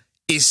bottom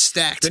is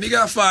stacked. Then he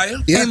got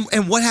fired. Yeah.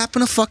 And what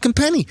happened to fucking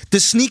Penny? The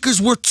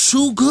sneakers were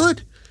too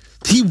good.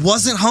 He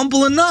wasn't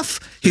humble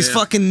enough. His Yeah.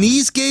 fucking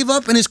knees gave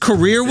up and his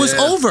career was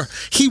Yeah. over.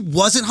 He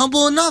wasn't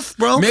humble enough,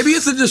 bro. Maybe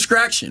it's a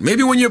distraction.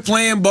 Maybe when you're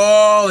playing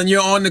ball and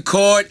you're on the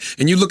court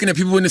and you're looking at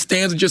people in the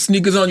stands with your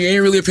sneakers on, you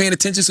ain't really paying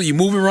attention, so you're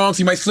moving wrong, so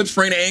you might slip,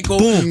 sprain an ankle,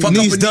 Boom, fuck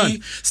knees up a done.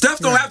 knee. Steph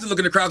don't have to look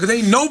in the crowd because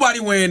ain't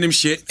nobody wearing them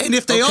shit. And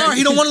if they are,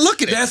 he don't want to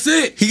look at it. That's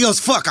it. He goes,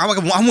 fuck,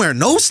 I'm wearing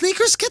no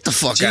sneakers? Get the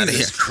fuck out of here.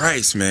 Jesus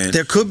Christ, man.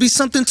 There could be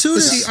something to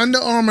See, this. Under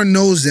Armour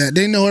knows that.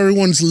 They know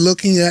everyone's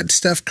looking at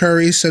Steph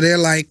Curry, so they're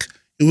like,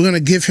 we're going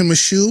to give him a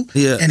shoe,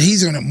 Yeah. and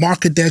he's going to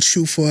market that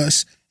shoe for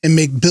us and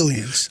make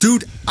billions.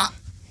 Dude,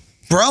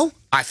 bro,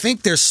 I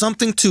think there's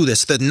something to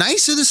this. The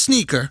nicer the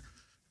sneaker,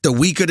 the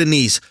weaker the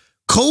knees.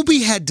 Kobe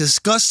had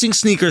disgusting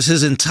sneakers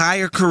his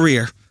entire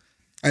career.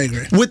 I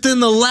agree. Within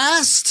the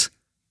last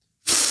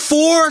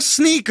 4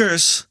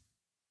 sneakers,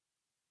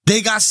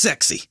 they got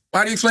sexy.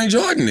 Why do you explain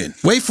Jordan then?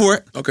 Wait for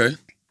it. Okay.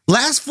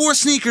 Last 4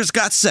 sneakers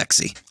got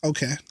sexy.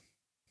 Okay.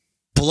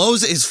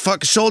 Blows his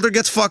shoulder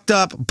gets fucked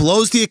up.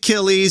 Blows the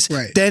Achilles.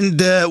 Right. Then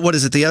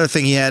the other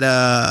thing he had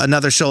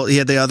another shoulder. He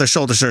had the other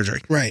shoulder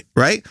surgery. Right.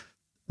 Right.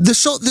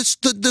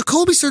 The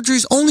Kobe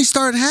surgeries only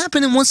started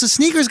happening once the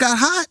sneakers got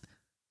hot.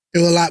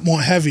 they were a lot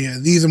more heavier.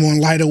 These are more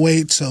lighter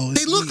weight, so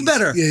They look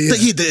better. Yeah.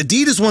 The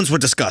Adidas ones were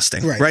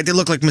disgusting, right? They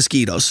look like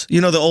mosquitoes.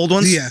 You know the old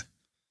ones? Yeah.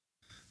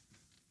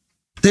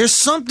 There's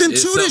something to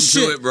this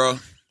shit. To it, bro.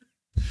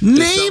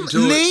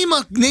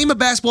 Name a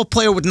basketball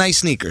player with nice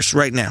sneakers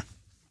right now.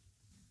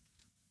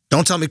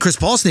 Don't tell me Chris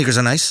Paul sneakers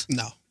are nice.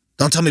 No.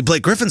 Don't tell me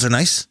Blake Griffin's are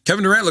nice.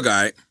 Kevin Durant look all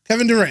right.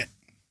 Kevin Durant.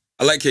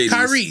 I like KD's.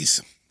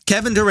 Kyrie's.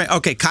 Kevin Durant.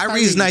 Okay,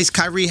 Kyrie's nice.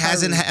 Kyrie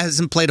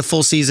hasn't played a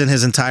full season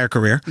his entire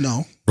career.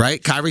 No.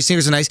 Right? Kyrie's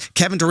sneakers are nice.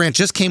 Kevin Durant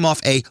just came off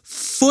a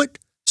foot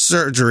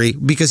surgery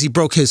because he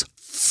broke his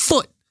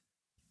foot.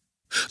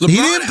 LeBron, He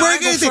didn't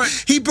break anything.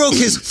 He broke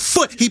his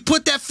foot. He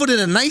put that foot in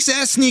a nice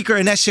ass sneaker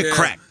and that shit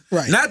cracked.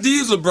 Right. Not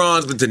these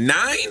LeBrons, but the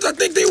 9s, I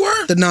think they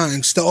were. The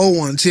 9s, the old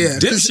ones, yeah.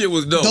 This shit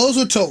was dope. Those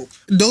were dope.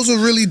 Those were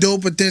really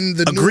dope, but then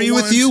the Agree new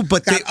with ones you,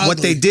 but got what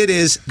they ugly. did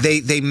is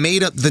they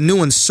made up the new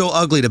ones so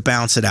ugly to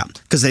balance it out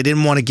because they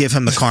didn't want to give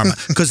him the karma.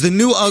 Because the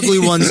new ugly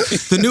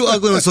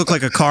ones look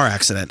like a car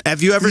accident.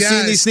 Have you ever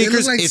seen these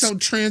sneakers? They look like some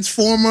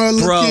transformer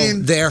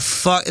looking. They're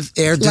like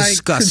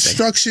disgusting.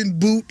 Construction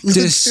boot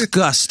looking.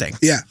 Disgusting.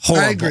 Yeah,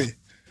 horrible. I agree.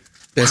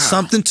 There's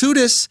something to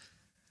this.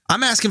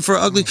 I'm asking for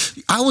ugly.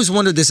 I always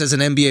wondered this as an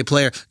NBA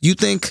player. You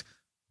think,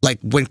 like,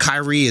 when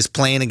Kyrie is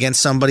playing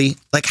against somebody,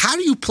 like, how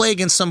do you play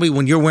against somebody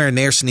when you're wearing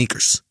their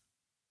sneakers?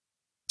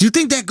 Do you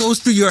think that goes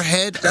through your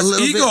head a That's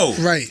little ego.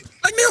 bit? Right.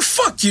 Like, man,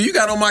 fuck you. You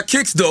got on my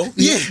kicks, though.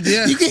 Yeah.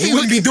 Yeah. You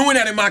wouldn't be doing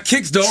that in my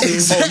kicks, though.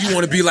 Exactly. Oh, you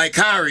want to be like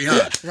Kyrie,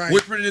 huh? Right.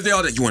 Whispering it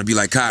all that. You want to be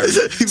like Kyrie.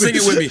 Sing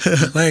it with me.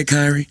 Like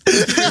Kyrie.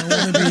 I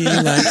want to be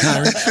like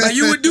Kyrie. Like,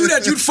 you would do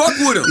that. You'd fuck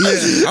with him.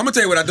 Yeah. I'm going to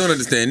tell you what I don't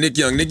understand. Nick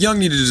Young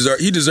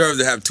deserves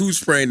to have 2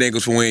 sprained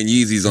ankles for wearing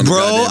Yeezys on the Bro,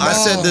 goddamn I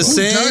said the who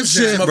same does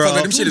shit, that? bro.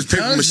 Motherfucker, them shit is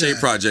paper does mache that?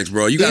 projects,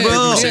 bro. You got Yeah, paper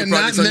mache yeah, projects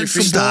not on your meant for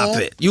feet. Stop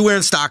it. You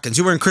wearing stockings.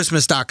 You wearing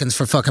Christmas stockings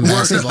for fucking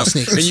basketball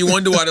sneakers. And you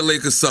wonder why the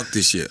Lakers suck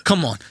this year.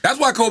 Come on. That's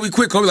why Kobe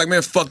quit. Kobe like,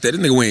 man, fuck that. This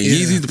nigga wearing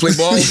Yeezys to play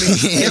ball with me.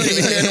 He don't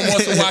even care no more,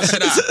 so why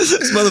should I?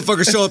 This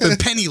motherfucker show up in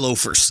penny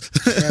loafers.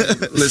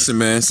 Listen,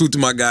 man. Salute to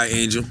my guy,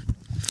 Angel.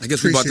 I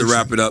guess we're about to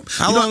wrap it up.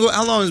 How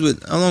long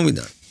we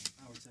done?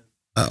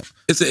 Oh.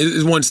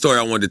 It's one story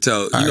I wanted to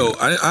tell.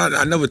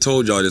 I never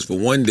told y'all this, but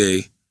one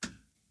day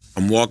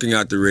I'm walking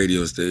out the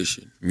radio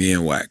station, me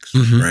and Wax,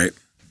 right?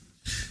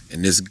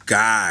 And this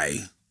guy,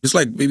 it's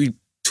like maybe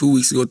 2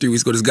 weeks ago, 3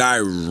 weeks ago, this guy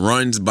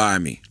runs by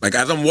me. Like,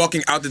 as I'm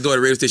walking out the door of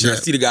the radio station, I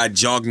see the guy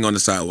jogging on the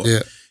sidewalk.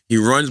 Yeah. He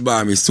runs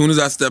by me. As soon as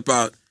I step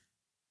out,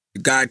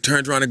 the guy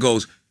turns around and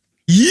goes,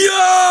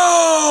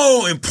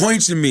 yo! And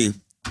points at me.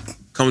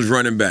 Comes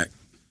running back.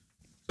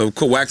 So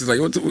Wax is like,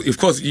 of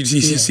course, he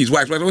sees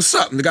Wax. Like, what's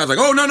up? And the guy's like,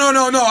 oh, no.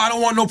 I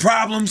don't want no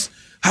problems.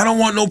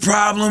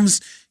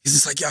 He's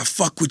just like, yeah, I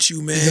fuck with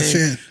you,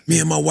 man. Me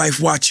and my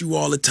wife watch you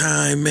all the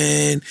time,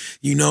 man.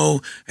 You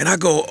know? And I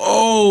go,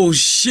 oh,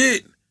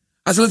 shit.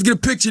 I said, let's get a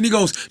picture. And he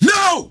goes,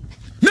 no,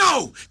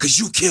 because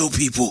you kill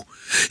people.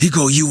 He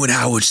go, you and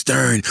Howard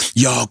Stern,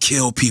 y'all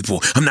kill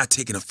people. I'm not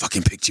taking a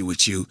fucking picture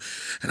with you.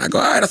 And I go,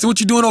 all right. I said, what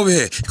you doing over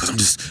here? He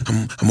goes,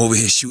 I'm over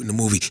here shooting a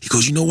movie. He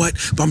goes, you know what?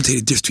 But I'm gonna tell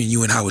you the difference between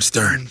you and Howard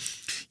Stern.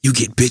 You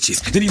get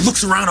bitches. Then he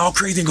looks around all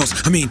crazy and goes,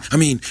 I mean,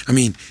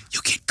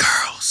 you get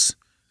girls.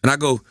 And I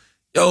go,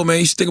 yo, man,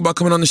 you should think about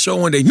coming on the show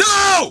one day.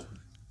 No,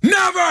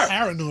 never.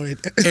 Paranoid.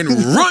 And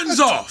runs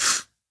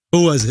off.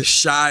 Who was it?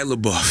 Shia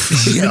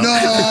LaBeouf. No.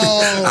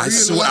 I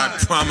swear, I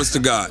promise to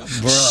God.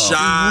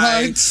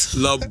 Shia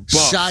LaBeouf.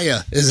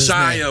 Shia is his name.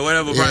 Shia,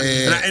 whatever. Yeah, Right?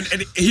 yeah.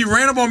 And he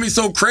ran up on me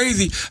so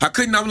crazy,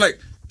 I'm like,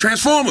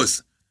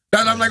 Transformers.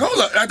 And I'm like, hold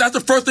up. That's the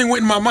first thing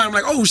went in my mind. I'm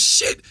like, oh,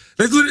 shit.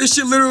 This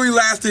shit literally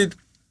lasted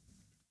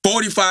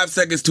 45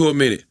 seconds to a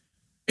minute.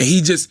 And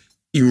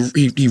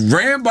he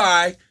ran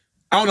by.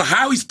 I don't know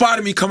how he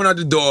spotted me coming out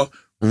the door,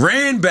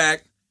 ran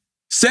back,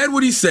 said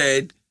what he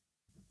said,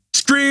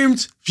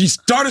 screamed. She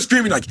started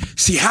screaming like,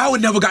 see,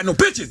 Howard never got no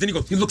bitches. Then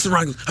he looks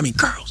around and goes, I mean,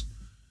 girls.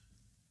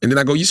 And then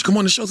I go, you should come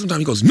on the show sometime.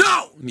 He goes,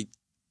 no. And he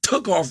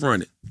took off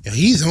running. Yeah,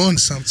 he's on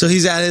something. So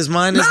he's out of his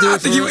mind. This I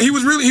dude think he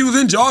was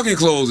in jogging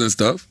clothes and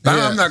stuff.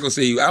 Yeah. I'm not gonna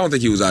say I don't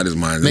think he was out of his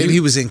mind. Maybe he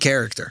was in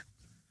character.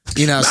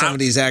 You know how some of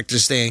these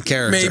actors stay in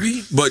character.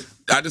 Maybe, but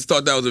I just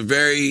thought that was a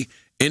very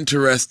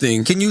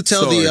interesting. Can you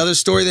tell story. the other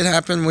story that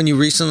happened when you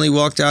recently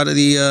walked out of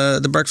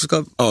the Breakfast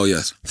Club? Oh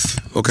yes.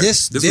 Okay.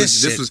 This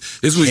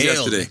was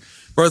yesterday.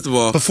 First of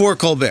all, Before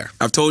Colbert.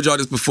 I've told y'all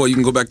this before. You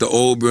can go back to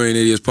Old Brilliant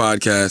Idiots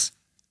podcast.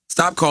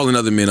 Stop calling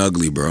other men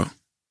ugly, bro.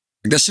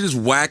 Like, that shit is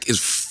whack as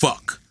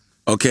fuck.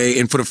 Okay,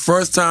 and for the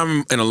first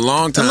time in a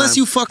long time, Unless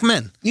you fuck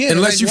men. Yeah,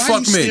 unless you why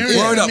fuck men, staring at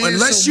word up. men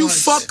Unless so you much?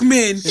 fuck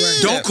men,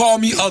 don't call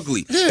me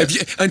ugly. Yeah.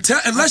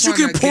 Unless you find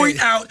can that point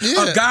gay. out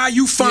Yeah. a guy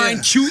you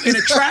find cute and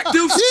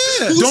attractive,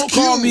 Yeah. don't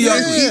call me cute?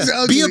 ugly. He's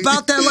ugly. Be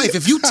about that life.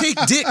 If you take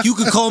dick, you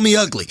could call me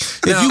ugly.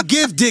 If Now- you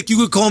give dick, you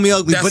could call me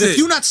ugly. That's But if it.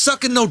 you're not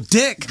sucking no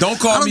dick, Don't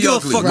call I don't me give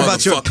ugly. a fuck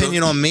about your motherfucker.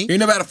 opinion on me. You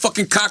never had a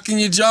fucking cock in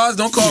your jaws.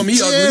 Don't call me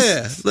ugly.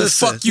 Yeah, The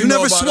listen. fuck you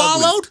know never about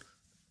swallowed? ugly?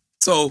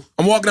 So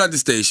I'm walking out the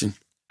station.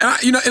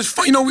 And it's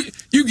fun.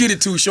 You get it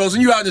too, shows.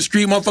 When you out in the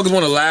street, motherfuckers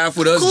want to laugh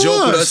with us,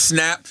 joke with us,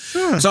 snap.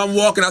 Sure. So I'm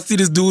walking, I see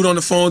this dude on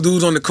the phone,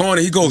 dude's on the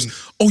corner. He goes,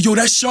 "Oh, yo,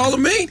 that's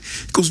Charlamagne?"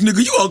 He goes,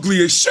 "Nigga, you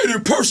ugly as shit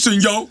in person,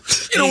 yo.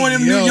 You know one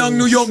of them young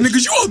New York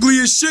niggas, you ugly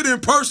as shit in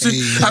person."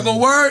 I go,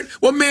 "Word?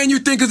 What man you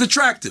think is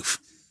attractive?"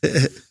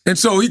 And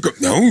so he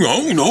goes,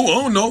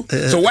 no.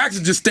 So Wax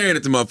is just staring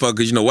at the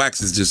motherfuckers.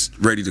 Wax is just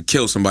ready to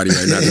kill somebody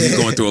right now because he's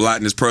going through a lot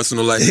in his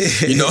personal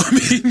life. You know what I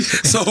mean?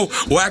 So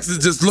Wax is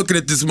just looking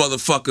at this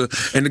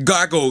motherfucker, and the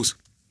guy goes,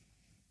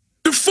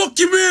 "The fuck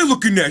your man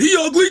looking at? He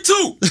ugly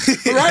too."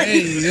 Right?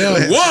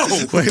 Hey, whoa.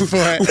 Wait for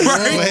it. Right?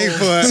 Wait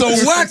for it. So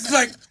Wax is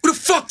like, "Who the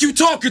fuck you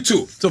talking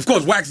to?" So of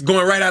course Wax is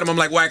going right at him. I'm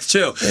like, "Wax,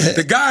 chill."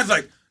 The guy's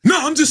like, "No,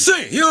 I'm just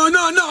saying. No,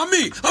 I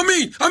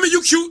mean,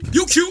 you cute.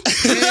 You cute."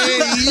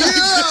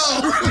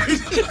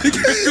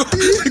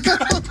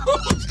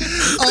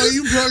 Oh,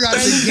 you broke out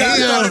the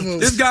game out of him.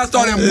 This guy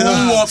started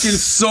moonwalking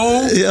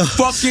so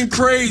fucking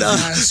crazy.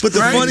 But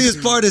the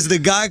funniest part is the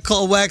guy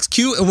called Wax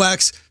cute, and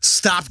Wax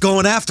stopped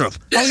going after him.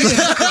 Oh,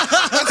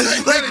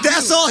 yeah. Like,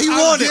 that's all he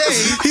wanted.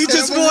 He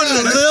just wanted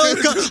a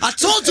little. I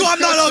told you I'm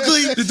not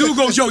ugly. The dude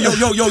goes, "Yo,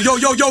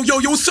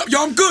 what's up,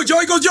 yo? I'm good, yo."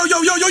 He goes, "Yo,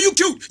 you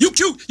cute.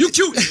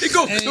 He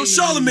goes, "Yo,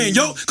 Charlamagne,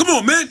 yo, come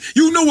on, man.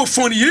 You know what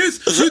funny is?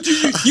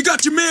 You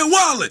got your man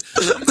wildin'."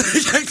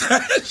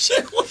 That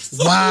shit was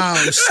so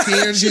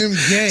Scared him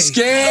gay.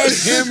 Scared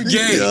him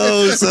gay.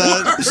 Yo,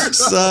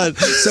 son.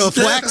 So if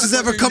Wax is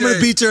ever coming to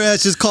beat your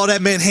ass, just call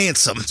that man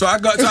handsome. So I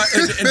got,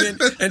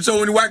 and so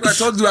when I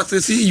told you, I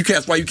said, "See,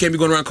 that's why you can't be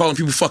going around calling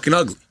people fucking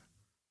ugly."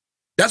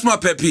 That's my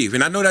pet peeve,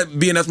 and I know that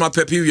being that's my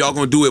pet peeve, y'all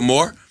gonna do it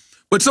more.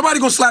 But somebody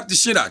gonna slap the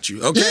shit out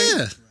you, okay?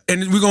 Yeah.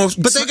 And we're gonna.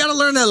 But they gotta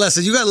learn that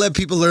lesson. You gotta let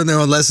people learn their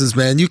own lessons,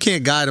 man. You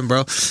can't guide them,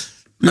 bro.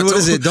 What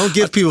is it? Don't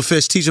give people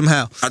fish. Teach them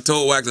how. I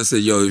told Wax, I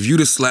said, "Yo, if you'd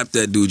have slapped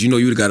that dude, you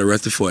would have got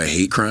arrested for a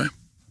hate crime."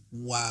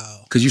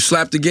 Wow. Because you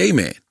slapped a gay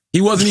man. He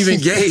wasn't even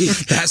gay,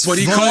 but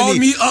he called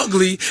me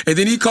ugly, and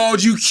then he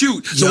called you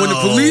cute. So when the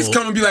police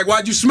come and be like,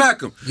 "Why'd you smack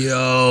him?"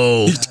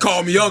 Yo. He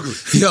called me ugly.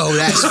 Yo,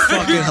 that's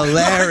fucking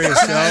hilarious,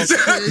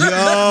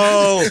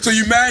 yo. So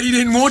you mad he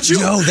didn't want you?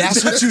 Yo,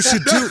 that's what you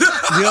should do.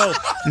 Yo,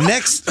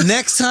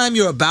 next time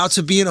you're about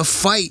to be in a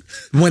fight,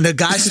 when the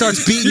guy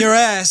starts beating your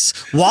ass,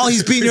 while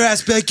he's beating your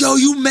ass, be like, "Yo,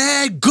 you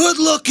mad good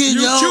looking,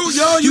 You cute,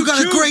 yo, you got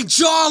cute. a great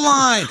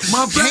jawline.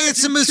 My bad,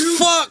 Handsome you as cute.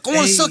 fuck. I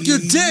want to suck your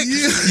dick."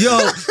 Yo,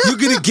 you're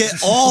going to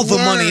get all the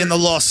money in the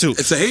lawsuit.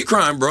 It's a hate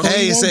crime, bro.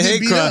 Hey, it's a won't get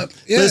hate beat crime. up.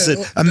 Yeah, Listen,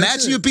 that's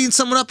imagine it. you're beating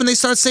someone up and they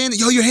start saying,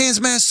 "Yo, your hand's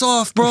mad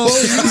soft, bro.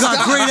 You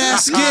got great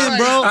ass skin,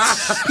 bro."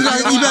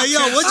 You be like, "Yo,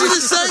 what'd you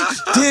just say?"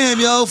 "Damn,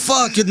 yo,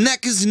 fuck, your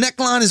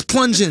neckline is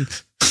plunging."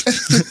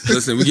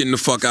 Listen, we're getting the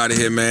fuck out of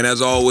here, man.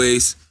 As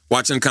always,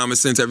 watching Common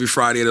Sense every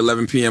Friday at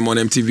 11 p.m. on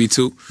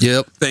MTV2.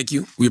 Yep. Thank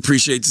you. We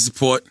appreciate the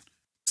support.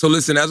 So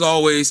listen, as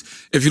always,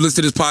 if you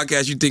listen to this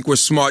podcast, you think we're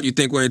smart, you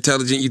think we're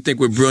intelligent, you think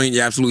we're brilliant,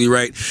 you're absolutely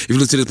right. If you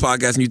listen to this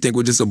podcast and you think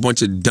we're just a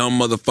bunch of dumb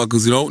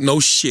motherfuckers who don't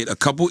know shit, a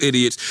couple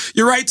idiots,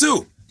 you're right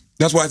too.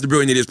 That's why it's the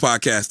Brilliant Idiots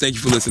Podcast. Thank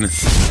you for listening.